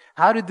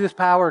 How did this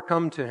power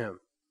come to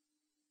him?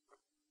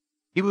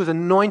 He was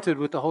anointed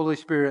with the Holy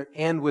Spirit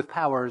and with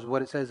power, is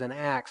what it says in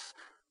Acts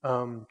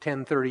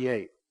 10:38.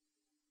 It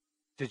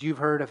says, you've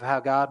heard of how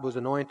God was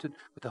anointed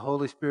with the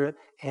Holy Spirit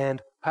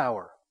and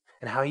power,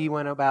 and how he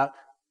went about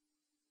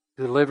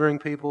delivering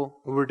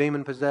people who were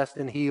demon-possessed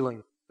and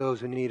healing those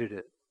who needed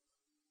it.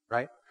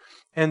 Right?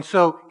 And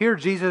so here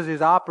Jesus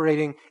is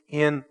operating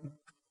in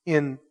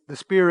the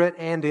Spirit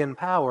and in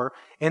power.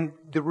 And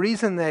the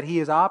reason that he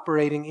is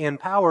operating in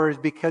power is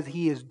because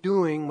he is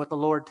doing what the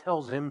Lord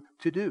tells him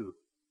to do.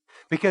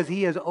 Because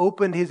he has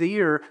opened his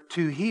ear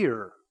to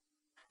hear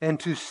and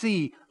to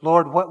see,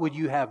 Lord, what would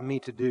you have me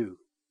to do?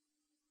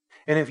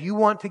 And if you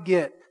want to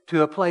get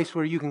to a place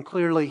where you can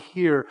clearly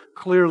hear,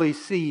 clearly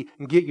see,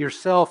 and get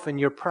yourself and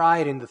your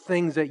pride and the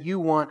things that you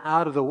want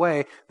out of the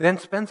way, then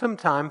spend some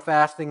time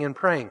fasting and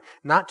praying.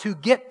 Not to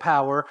get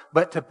power,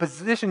 but to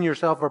position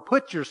yourself or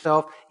put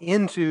yourself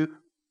into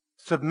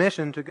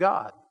submission to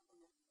God.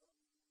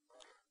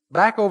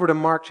 Back over to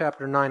Mark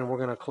chapter 9, and we're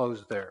going to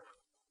close there.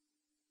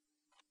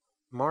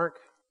 Mark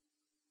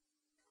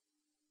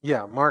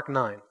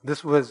 9.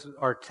 This was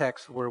our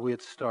text where we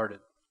had started.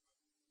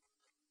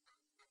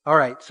 All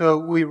right, so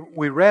we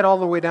read all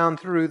the way down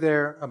through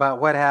there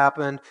about what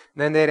happened.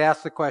 Then they'd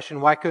ask the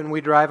question, why couldn't we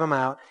drive him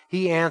out?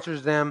 He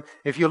answers them.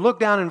 If you look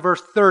down in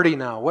verse 30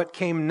 now, what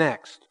came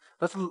next?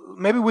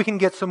 Maybe we can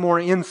get some more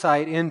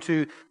insight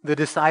into the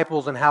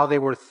disciples and how they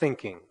were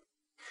thinking.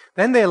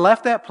 Then they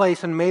left that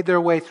place and made their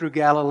way through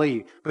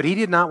Galilee, but he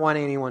did not want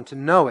anyone to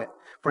know it.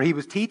 For he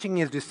was teaching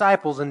his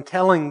disciples and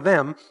telling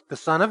them, the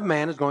Son of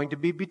Man is going to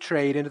be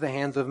betrayed into the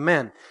hands of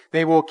men.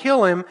 They will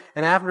kill him,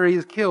 and after he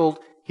is killed,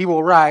 he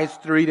will rise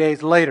 3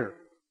 days later.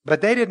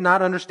 But they did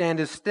not understand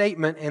his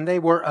statement, and they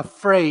were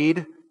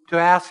afraid to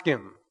ask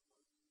him.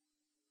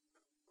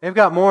 They've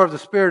got more of the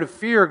spirit of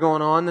fear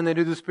going on than they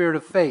do the spirit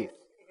of faith,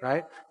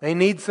 right? They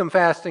need some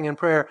fasting and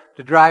prayer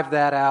to drive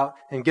that out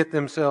and get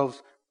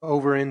themselves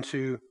over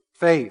into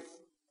faith.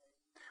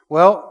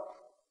 Well,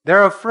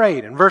 they're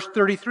afraid. In verse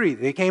 33,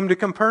 they came to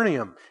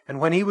Capernaum, and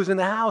when he was in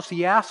the house,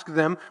 he asked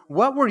them,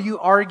 what were you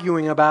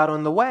arguing about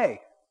on the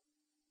way?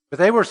 But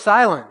they were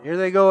silent. Here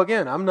they go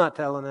again. I'm not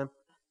telling them.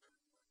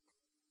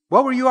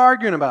 What were you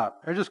arguing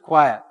about? They're just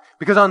quiet.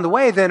 Because on the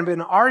way, they'd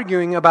been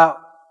arguing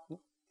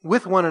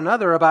with one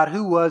another about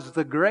who was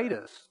the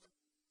greatest.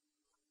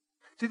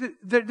 See,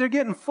 they're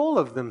getting full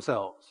of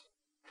themselves.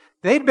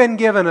 They'd been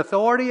given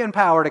authority and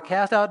power to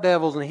cast out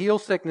devils and heal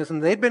sickness,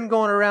 and they'd been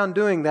going around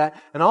doing that,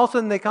 and all of a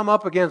sudden they come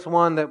up against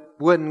one that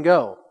wouldn't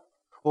go.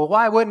 Well,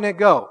 why wouldn't it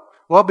go?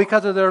 Well,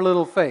 because of their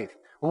little faith.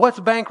 Well,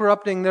 what's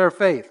bankrupting their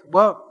faith?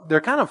 Well,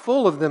 they're kind of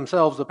full of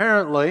themselves,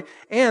 apparently,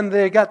 and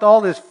they got all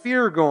this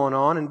fear going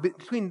on, and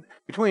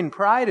between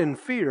pride and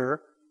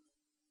fear,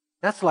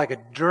 that's like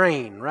a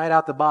drain right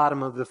out the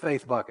bottom of the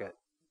faith bucket.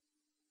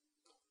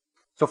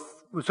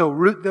 So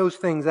root those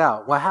things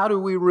out. Well, how do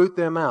we root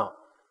them out?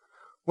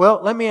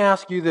 Well, let me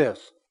ask you this.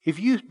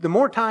 The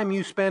more time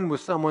you spend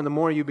with someone, the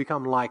more you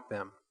become like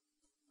them.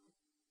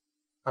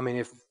 I mean,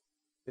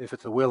 if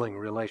it's a willing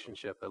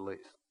relationship, at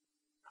least.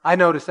 I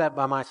notice that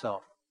by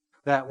myself.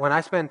 That when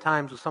I spend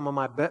time with some of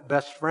my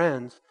best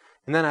friends,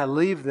 and then I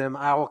leave them,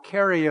 I will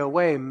carry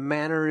away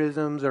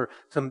mannerisms or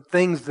some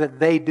things that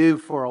they do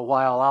for a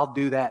while. I'll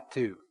do that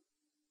too.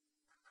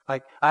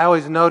 Like, I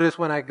always notice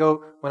when I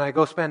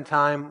go spend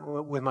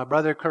time with my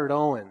brother Kurt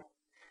Owen,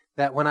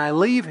 that when I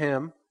leave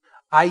him,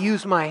 I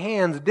use my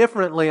hands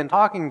differently in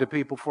talking to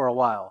people for a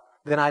while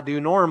than I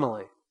do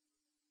normally.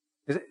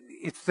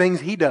 It's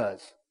things he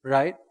does,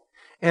 right?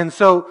 And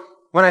so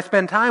when I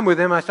spend time with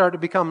him, I start to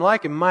become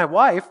like him. My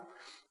wife,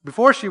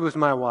 before she was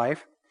my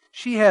wife,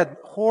 she had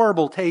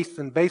horrible tastes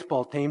in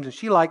baseball teams, and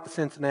she liked the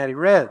Cincinnati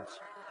Reds.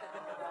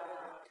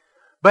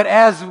 But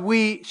as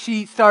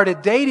she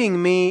started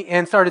dating me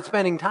and started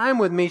spending time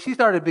with me, she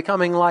started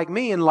becoming like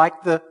me and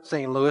like the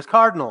St. Louis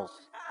Cardinals.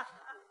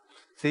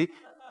 See?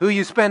 Who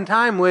you spend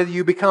time with,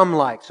 you become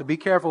like. So be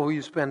careful who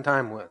you spend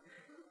time with.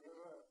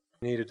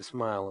 Needed to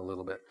smile a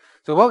little bit.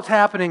 So what's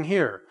happening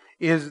here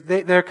is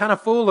they're kind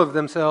of full of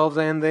themselves,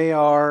 and they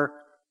have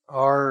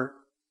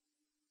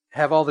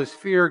all this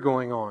fear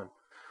going on.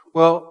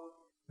 Well,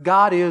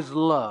 God is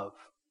love.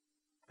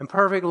 And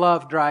perfect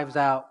love drives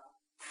out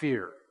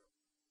fear.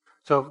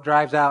 So it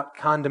drives out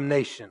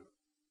condemnation,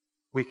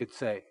 we could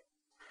say.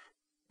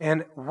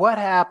 And what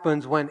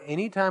happens when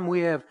anytime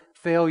we have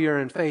failure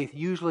in faith,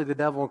 usually the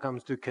devil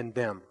comes to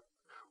condemn.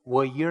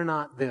 Well, you're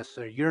not this,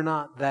 or you're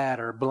not that,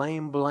 or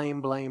blame,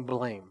 blame, blame,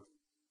 blame.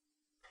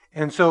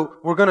 And so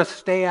we're going to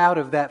stay out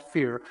of that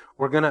fear.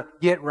 We're going to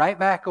get right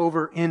back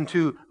over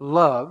into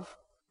love,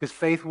 because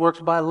faith works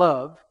by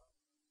love.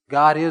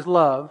 God is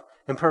love,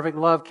 and perfect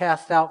love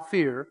casts out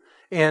fear.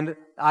 And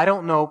I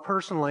don't know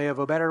personally of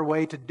a better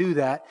way to do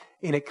that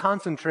in a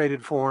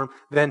concentrated form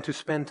than to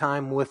spend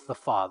time with the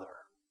Father.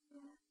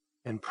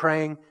 And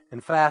praying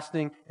and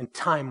fasting and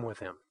time with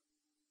Him.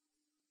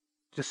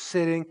 Just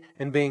sitting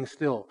and being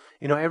still.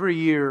 You know, every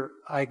year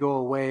I go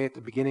away at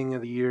the beginning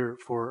of the year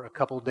for a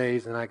couple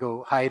days, and I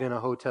go hide in a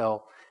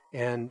hotel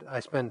and I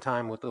spend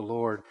time with the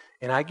Lord.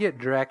 And I get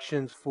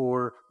directions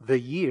for the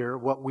year,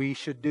 what we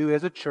should do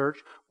as a church,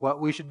 what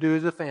we should do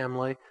as a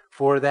family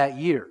for that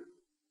year.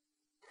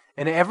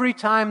 And every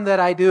time that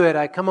I do it,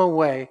 I come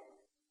away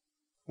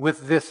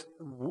with this,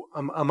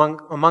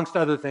 amongst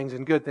other things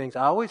and good things,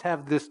 I always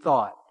have this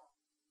thought.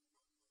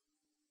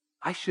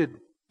 I should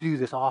do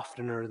this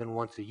oftener than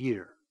once a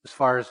year, as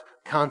far as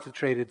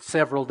concentrated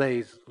several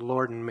days, the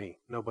Lord and me,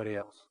 nobody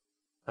else.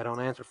 I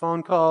don't answer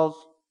phone calls,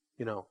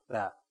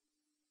 that.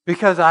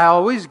 Because I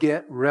always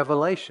get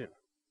revelation.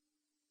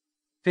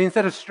 See,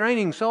 instead of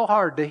straining so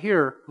hard to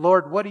hear,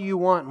 Lord, what do you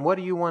want and what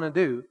do you want to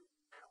do?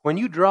 When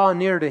you draw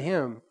near to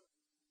Him,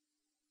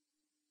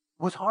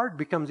 what's hard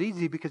becomes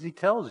easy because He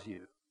tells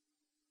you.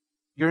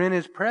 You're in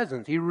His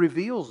presence. He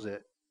reveals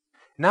it.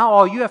 Now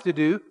all you have to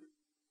do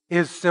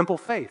is simple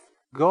faith.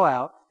 Go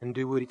out and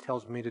do what He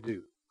tells me to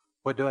do.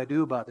 What do I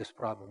do about this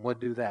problem? What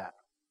do that?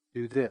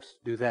 Do this,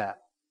 do that.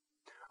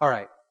 All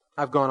right,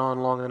 I've gone on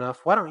long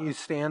enough. Why don't you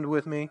stand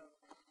with me?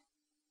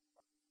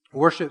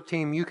 Worship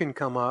team, you can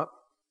come up.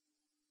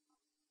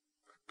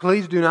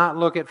 Please do not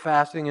look at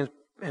fasting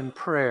and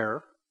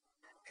prayer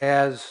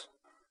as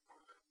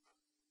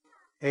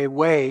a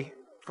way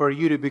for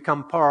you to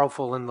become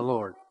powerful in the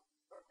Lord.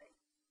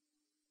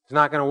 It's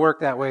not going to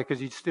work that way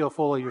because you're still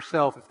full of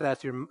yourself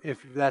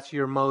if that's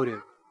your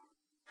motive.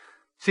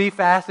 See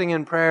fasting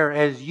and prayer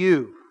as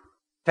you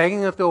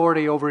taking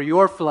authority over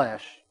your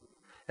flesh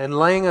and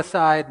laying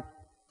aside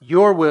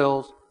your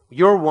wills,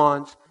 your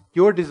wants,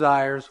 your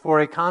desires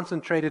for a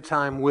concentrated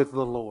time with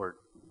the Lord.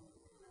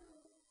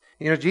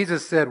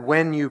 Jesus said,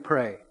 when you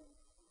pray,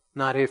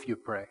 not if you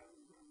pray.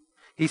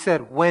 He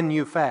said, when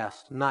you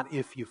fast, not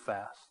if you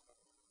fast.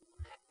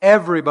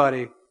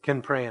 Everybody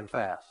can pray and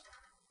fast.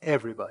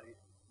 Everybody.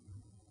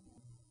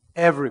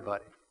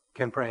 Everybody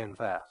can pray and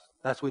fast.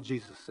 That's what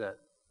Jesus said.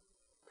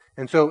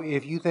 And so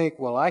if you think,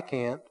 well, I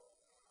can't.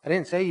 I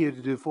didn't say you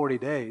to do 40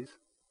 days.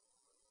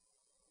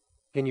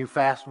 Can you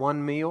fast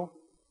one meal?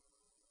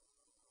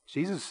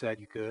 Jesus said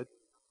you could.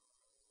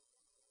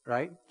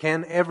 Right?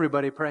 Can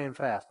everybody pray and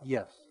fast?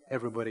 Yes,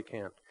 everybody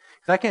can.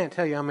 Because I can't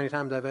tell you how many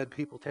times I've had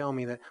people tell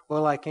me that,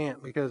 well, I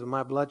can't because of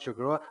my blood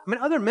sugar.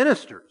 Other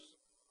ministers.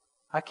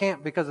 I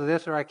can't because of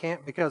this or I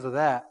can't because of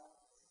that.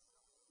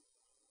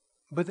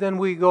 But then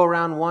we go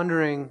around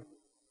wondering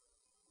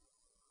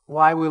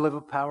why we live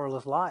a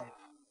powerless life.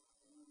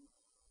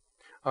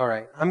 All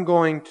right, I'm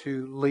going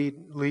to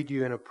lead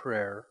you in a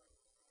prayer.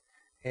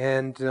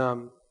 And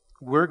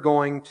we're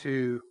going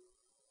to,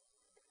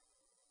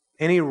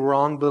 any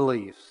wrong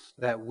beliefs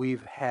that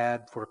we've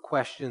had for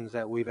questions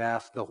that we've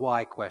asked, the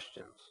why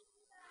questions.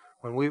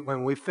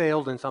 When we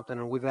failed in something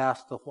and we've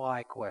asked the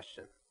why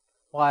question.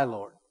 Why,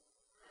 Lord?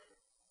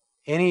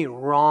 Any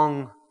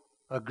wrong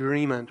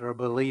agreement or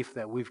belief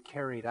that we've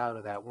carried out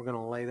of that, we're going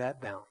to lay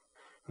that down.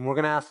 And we're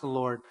going to ask the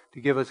Lord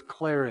to give us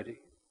clarity.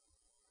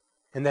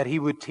 And that He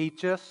would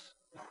teach us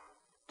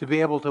to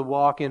be able to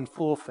walk in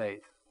full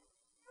faith.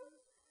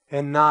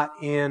 And not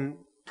in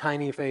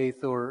tiny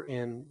faith or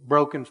in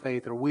broken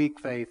faith or weak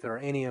faith or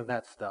any of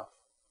that stuff.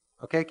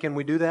 Okay, can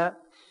we do that?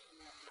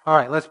 All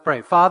right, let's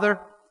pray. Father,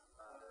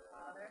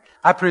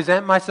 I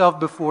present myself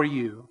before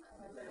you.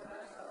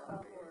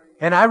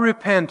 And I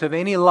repent of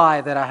any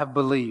lie that I have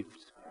believed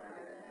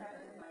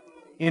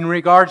in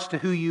regards to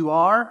who you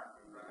are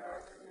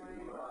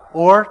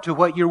or to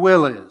what your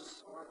will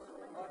is.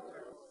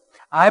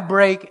 I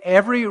break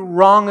every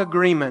wrong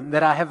agreement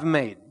that I have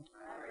made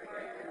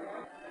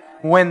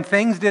when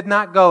things did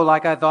not go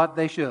like I thought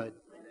they should.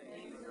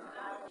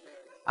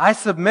 I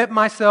submit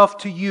myself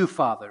to you,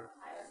 Father.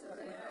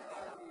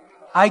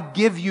 I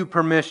give you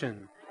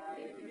permission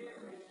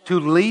to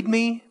lead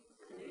me,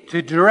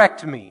 to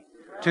direct me,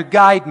 to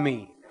guide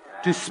me,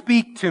 to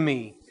speak to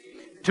me,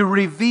 to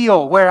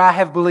reveal where I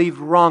have believed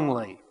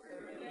wrongly.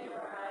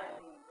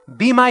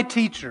 Be my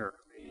teacher.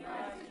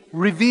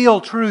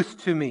 Reveal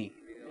truth to me.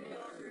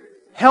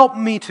 Help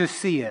me to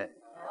see it.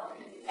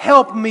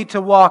 Help me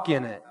to walk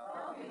in it.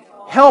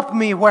 Help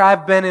me where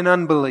I've been in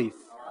unbelief.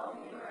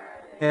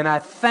 And I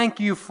thank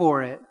you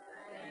for it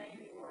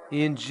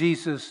in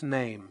Jesus'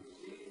 name.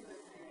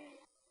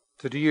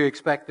 So do you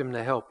expect Him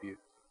to help you?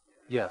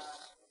 Yes.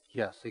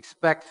 Yes.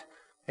 Expect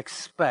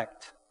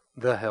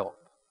the help.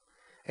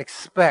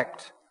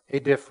 Expect a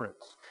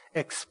difference.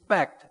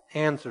 Expect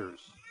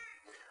answers.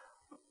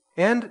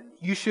 And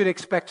you should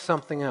expect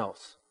something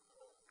else.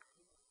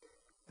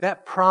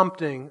 That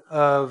prompting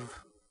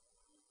of,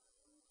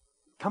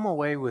 come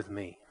away with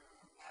me.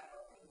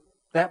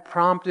 That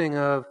prompting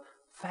of,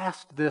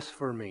 fast this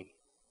for me.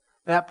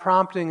 That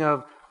prompting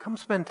of, come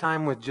spend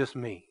time with just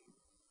me.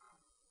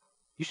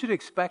 You should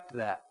expect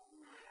that.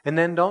 And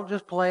then don't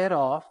just play it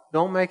off.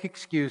 Don't make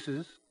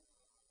excuses.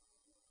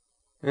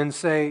 And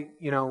say,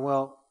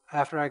 well,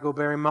 after I go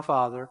bury my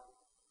father,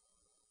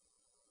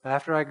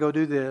 after I go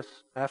do this,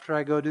 after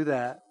I go do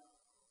that,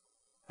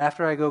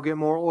 after I go get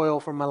more oil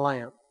for my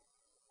lamp.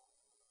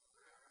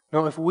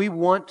 No, if we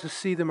want to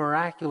see the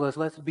miraculous,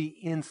 let's be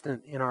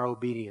instant in our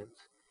obedience.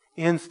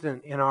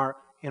 Instant in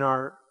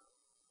our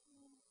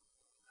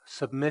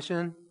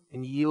submission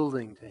and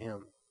yielding to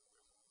Him.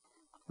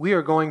 We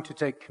are going to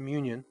take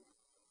communion,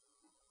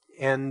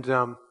 and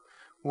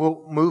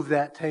we'll move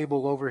that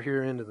table over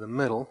here into the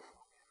middle.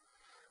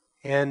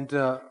 And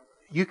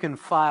you can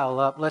file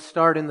up. Let's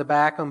start in the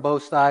back on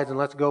both sides, and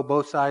let's go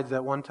both sides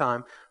at one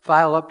time.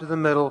 File up to the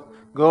middle,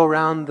 go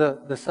around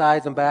the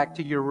sides and back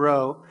to your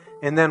row.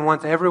 And then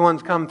once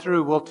everyone's come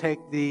through, we'll take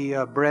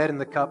the bread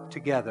and the cup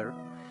together.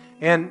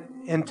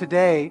 And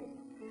today,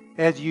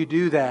 as you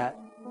do that,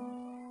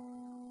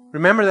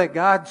 remember that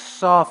God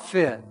saw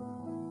fit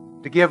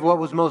to give what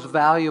was most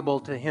valuable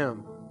to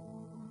Him,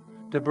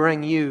 to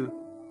bring you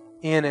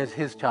in as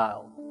His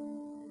child.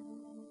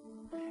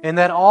 And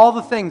that all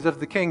the things of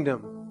the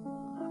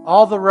kingdom,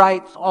 all the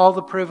rights, all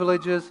the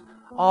privileges,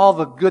 all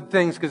the good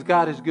things, because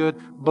God is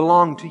good,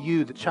 belong to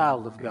you, the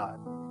child of God.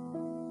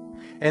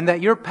 And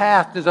that your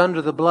past is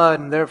under the blood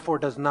and therefore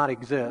does not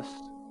exist.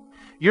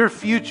 Your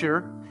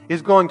future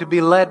is going to be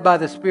led by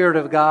the Spirit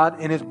of God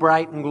and is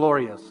bright and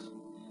glorious.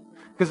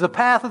 Because the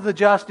path of the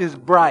just is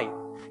bright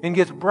and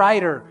gets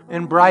brighter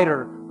and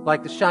brighter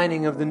like the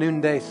shining of the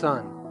noonday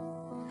sun.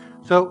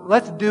 So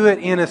let's do it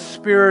in a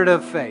spirit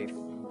of faith,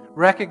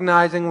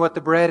 recognizing what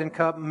the bread and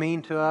cup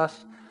mean to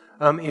us.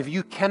 If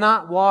you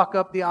cannot walk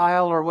up the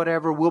aisle or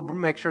whatever, we'll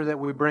make sure that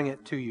we bring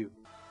it to you.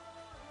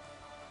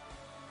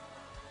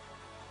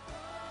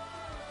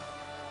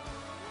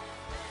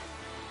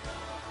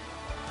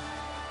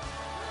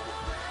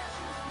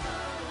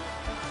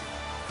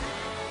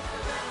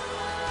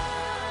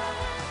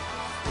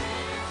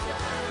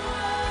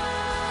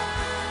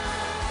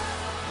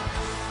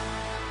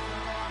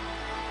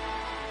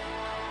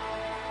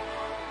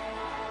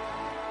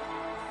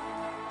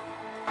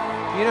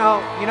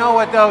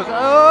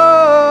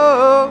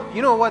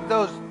 You know what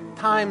those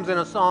times in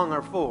a song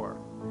are for?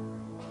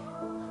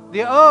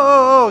 The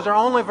oh-oh-ohs are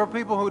only for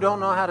people who don't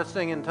know how to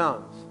sing in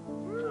tongues.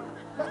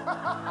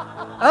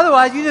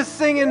 Otherwise, you just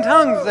sing in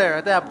tongues there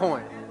at that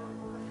point.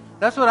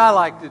 That's what I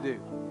like to do.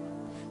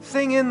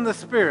 Sing in the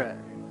Spirit.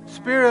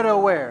 Spirit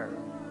aware.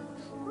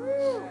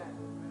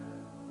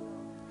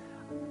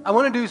 I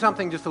want to do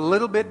something just a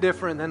little bit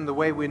different than the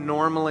way we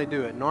normally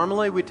do it.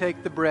 Normally, we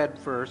take the bread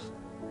first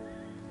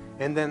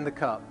and then the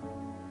cup.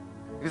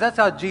 Because that's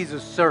how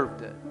Jesus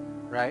served it,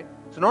 right?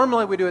 So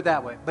normally we do it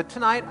that way. But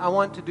tonight I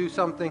want to do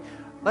something.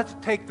 Let's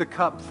take the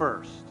cup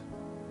first.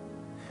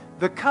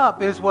 The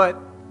cup is what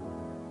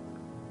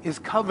is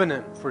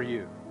covenant for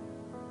you.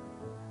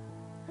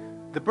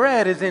 The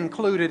bread is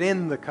included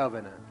in the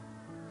covenant.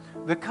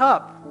 The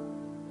cup,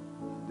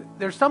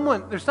 there's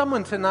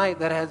someone tonight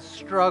that has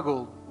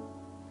struggled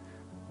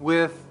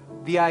with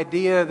the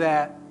idea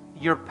that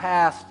your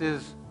past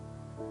has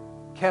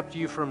kept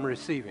you from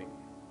receiving.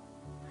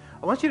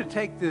 I want you to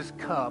take this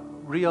cup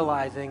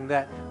realizing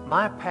that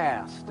my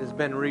past has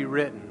been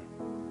rewritten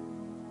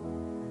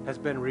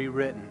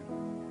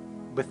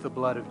with the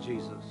blood of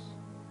Jesus.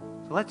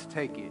 So let's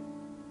take it.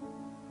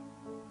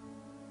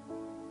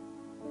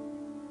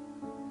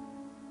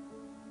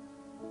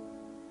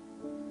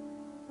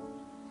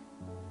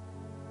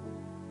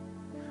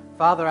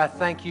 Father, I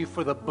thank you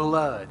for the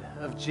blood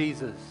of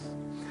Jesus,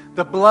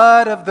 the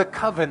blood of the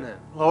covenant,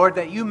 Lord,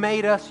 that you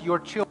made us your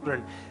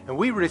children. And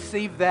we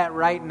receive that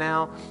right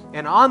now.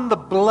 And on the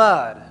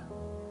blood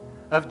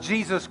of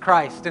Jesus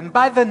Christ and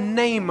by the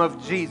name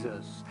of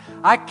Jesus,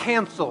 I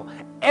cancel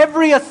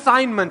every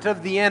assignment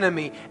of the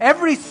enemy,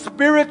 every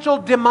spiritual,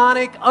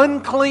 demonic,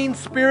 unclean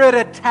spirit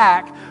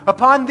attack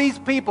upon these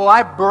people.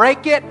 I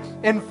break it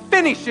and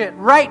finish it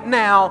right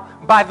now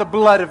by the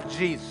blood of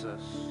Jesus.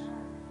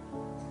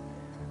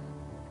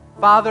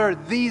 Father,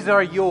 these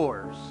are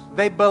yours.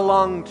 They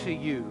belong to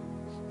you.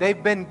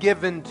 They've been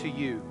given to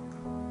you.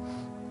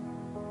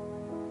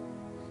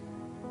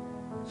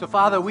 So,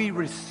 Father, we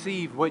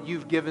receive what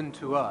you've given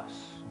to us.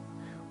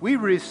 We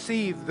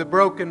receive the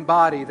broken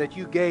body that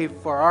you gave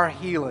for our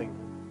healing.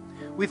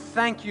 We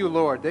thank you,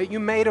 Lord, that you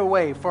made a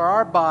way for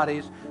our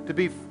bodies to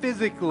be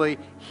physically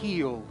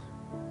healed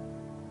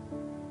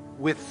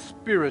with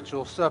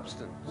spiritual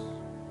substance.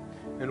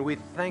 And we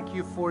thank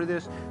you for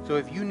this. So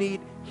if you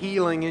need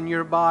healing in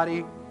your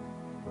body,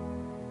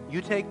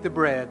 you take the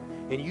bread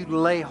and you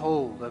lay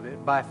hold of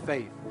it by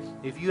faith.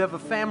 If you have a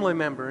family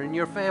member in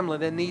your family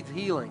that needs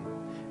healing,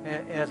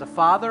 as a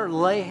father,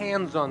 lay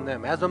hands on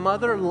them. As a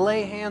mother,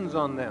 lay hands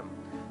on them.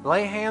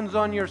 Lay hands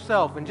on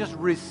yourself and just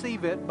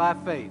receive it by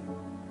faith.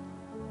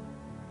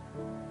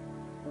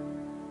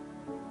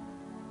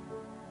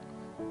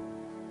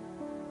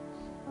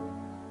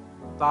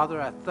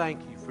 Father, I thank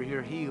you for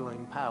your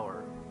healing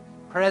power,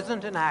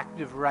 present and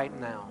active right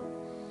now.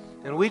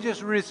 And we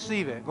just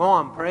receive it. Go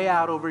on, pray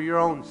out over your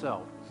own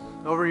self,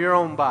 over your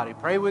own body.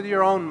 Pray with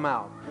your own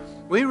mouth.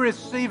 We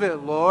receive it,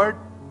 Lord.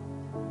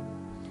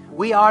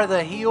 We are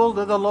the healed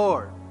of the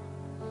Lord.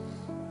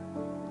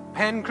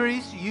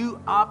 Pancreas, you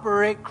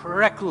operate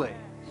correctly.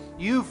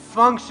 You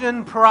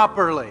function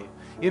properly.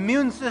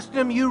 Immune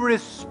system, you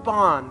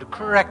respond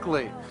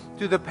correctly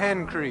to the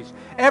pancreas.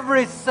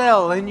 Every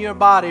cell in your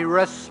body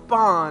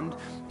respond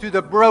to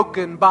the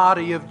broken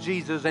body of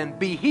Jesus and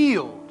be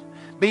healed,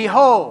 be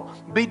whole,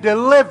 be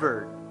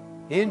delivered.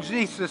 In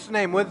Jesus'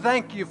 name, we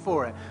thank you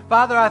for it.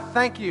 Father, I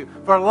thank you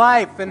for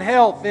life and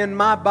health in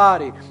my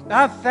body.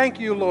 I thank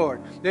you,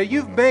 Lord, that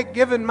you've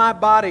given my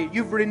body,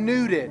 you've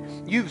renewed it,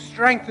 you've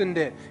strengthened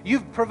it,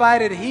 you've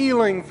provided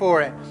healing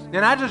for it.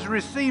 And I just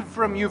received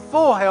from you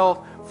full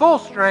health, full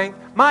strength.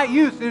 My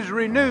youth is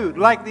renewed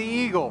like the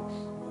eagle.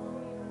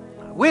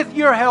 With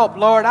your help,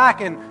 Lord, I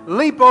can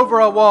leap over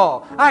a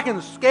wall. I can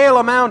scale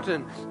a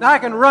mountain. I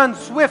can run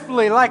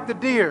swiftly like the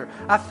deer.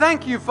 I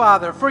thank you,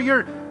 Father, for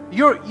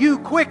you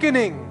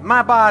quickening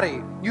my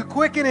body, you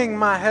quickening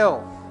my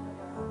health.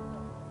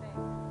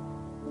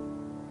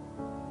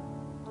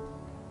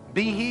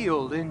 Be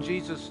healed in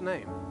Jesus'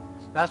 name.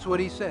 That's what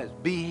he says.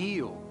 Be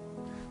healed.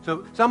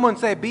 So someone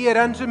say, be it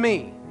unto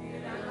me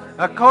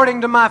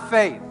according to my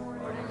faith.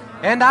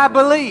 And I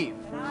believe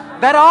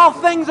that all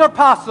things are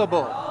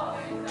possible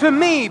to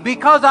me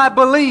because I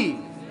believe.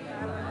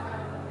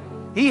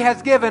 He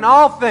has given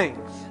all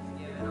things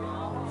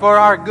for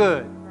our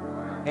good.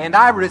 And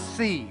I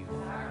receive.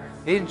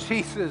 In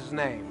Jesus'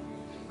 name.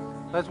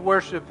 Let's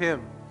worship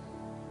him.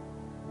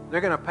 They're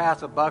going to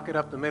pass a bucket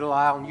up the middle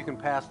aisle, and you can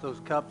pass those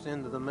cups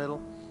into the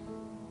middle.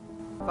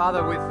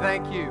 Father, we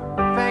thank you.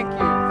 Thank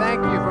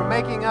you for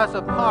making us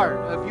a part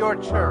of your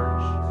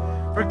church,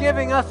 for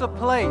giving us a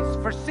place,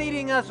 for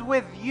seating us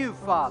with you,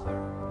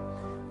 Father.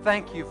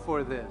 Thank you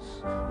for this.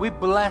 We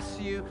bless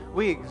you,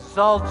 we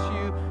exalt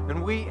you,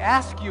 and we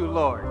ask you,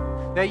 Lord,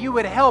 that you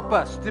would help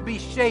us to be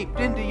shaped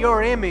into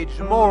your image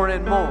more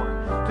and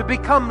more, to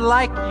become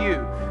like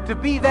you, to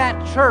be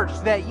that church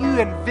that you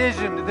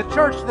envisioned, the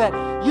church that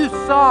you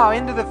saw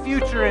into the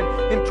future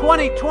in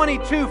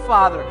 2022,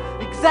 Father,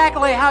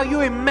 exactly how you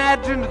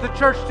imagined the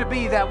church to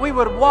be, that we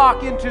would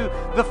walk into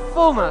the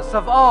fullness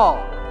of all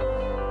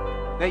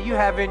that you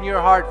have in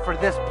your heart for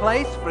this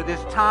place, for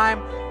this time,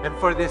 and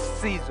for this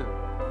season.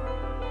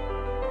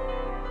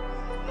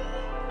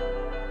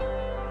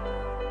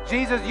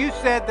 Jesus, you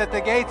said that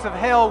the gates of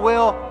hell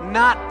will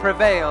not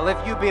prevail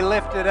if you be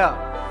lifted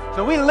up.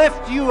 So we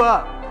lift you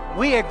up.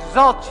 We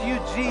exalt you,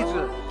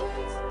 Jesus.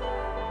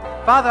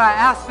 Father, I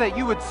ask that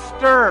you would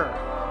stir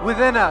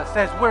within us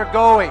as we're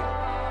going,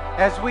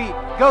 as we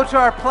go to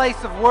our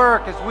place of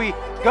work, as we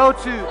go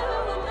to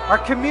our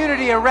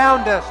community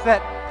around us,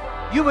 that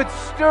you would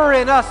stir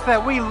in us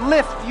that we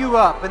lift you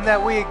up and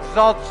that we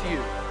exalt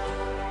you.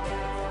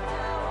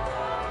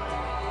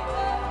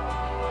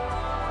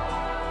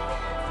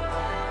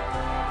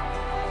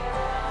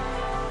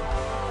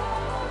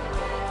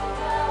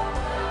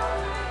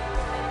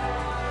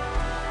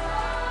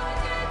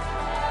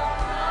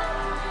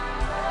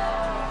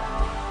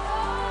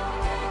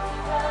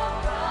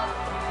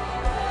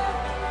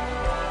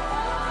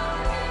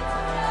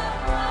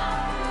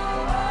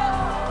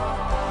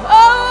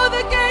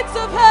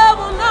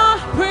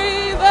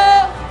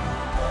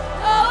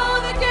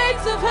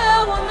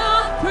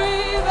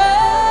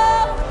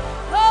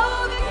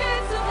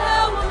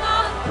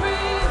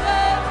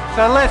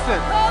 So listen,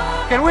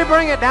 can we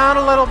bring it down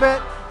a little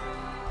bit?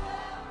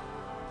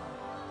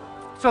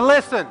 So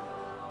listen,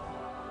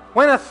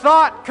 when a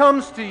thought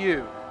comes to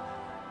you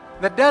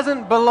that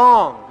doesn't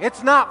belong,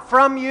 it's not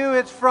from you,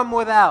 it's from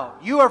without.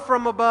 You are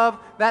from above,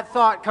 that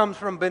thought comes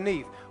from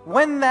beneath.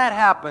 When that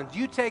happens,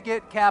 you take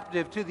it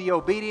captive to the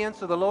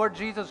obedience of the Lord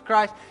Jesus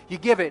Christ, you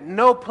give it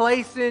no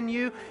place in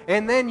you,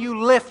 and then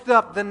you lift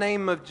up the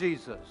name of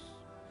Jesus.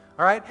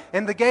 All right?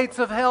 And the gates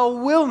of hell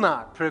will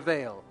not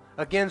prevail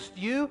against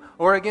you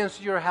or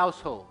against your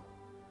household.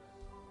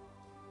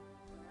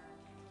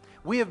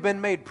 We have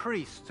been made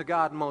priests to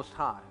God Most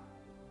High.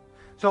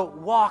 So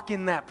walk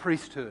in that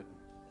priesthood.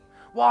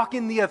 Walk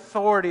in the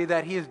authority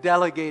that He has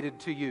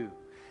delegated to you.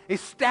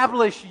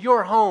 Establish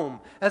your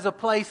home as a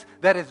place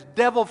that is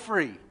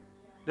devil-free.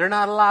 They're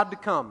not allowed to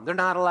come. They're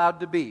not allowed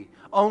to be.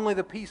 Only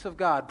the peace of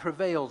God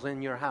prevails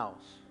in your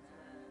house.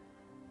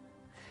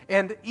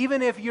 And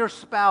even if your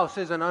spouse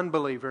is an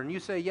unbeliever and you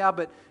say, yeah,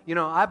 but,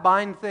 I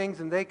bind things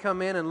and they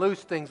come in and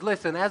loose things.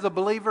 Listen, as a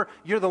believer,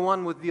 you're the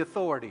one with the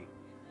authority.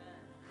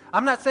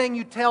 I'm not saying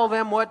you tell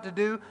them what to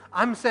do.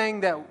 I'm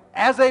saying that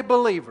as a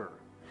believer,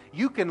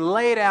 you can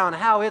lay down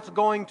how it's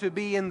going to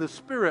be in the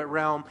spirit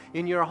realm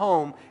in your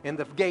home, and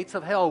the gates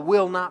of hell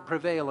will not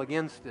prevail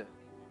against it.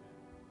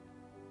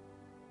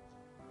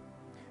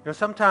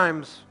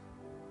 Sometimes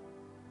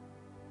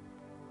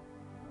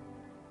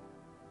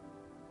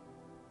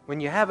when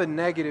you have a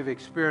negative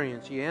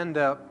experience, you end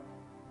up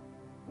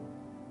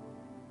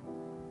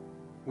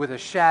with a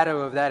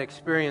shadow of that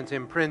experience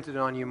imprinted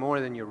on you more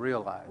than you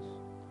realize.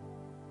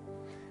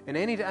 And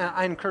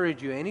I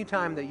encourage you,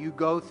 anytime that you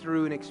go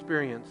through an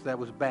experience that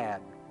was bad,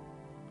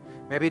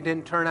 maybe it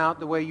didn't turn out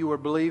the way you were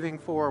believing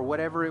for or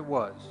whatever it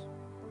was,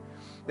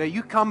 that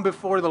you come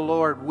before the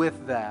Lord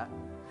with that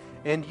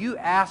and you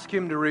ask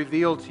Him to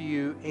reveal to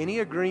you any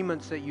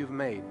agreements that you've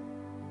made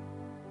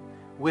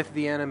with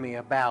the enemy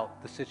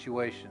about the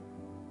situation.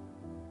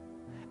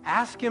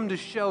 Ask Him to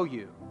show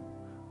you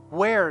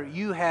where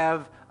you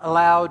have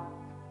allowed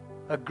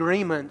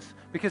agreements,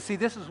 because see,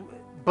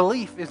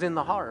 belief is in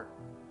the heart.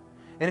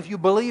 And if you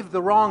believe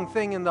the wrong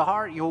thing in the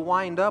heart, you'll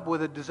wind up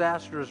with a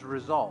disastrous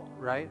result,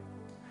 right?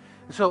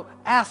 So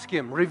ask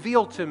Him,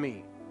 reveal to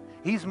me.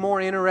 He's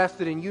more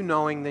interested in you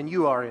knowing than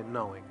you are in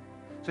knowing.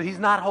 So He's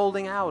not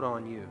holding out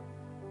on you.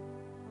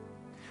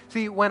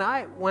 See, when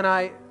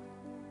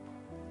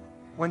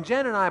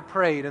Jen and I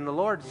prayed and the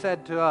Lord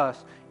said to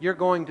us, you're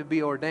going to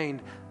be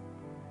ordained,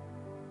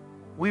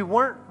 we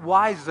weren't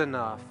wise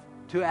enough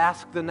to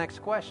ask the next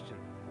question.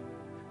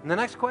 And the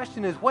next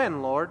question is,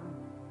 when, Lord?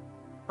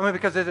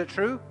 Because is it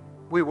true?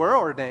 We were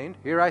ordained.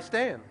 Here I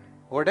stand.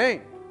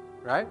 Ordained.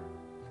 Right?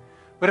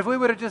 But if we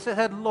would have just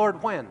said,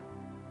 Lord, when?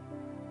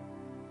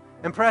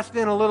 And pressed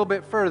in a little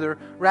bit further,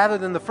 rather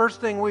than the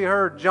first thing we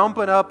heard,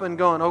 jumping up and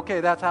going,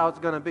 okay, that's how it's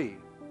going to be,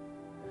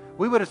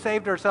 we would have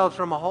saved ourselves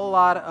from a whole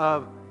lot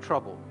of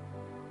trouble.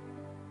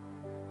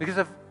 Because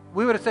if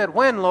we would have said,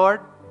 when,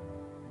 Lord?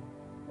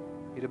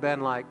 He'd have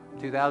been like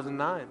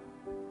 2009.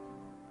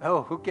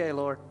 Oh, okay,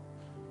 Lord.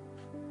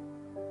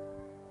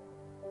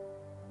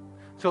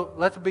 So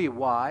let's be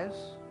wise.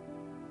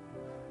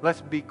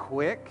 Let's be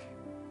quick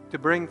to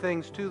bring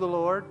things to the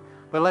Lord.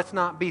 But let's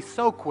not be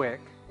so quick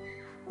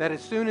that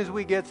as soon as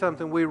we get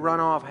something, we run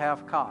off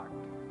half-cocked.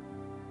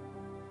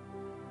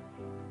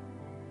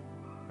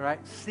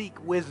 Right?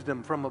 Seek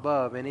wisdom from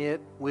above, and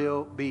it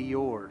will be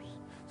yours.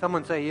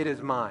 Someone say, it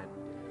is mine.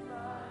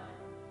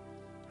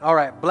 All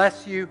right,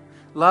 bless you.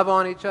 Love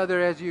on each other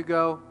as you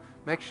go.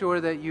 Make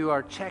sure that you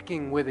are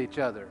checking with each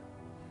other.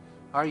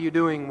 Are you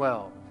doing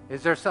well?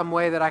 Is there some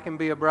way that I can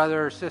be a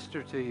brother or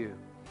sister to you?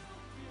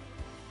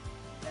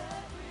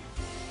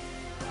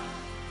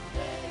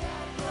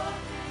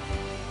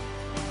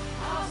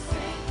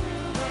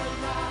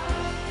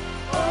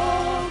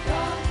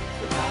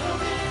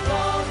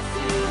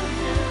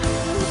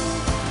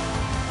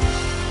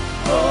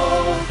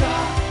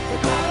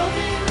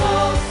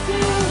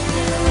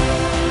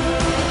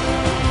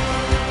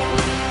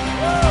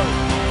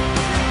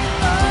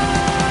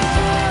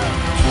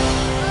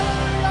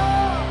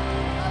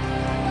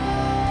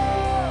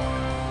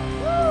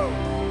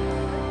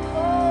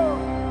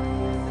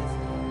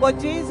 Well,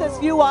 Jesus,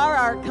 you are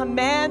our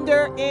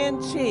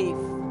commander-in-chief.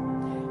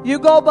 You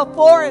go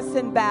before us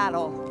in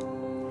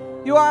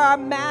battle. You are our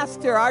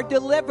master, our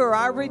deliverer,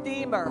 our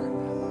redeemer.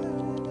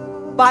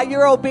 by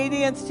your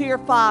obedience to your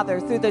Father,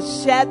 through the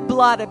shed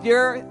blood of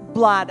your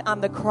blood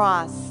on the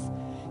cross,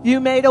 you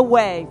made a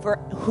way for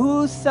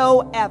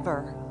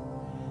whosoever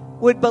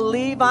would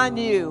believe on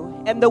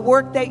you and the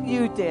work that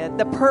you did,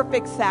 the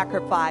perfect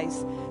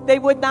sacrifice. They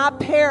would not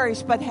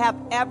perish but have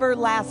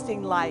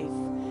everlasting life.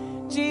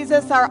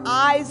 Jesus, our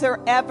eyes are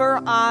ever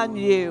on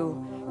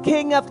you.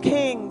 King of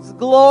kings,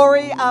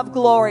 glory of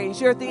glories.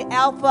 You're the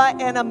Alpha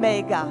and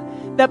Omega,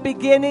 the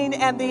beginning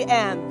and the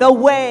end, the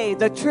way,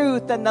 the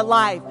truth, and the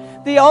life,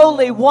 the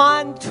only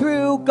one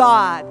true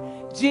God,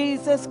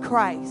 Jesus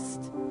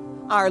Christ,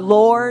 our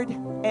Lord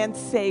and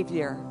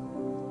Savior.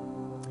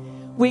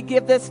 We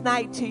give this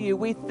night to you.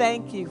 We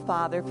thank you,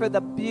 Father, for the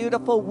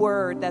beautiful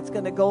word that's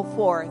going to go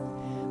forth.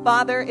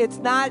 Father, it's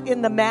not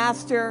in the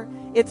master,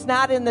 it's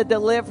not in the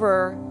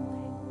deliverer,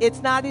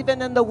 it's not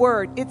even in the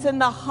word. It's in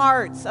the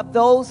hearts of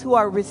those who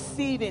are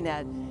receiving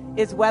it,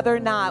 is whether or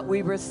not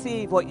we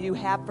receive what you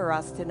have for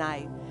us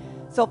tonight.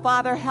 So,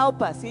 Father,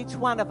 help us, each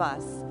one of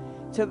us,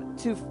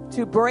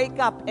 to break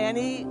up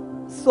any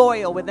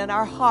soil within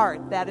our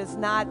heart that is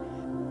not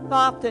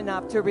soft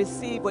enough to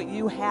receive what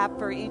you have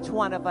for each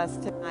one of us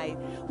tonight.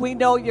 We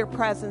know your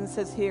presence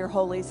is here,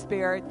 Holy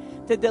Spirit,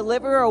 to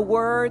deliver a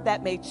word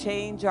that may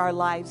change our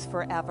lives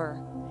forever.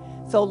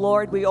 So,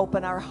 Lord, we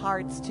open our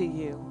hearts to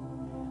you.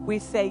 We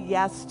say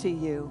yes to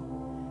you.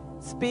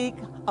 Speak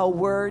a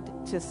word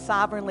to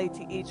sovereignly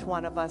to each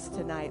one of us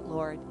tonight,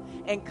 Lord,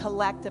 and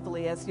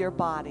collectively as your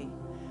body.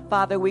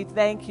 Father, we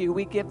thank you.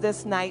 We give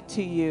this night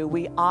to you.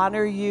 We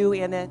honor you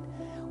in it.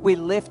 We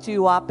lift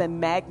you up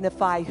and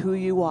magnify who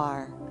you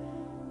are.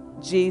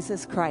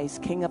 Jesus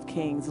Christ, King of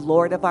kings,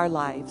 Lord of our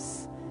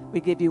lives.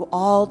 We give you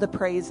all the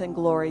praise and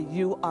glory.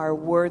 You are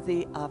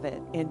worthy of it.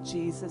 In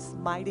Jesus'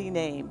 mighty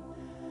name.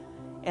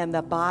 And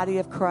the body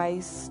of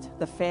Christ,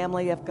 the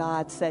family of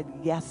God, said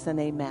yes and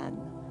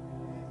amen.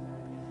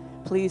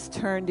 Please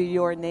turn to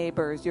your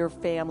neighbors, your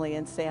family,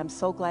 and say, I'm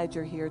so glad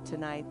you're here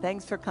tonight.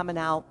 Thanks for coming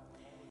out.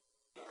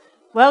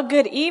 Well,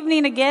 good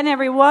evening again,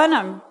 everyone.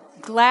 I'm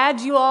glad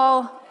you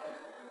all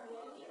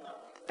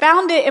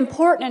found it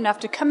important enough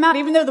to come out,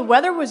 even though the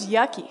weather was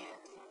yucky.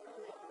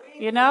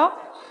 You know?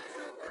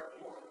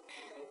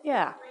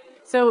 Yeah.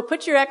 So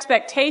put your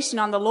expectation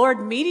on the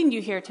Lord meeting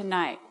you here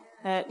tonight,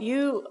 that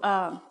you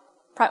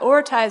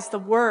prioritize the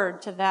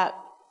word to that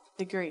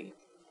degree.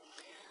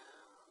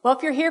 Well,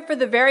 if you're here for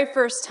the very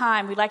first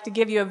time, we'd like to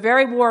give you a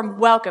very warm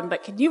welcome,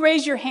 but can you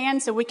raise your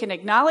hand so we can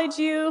acknowledge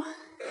you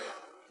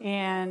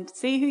and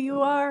see who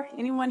you are?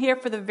 Anyone here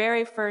for the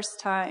very first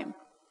time?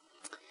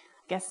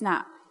 Guess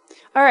not.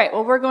 All right,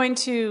 well, we're going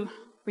to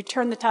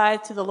return the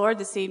tithe to the Lord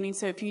this evening,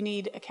 so if you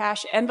need a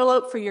cash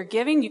envelope for your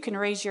giving, you can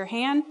raise your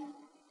hand,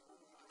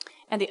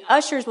 and the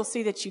ushers will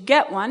see that you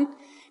get one.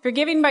 If you're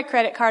giving by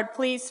credit card,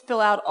 please fill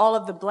out all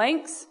of the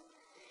blanks,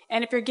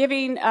 and if you're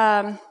giving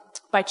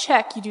by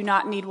check, you do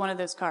not need one of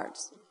those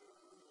cards.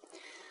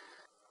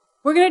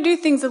 We're going to do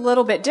things a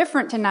little bit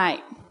different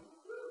tonight.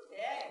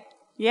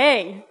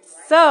 Yay.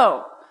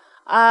 So,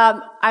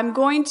 I'm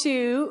going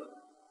to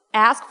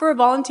ask for a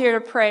volunteer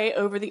to pray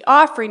over the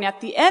offering at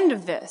the end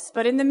of this.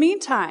 But in the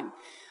meantime,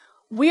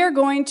 we are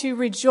going to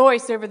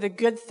rejoice over the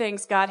good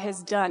things God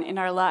has done in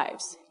our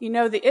lives. You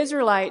know, the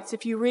Israelites,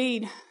 if you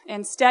read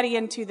and study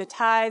into the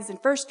tithes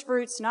and first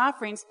fruits and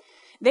offerings,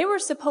 they were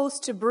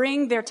supposed to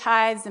bring their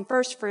tithes and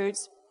first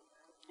fruits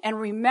and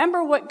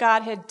remember what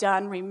God had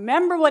done,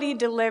 remember what he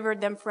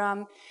delivered them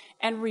from,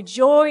 and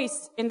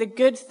rejoice in the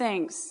good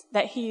things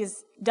that he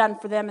has done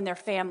for them and their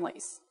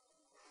families.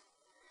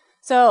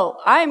 So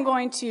I am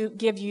going to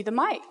give you the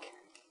mic.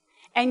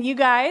 And you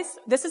guys,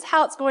 this is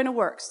how it's going to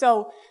work.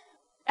 So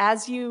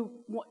and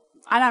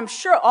I'm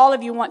sure all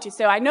of you want to,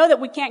 so I know that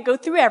we can't go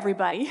through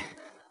everybody.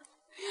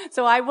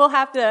 So I will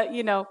have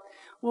to,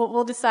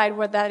 we'll decide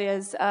what that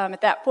is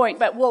at that point.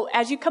 But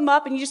as you come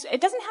up, and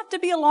it doesn't have to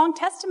be a long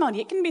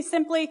testimony. It can be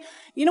simply,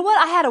 you know what,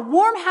 I had a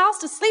warm house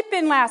to sleep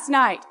in last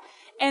night.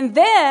 And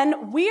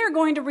then we are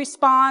going to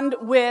respond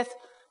with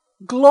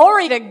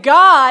glory to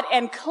God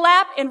and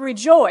clap and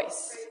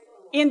rejoice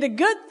in the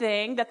good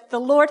thing that the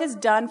Lord has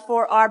done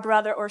for our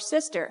brother or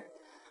sister.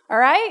 All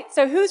right?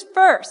 So who's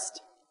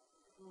first?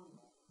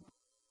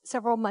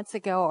 Several months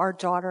ago, our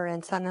daughter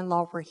and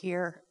son-in-law were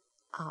here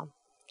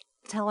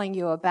telling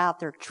you about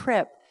their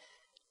trip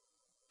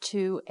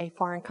to a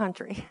foreign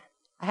country.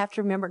 I have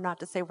to remember not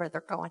to say where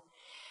they're going.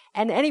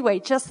 And anyway,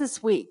 just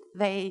this week,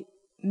 they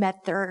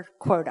met their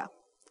quota.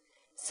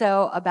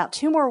 So about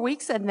 2 more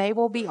weeks and they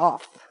will be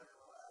off.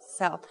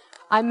 So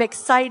I'm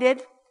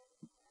excited.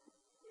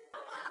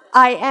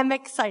 I am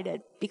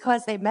excited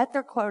because they met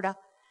their quota.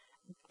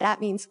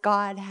 That means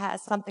God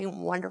has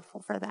something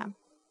wonderful for them.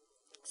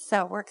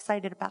 So we're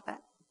excited about that.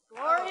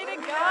 Glory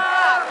to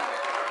God.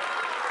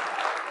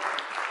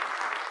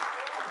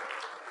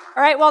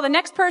 All right, while the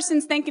next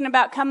person's thinking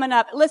about coming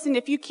up, listen,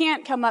 if you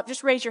can't come up,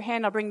 just raise your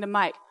hand. I'll bring the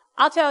mic.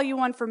 I'll tell you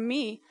one from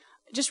me.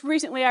 Just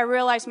recently I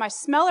realized my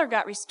smeller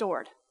got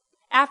restored.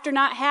 After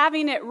not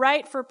having it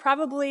right for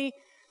probably,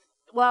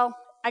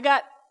 I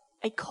got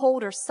a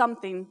cold or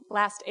something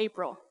last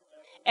April.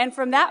 And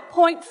from that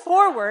point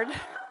forward,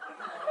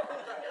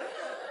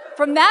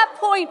 from that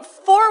point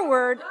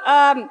forward,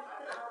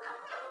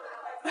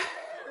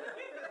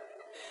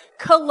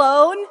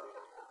 cologne,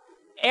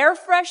 air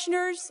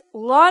fresheners,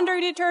 laundry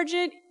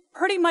detergent,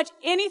 pretty much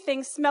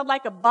anything smelled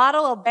like a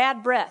bottle of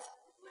bad breath.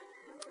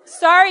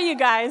 Sorry, you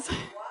guys.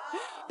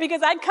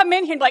 Because I'd come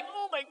in here and be like,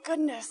 oh my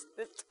goodness,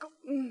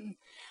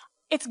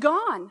 it's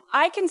gone.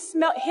 I can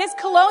smell, his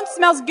cologne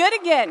smells good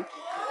again.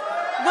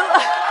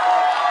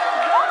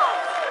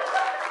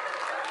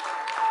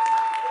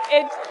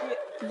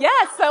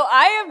 Yes, so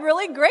I am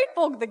really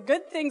grateful for the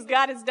good things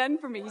God has done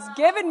for me. He's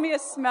given me a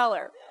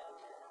smeller.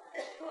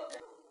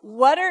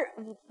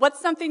 What's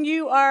something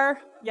you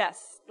are?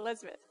 Yes,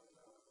 Elizabeth.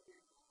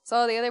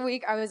 So the other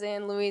week I was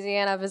in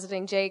Louisiana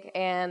visiting Jake,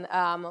 and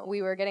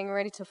we were getting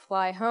ready to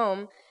fly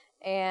home,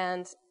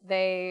 and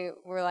they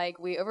were like,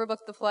 we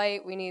overbooked the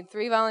flight. We need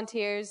 3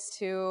 volunteers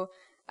to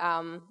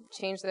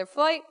change their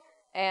flight.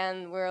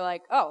 And we were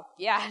like, oh,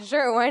 yeah,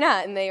 sure, why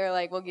not? And they were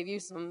like, we'll give you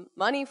some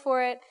money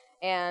for it.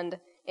 And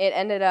it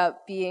ended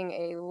up being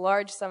a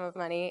large sum of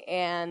money.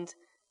 And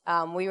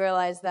we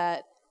realized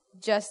that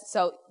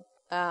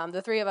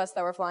the 3 of us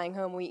that were flying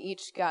home, we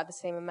each got the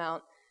same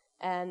amount.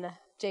 And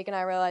Jake and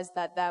I realized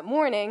that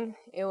morning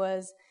it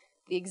was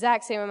the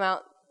exact same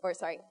amount,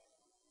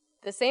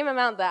 the same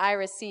amount that I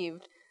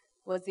received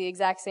was the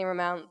exact same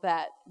amount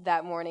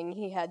that morning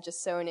he had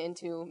just sown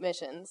into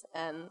missions.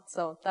 And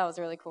so that was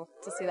really cool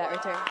to see that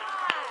return.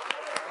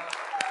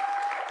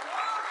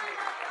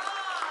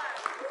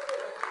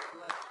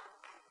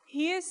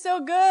 He is so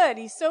good.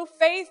 He's so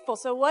faithful.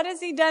 So what has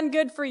he done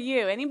good for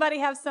you? Anybody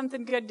have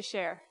something good to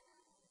share?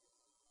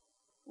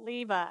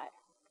 Levi.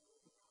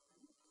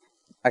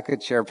 I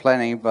could share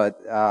plenty, but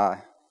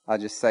I'll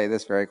just say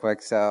this very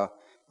quick. So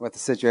with the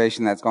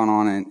situation that's going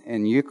on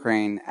in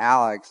Ukraine,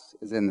 Alex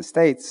is in the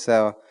States,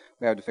 so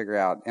we have to figure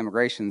out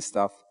immigration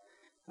stuff.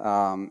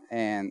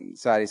 And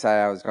so I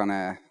decided I was going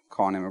to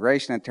call an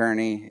immigration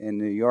attorney in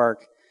New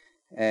York,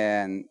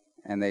 and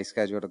they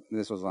scheduled,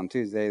 this was on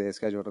Tuesday, they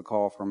scheduled a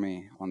call for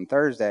me on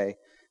Thursday.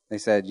 They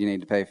said, you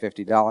need to pay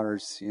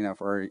 $50,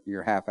 for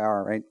your half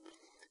hour, right?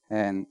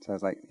 And so I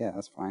was like, yeah,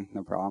 that's fine,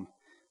 no problem.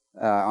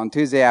 On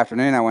Tuesday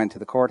afternoon, I went to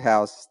the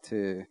courthouse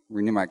to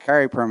renew my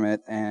carry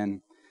permit,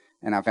 and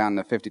I found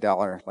a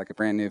 $50, like a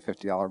brand new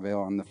 $50 bill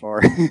on the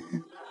floor. Glory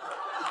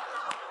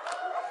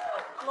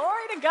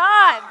to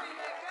God.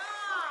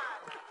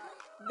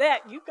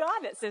 That you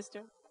got it,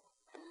 sister.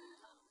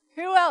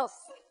 Who else?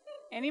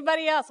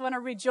 Anybody else want to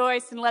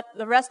rejoice and let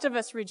the rest of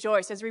us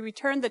rejoice as we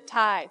return the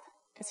tithe?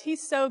 Because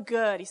he's so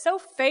good. He's so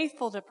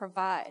faithful to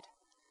provide.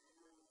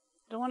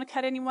 Don't want to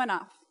cut anyone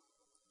off.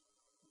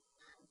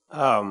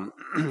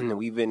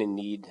 We've been in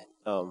need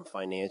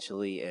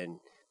financially, and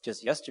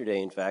just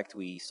yesterday, in fact,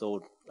 we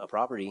sold a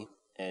property,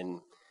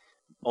 and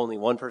only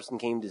one person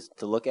came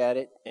to look at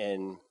it,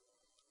 and it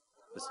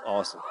was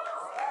awesome.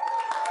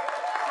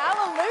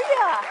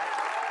 Hallelujah!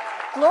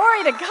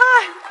 Glory to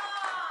God!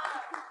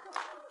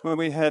 When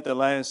we had the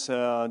last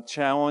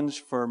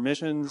challenge for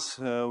missions,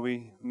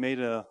 we made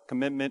a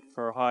commitment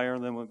for higher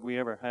than what we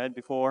ever had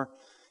before,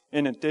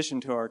 in addition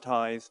to our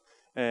tithe.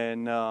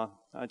 And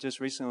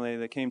just recently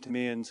they came to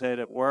me and said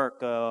at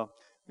work,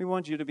 we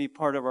want you to be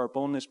part of our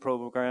bonus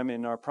program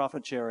in our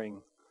profit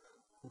sharing.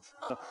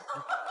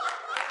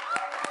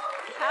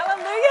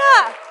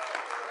 Hallelujah!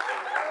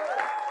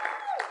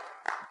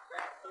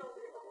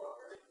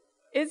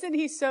 Isn't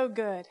he so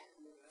good?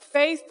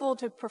 Faithful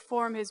to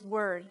perform his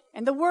word.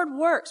 And the word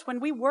works when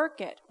we work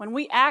it, when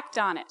we act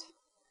on it.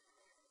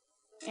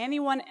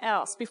 Anyone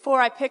else before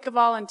I pick a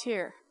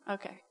volunteer?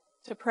 Okay,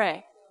 to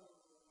pray.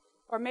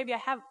 Or maybe I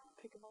have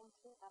pick a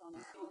volunteer?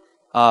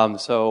 I don't know.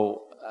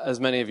 So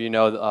as many of you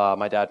know,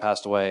 my dad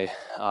passed away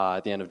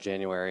at the end of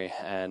January,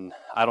 and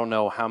I don't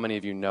know how many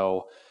of you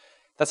know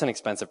that's an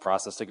expensive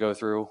process to go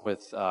through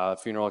with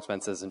funeral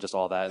expenses and just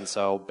all that. And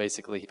so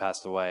basically he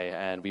passed away,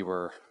 and we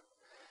were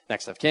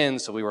next of kin,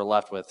 so we were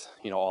left with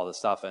all this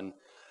stuff. And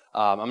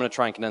I'm going to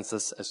try and condense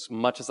this as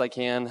much as I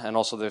can. And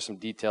also there's some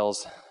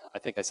details. I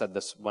think I said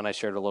this when I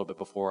shared a little bit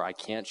before. I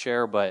can't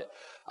share, but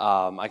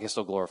I can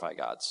still glorify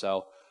God.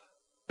 So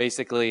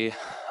basically,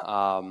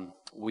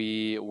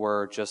 we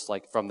were just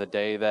like from the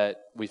day that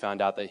we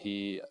found out that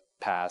he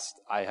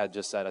passed, I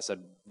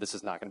said, this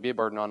is not going to be a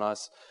burden on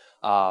us,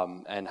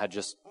 and had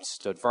just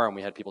stood firm.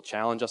 We had people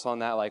challenge us on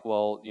that, like,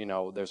 well,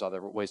 there's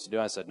other ways to do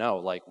it. I said, no,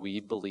 like, we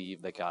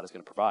believe that God is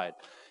going to provide.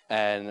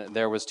 And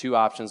there was 2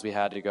 options we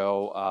had to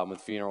go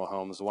with funeral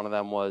homes. One of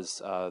them was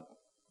a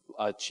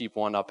cheap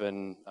one up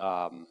in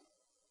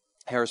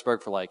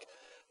Harrisburg for like,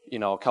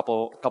 a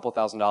couple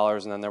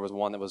 $1,000s, and then there was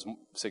one that was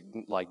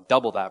like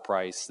double that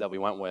price that we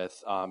went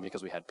with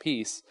because we had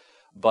peace.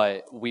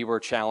 But we were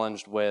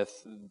challenged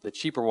with the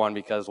cheaper one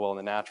because, well, in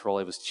the natural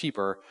it was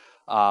cheaper.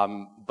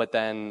 But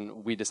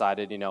then we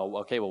decided,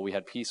 okay, well, we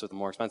had peace with the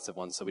more expensive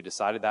one, so we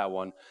decided that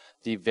one.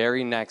 The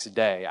very next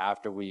day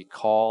after we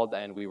called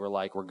and we were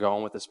like, we're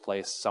going with this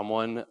place,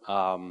 someone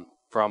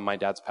from my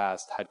dad's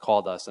past had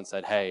called us and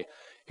said, hey,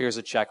 here's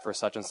a check for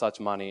such and such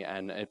money,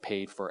 and it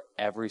paid for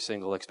every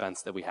single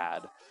expense that we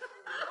had.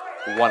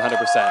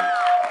 100%.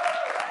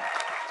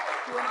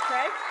 You want to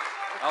pray?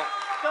 Oh.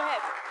 Go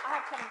ahead. I'll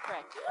have Kevin pray.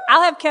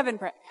 I'll have Kevin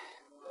pray.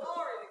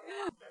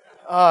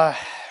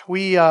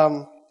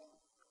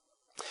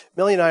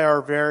 Millie and I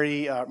are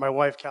very, my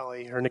wife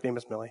Kelly, her nickname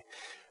is Millie.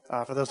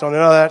 For those who don't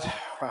know that,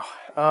 wow,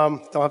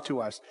 don't have two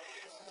wives.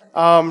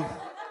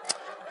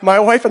 My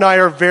wife and I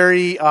are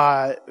very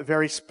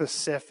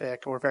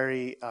specific, or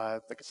very, I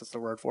guess that's the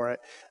word for it,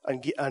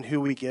 on who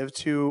we give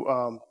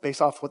to,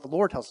 based off what the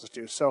Lord tells us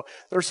to do. So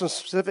there's some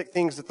specific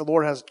things that the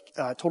Lord has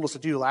told us to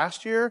do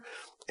last year,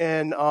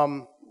 and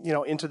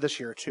into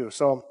this year too.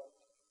 So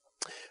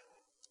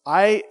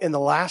I, in the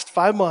last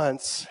 5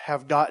 months,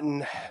 have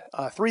gotten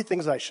 3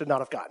 things that I should not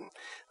have gotten.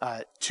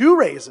 2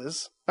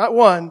 raises, not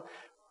 1,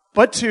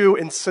 but 2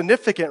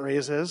 insignificant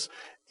raises,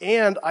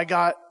 and I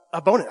got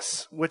a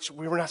bonus, which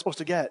we were not supposed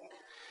to get.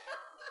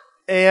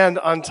 And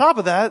on top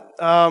of that,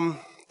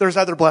 there's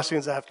other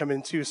blessings that have come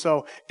in too.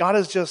 So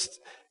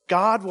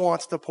God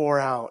wants to pour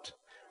out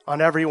on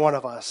every one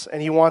of us,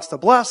 and He wants to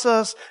bless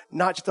us,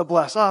 not just to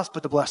bless us,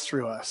 but to bless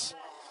through us.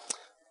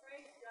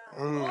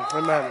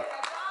 Amen.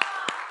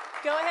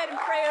 Go ahead and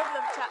pray over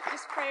the tithe.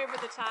 Just pray over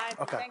the tithe.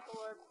 Okay. Thank the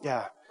Lord for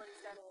Yeah. what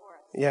He's done for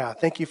us. Yeah,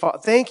 thank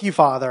you,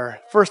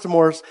 Father. First and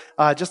foremost,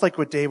 just like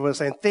what David was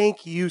saying,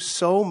 thank you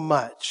so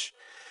much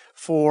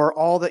for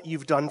all that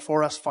you've done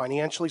for us,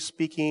 financially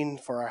speaking,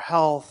 for our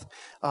health,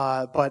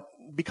 but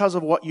because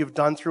of what you've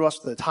done through us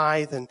with the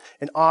tithe and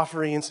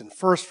offerings and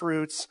first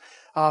fruits,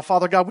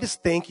 Father God, we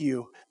just thank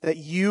you that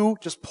you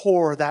just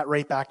pour that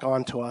right back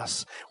onto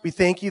us. We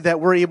thank you that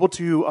we're able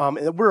to,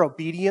 that we're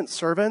obedient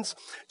servants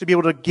to be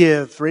able to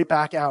give right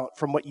back out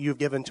from what you've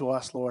given to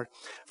us, Lord.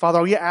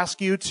 Father, we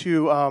ask you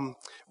to, I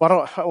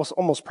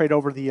almost prayed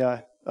over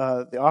the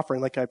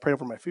offering like I prayed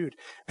over my food.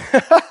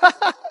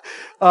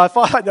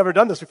 Father, I'd never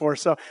done this before.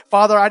 So,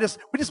 Father,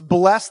 we just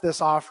bless this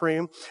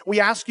offering.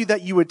 We ask you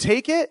that you would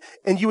take it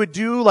and you would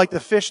do like the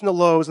fish and the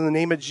loaves in the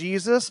name of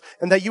Jesus,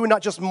 and that you would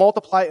not just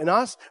multiply it in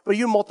us, but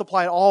you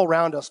multiply it all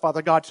around us,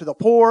 Father God, to the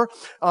poor,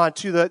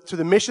 to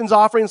the missions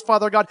offerings,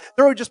 Father God.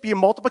 There would just be a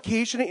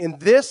multiplication in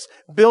this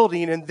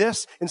building, in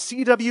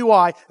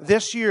CWI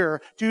this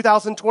year,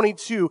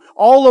 2022,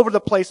 all over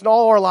the place in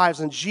all our lives.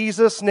 In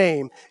Jesus'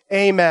 name,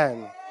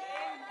 amen.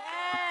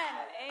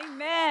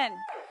 Amen.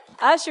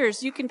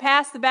 Ushers, you can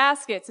pass the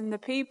baskets, and the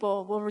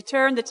people will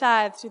return the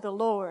tithe to the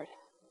Lord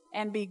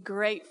and be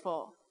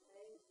grateful.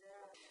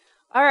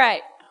 All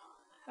right.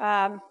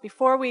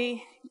 Before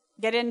we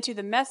get into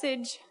the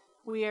message,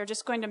 we are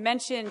just going to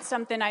mention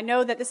something. I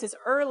know that this is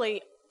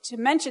early to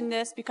mention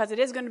this because it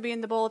is going to be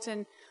in the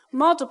bulletin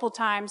multiple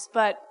times,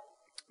 but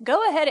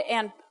go ahead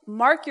and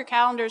mark your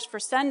calendars for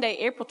Sunday,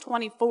 April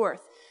 24th.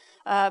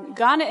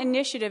 Ghana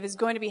Initiative is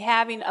going to be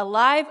having a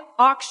live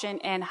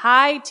auction and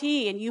high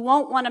tea, and you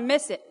won't want to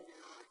miss it.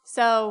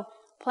 So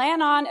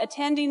plan on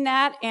attending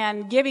that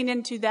and giving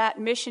into that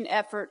mission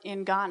effort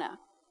in Ghana.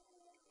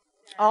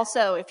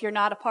 Also, if you're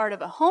not a part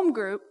of a home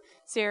group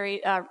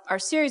series, our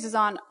series is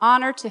on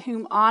Honor to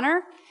Whom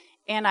Honor,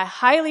 and I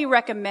highly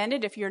recommend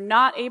it. If you're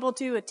not able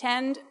to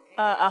attend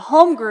a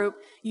home group,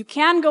 you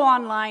can go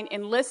online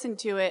and listen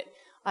to it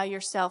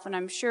yourself, and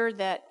I'm sure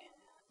that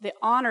the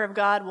honor of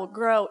God will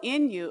grow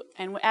in you.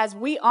 And as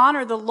we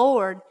honor the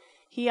Lord,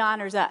 He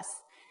honors us.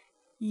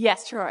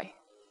 Yes, Troy.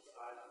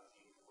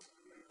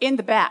 In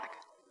the back.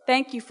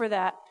 Thank you for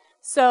that.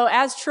 So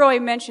as Troy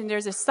mentioned,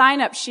 there's a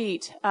sign-up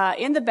sheet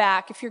in the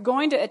back if you're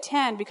going to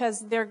attend,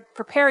 because they're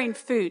preparing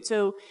food.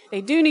 So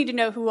they do need to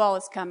know who all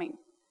is coming.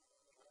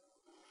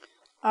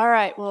 All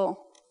right,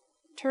 well,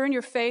 turn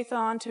your faith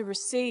on to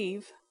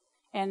receive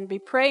and be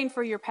praying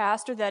for your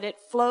pastor that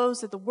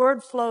the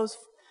word flows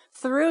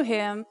through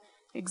him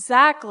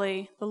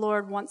exactly the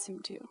Lord wants him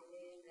to.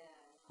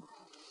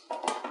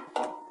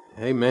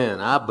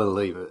 Amen. I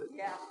believe it.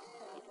 Yeah.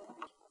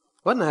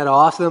 Wasn't that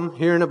awesome,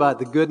 hearing about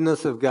the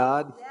goodness of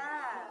God? Yeah.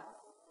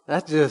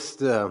 That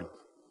just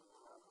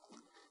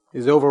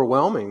is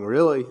overwhelming,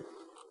 really.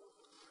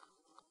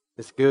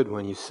 It's good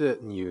when you sit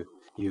and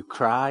you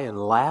cry and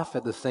laugh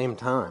at the same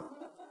time.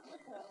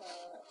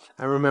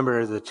 I remember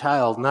as a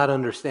child not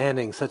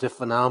understanding such a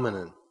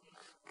phenomenon,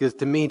 because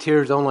to me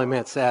tears only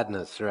meant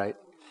sadness, right?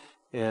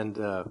 And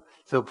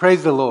so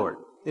praise the Lord.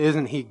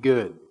 Isn't He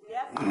good?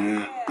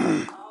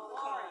 Yes.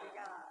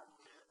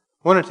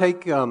 I want to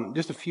take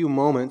just a few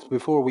moments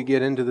before we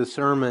get into the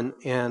sermon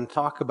and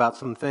talk about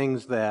some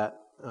things that,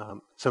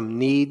 some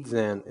needs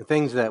and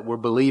things that we're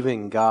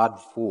believing God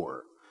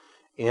for.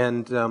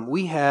 And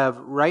we have,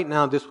 right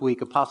now this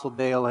week, Apostle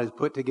Dale has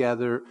put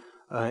together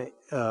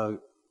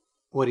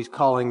what he's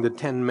calling the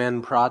 10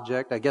 Men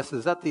Project. I guess,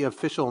 is that the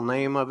official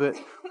name of it?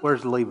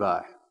 Where's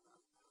Levi?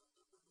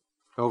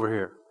 Over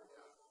here.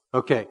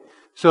 Okay.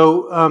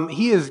 So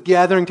he is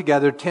gathering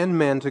together 10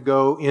 men to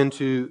go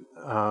into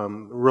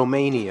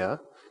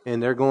Romania,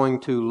 and they're going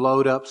to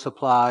load up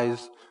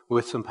supplies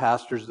with some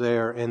pastors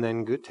there and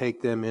then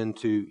take them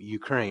into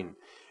Ukraine.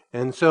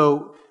 And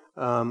so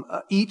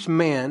each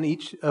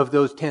of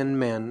those 10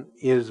 men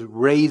is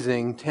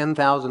raising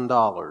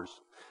 $10,000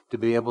 to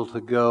be able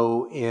to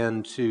go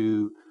and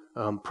to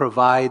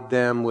provide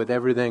them with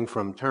everything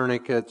from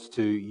tourniquets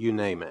to you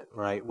name it,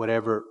 right?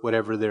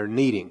 Whatever they're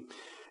needing.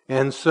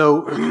 And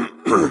so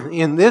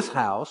in this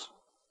house,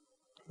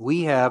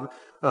 we have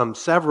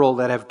several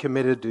that have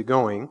committed to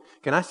going.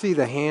 Can I see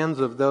the hands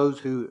of those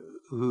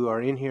who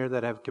are in here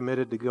that have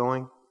committed to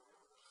going?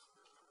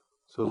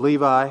 So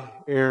Levi,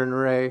 Aaron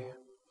Ray,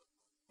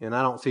 and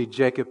I don't see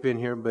Jacob in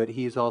here, but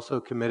he's also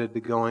committed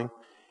to going.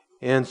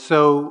 And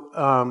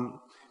so,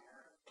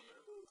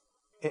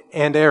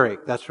 and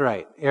Eric, that's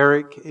right.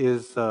 Eric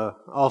is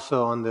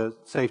also on the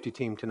safety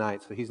team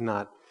tonight, so he's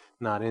not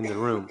in the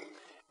room.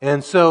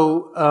 And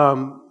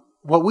so,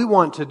 what we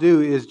want to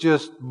do is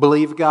just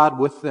believe God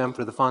with them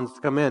for the funds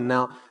to come in.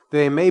 Now,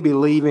 they may be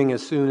leaving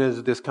as soon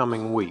as this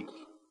coming week.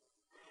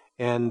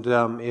 And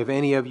if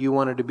any of you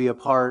wanted to be a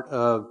part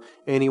of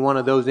any one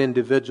of those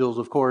individuals,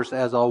 of course,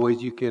 as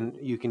always, you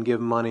can give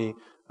money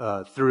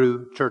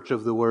through Church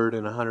of the Word,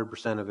 and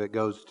 100% of it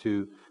goes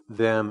to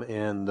them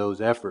and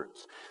those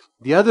efforts.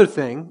 The other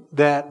thing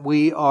that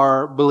we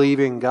are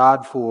believing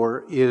God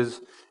for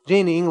is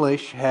Gene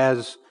English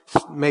has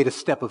made a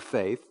step of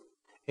faith,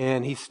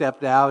 and he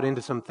stepped out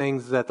into some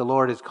things that the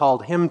Lord has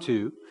called him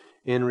to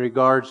in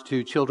regards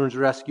to Children's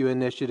Rescue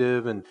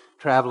Initiative and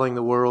traveling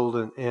the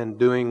world and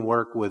doing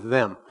work with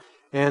them.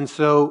 And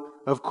so,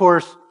 of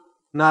course,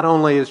 not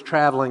only is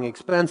traveling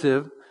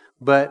expensive,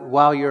 but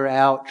while you're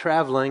out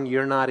traveling,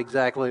 you're not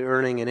exactly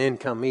earning an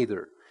income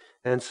either.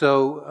 And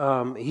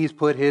so he's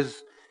put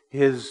his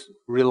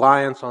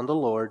reliance on the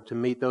Lord to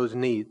meet those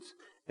needs.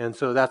 And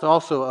so that's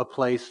also a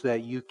place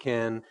that you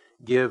can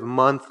give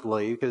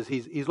monthly, because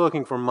he's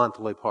looking for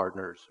monthly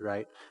partners,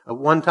 right?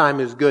 One time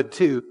is good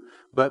too,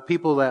 but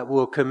people that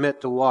will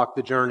commit to walk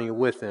the journey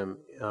with him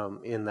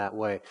in that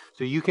way.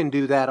 So you can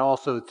do that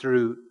also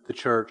through the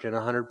church, and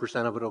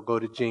 100% of it will go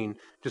to Gene.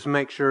 Just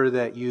make sure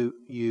that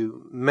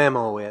you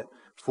memo it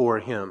for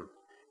him,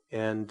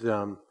 and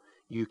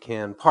you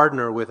can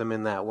partner with him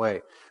in that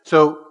way.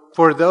 So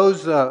for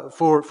those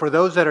for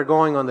those that are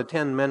going on the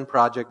 10 Men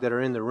Project that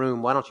are in the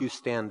room, why don't you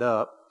stand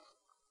up?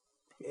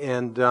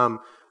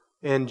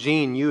 And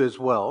Gene, you as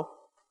well.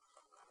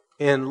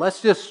 And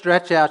let's just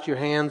stretch out your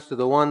hands to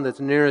the one that's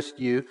nearest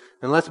you,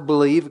 and let's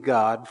believe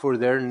God for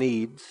their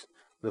needs,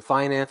 the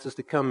finances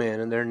to come in,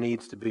 and their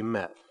needs to be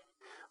met.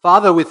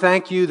 Father, we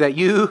thank you that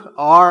you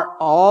are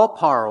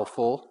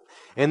all-powerful,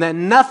 and that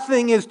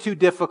nothing is too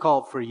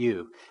difficult for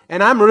you.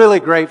 And I'm really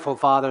grateful,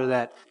 Father,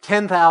 that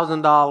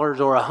 $10,000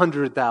 or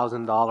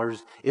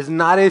 $100,000 is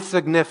not a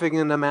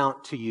significant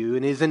amount to you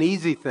and is an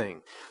easy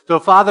thing. So,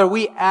 Father,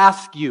 we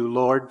ask you,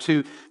 Lord,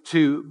 to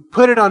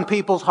put it on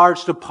people's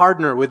hearts to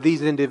partner with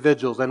these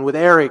individuals, and with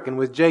Eric and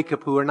with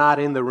Jacob, who are not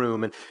in the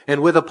room,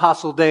 and with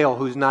Apostle Dale,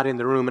 who's not in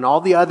the room, and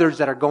all the others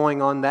that are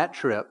going on that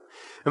trip.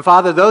 And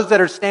Father, those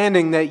that are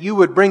standing, that you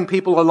would bring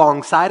people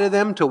alongside of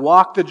them to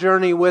walk the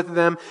journey with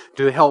them,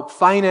 to help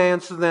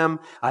finance them.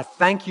 I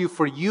thank you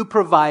for you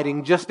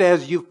providing just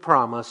as you've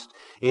promised.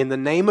 In the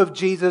name of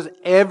Jesus,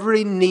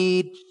 every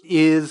need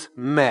is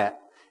met.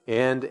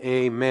 And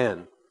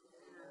amen.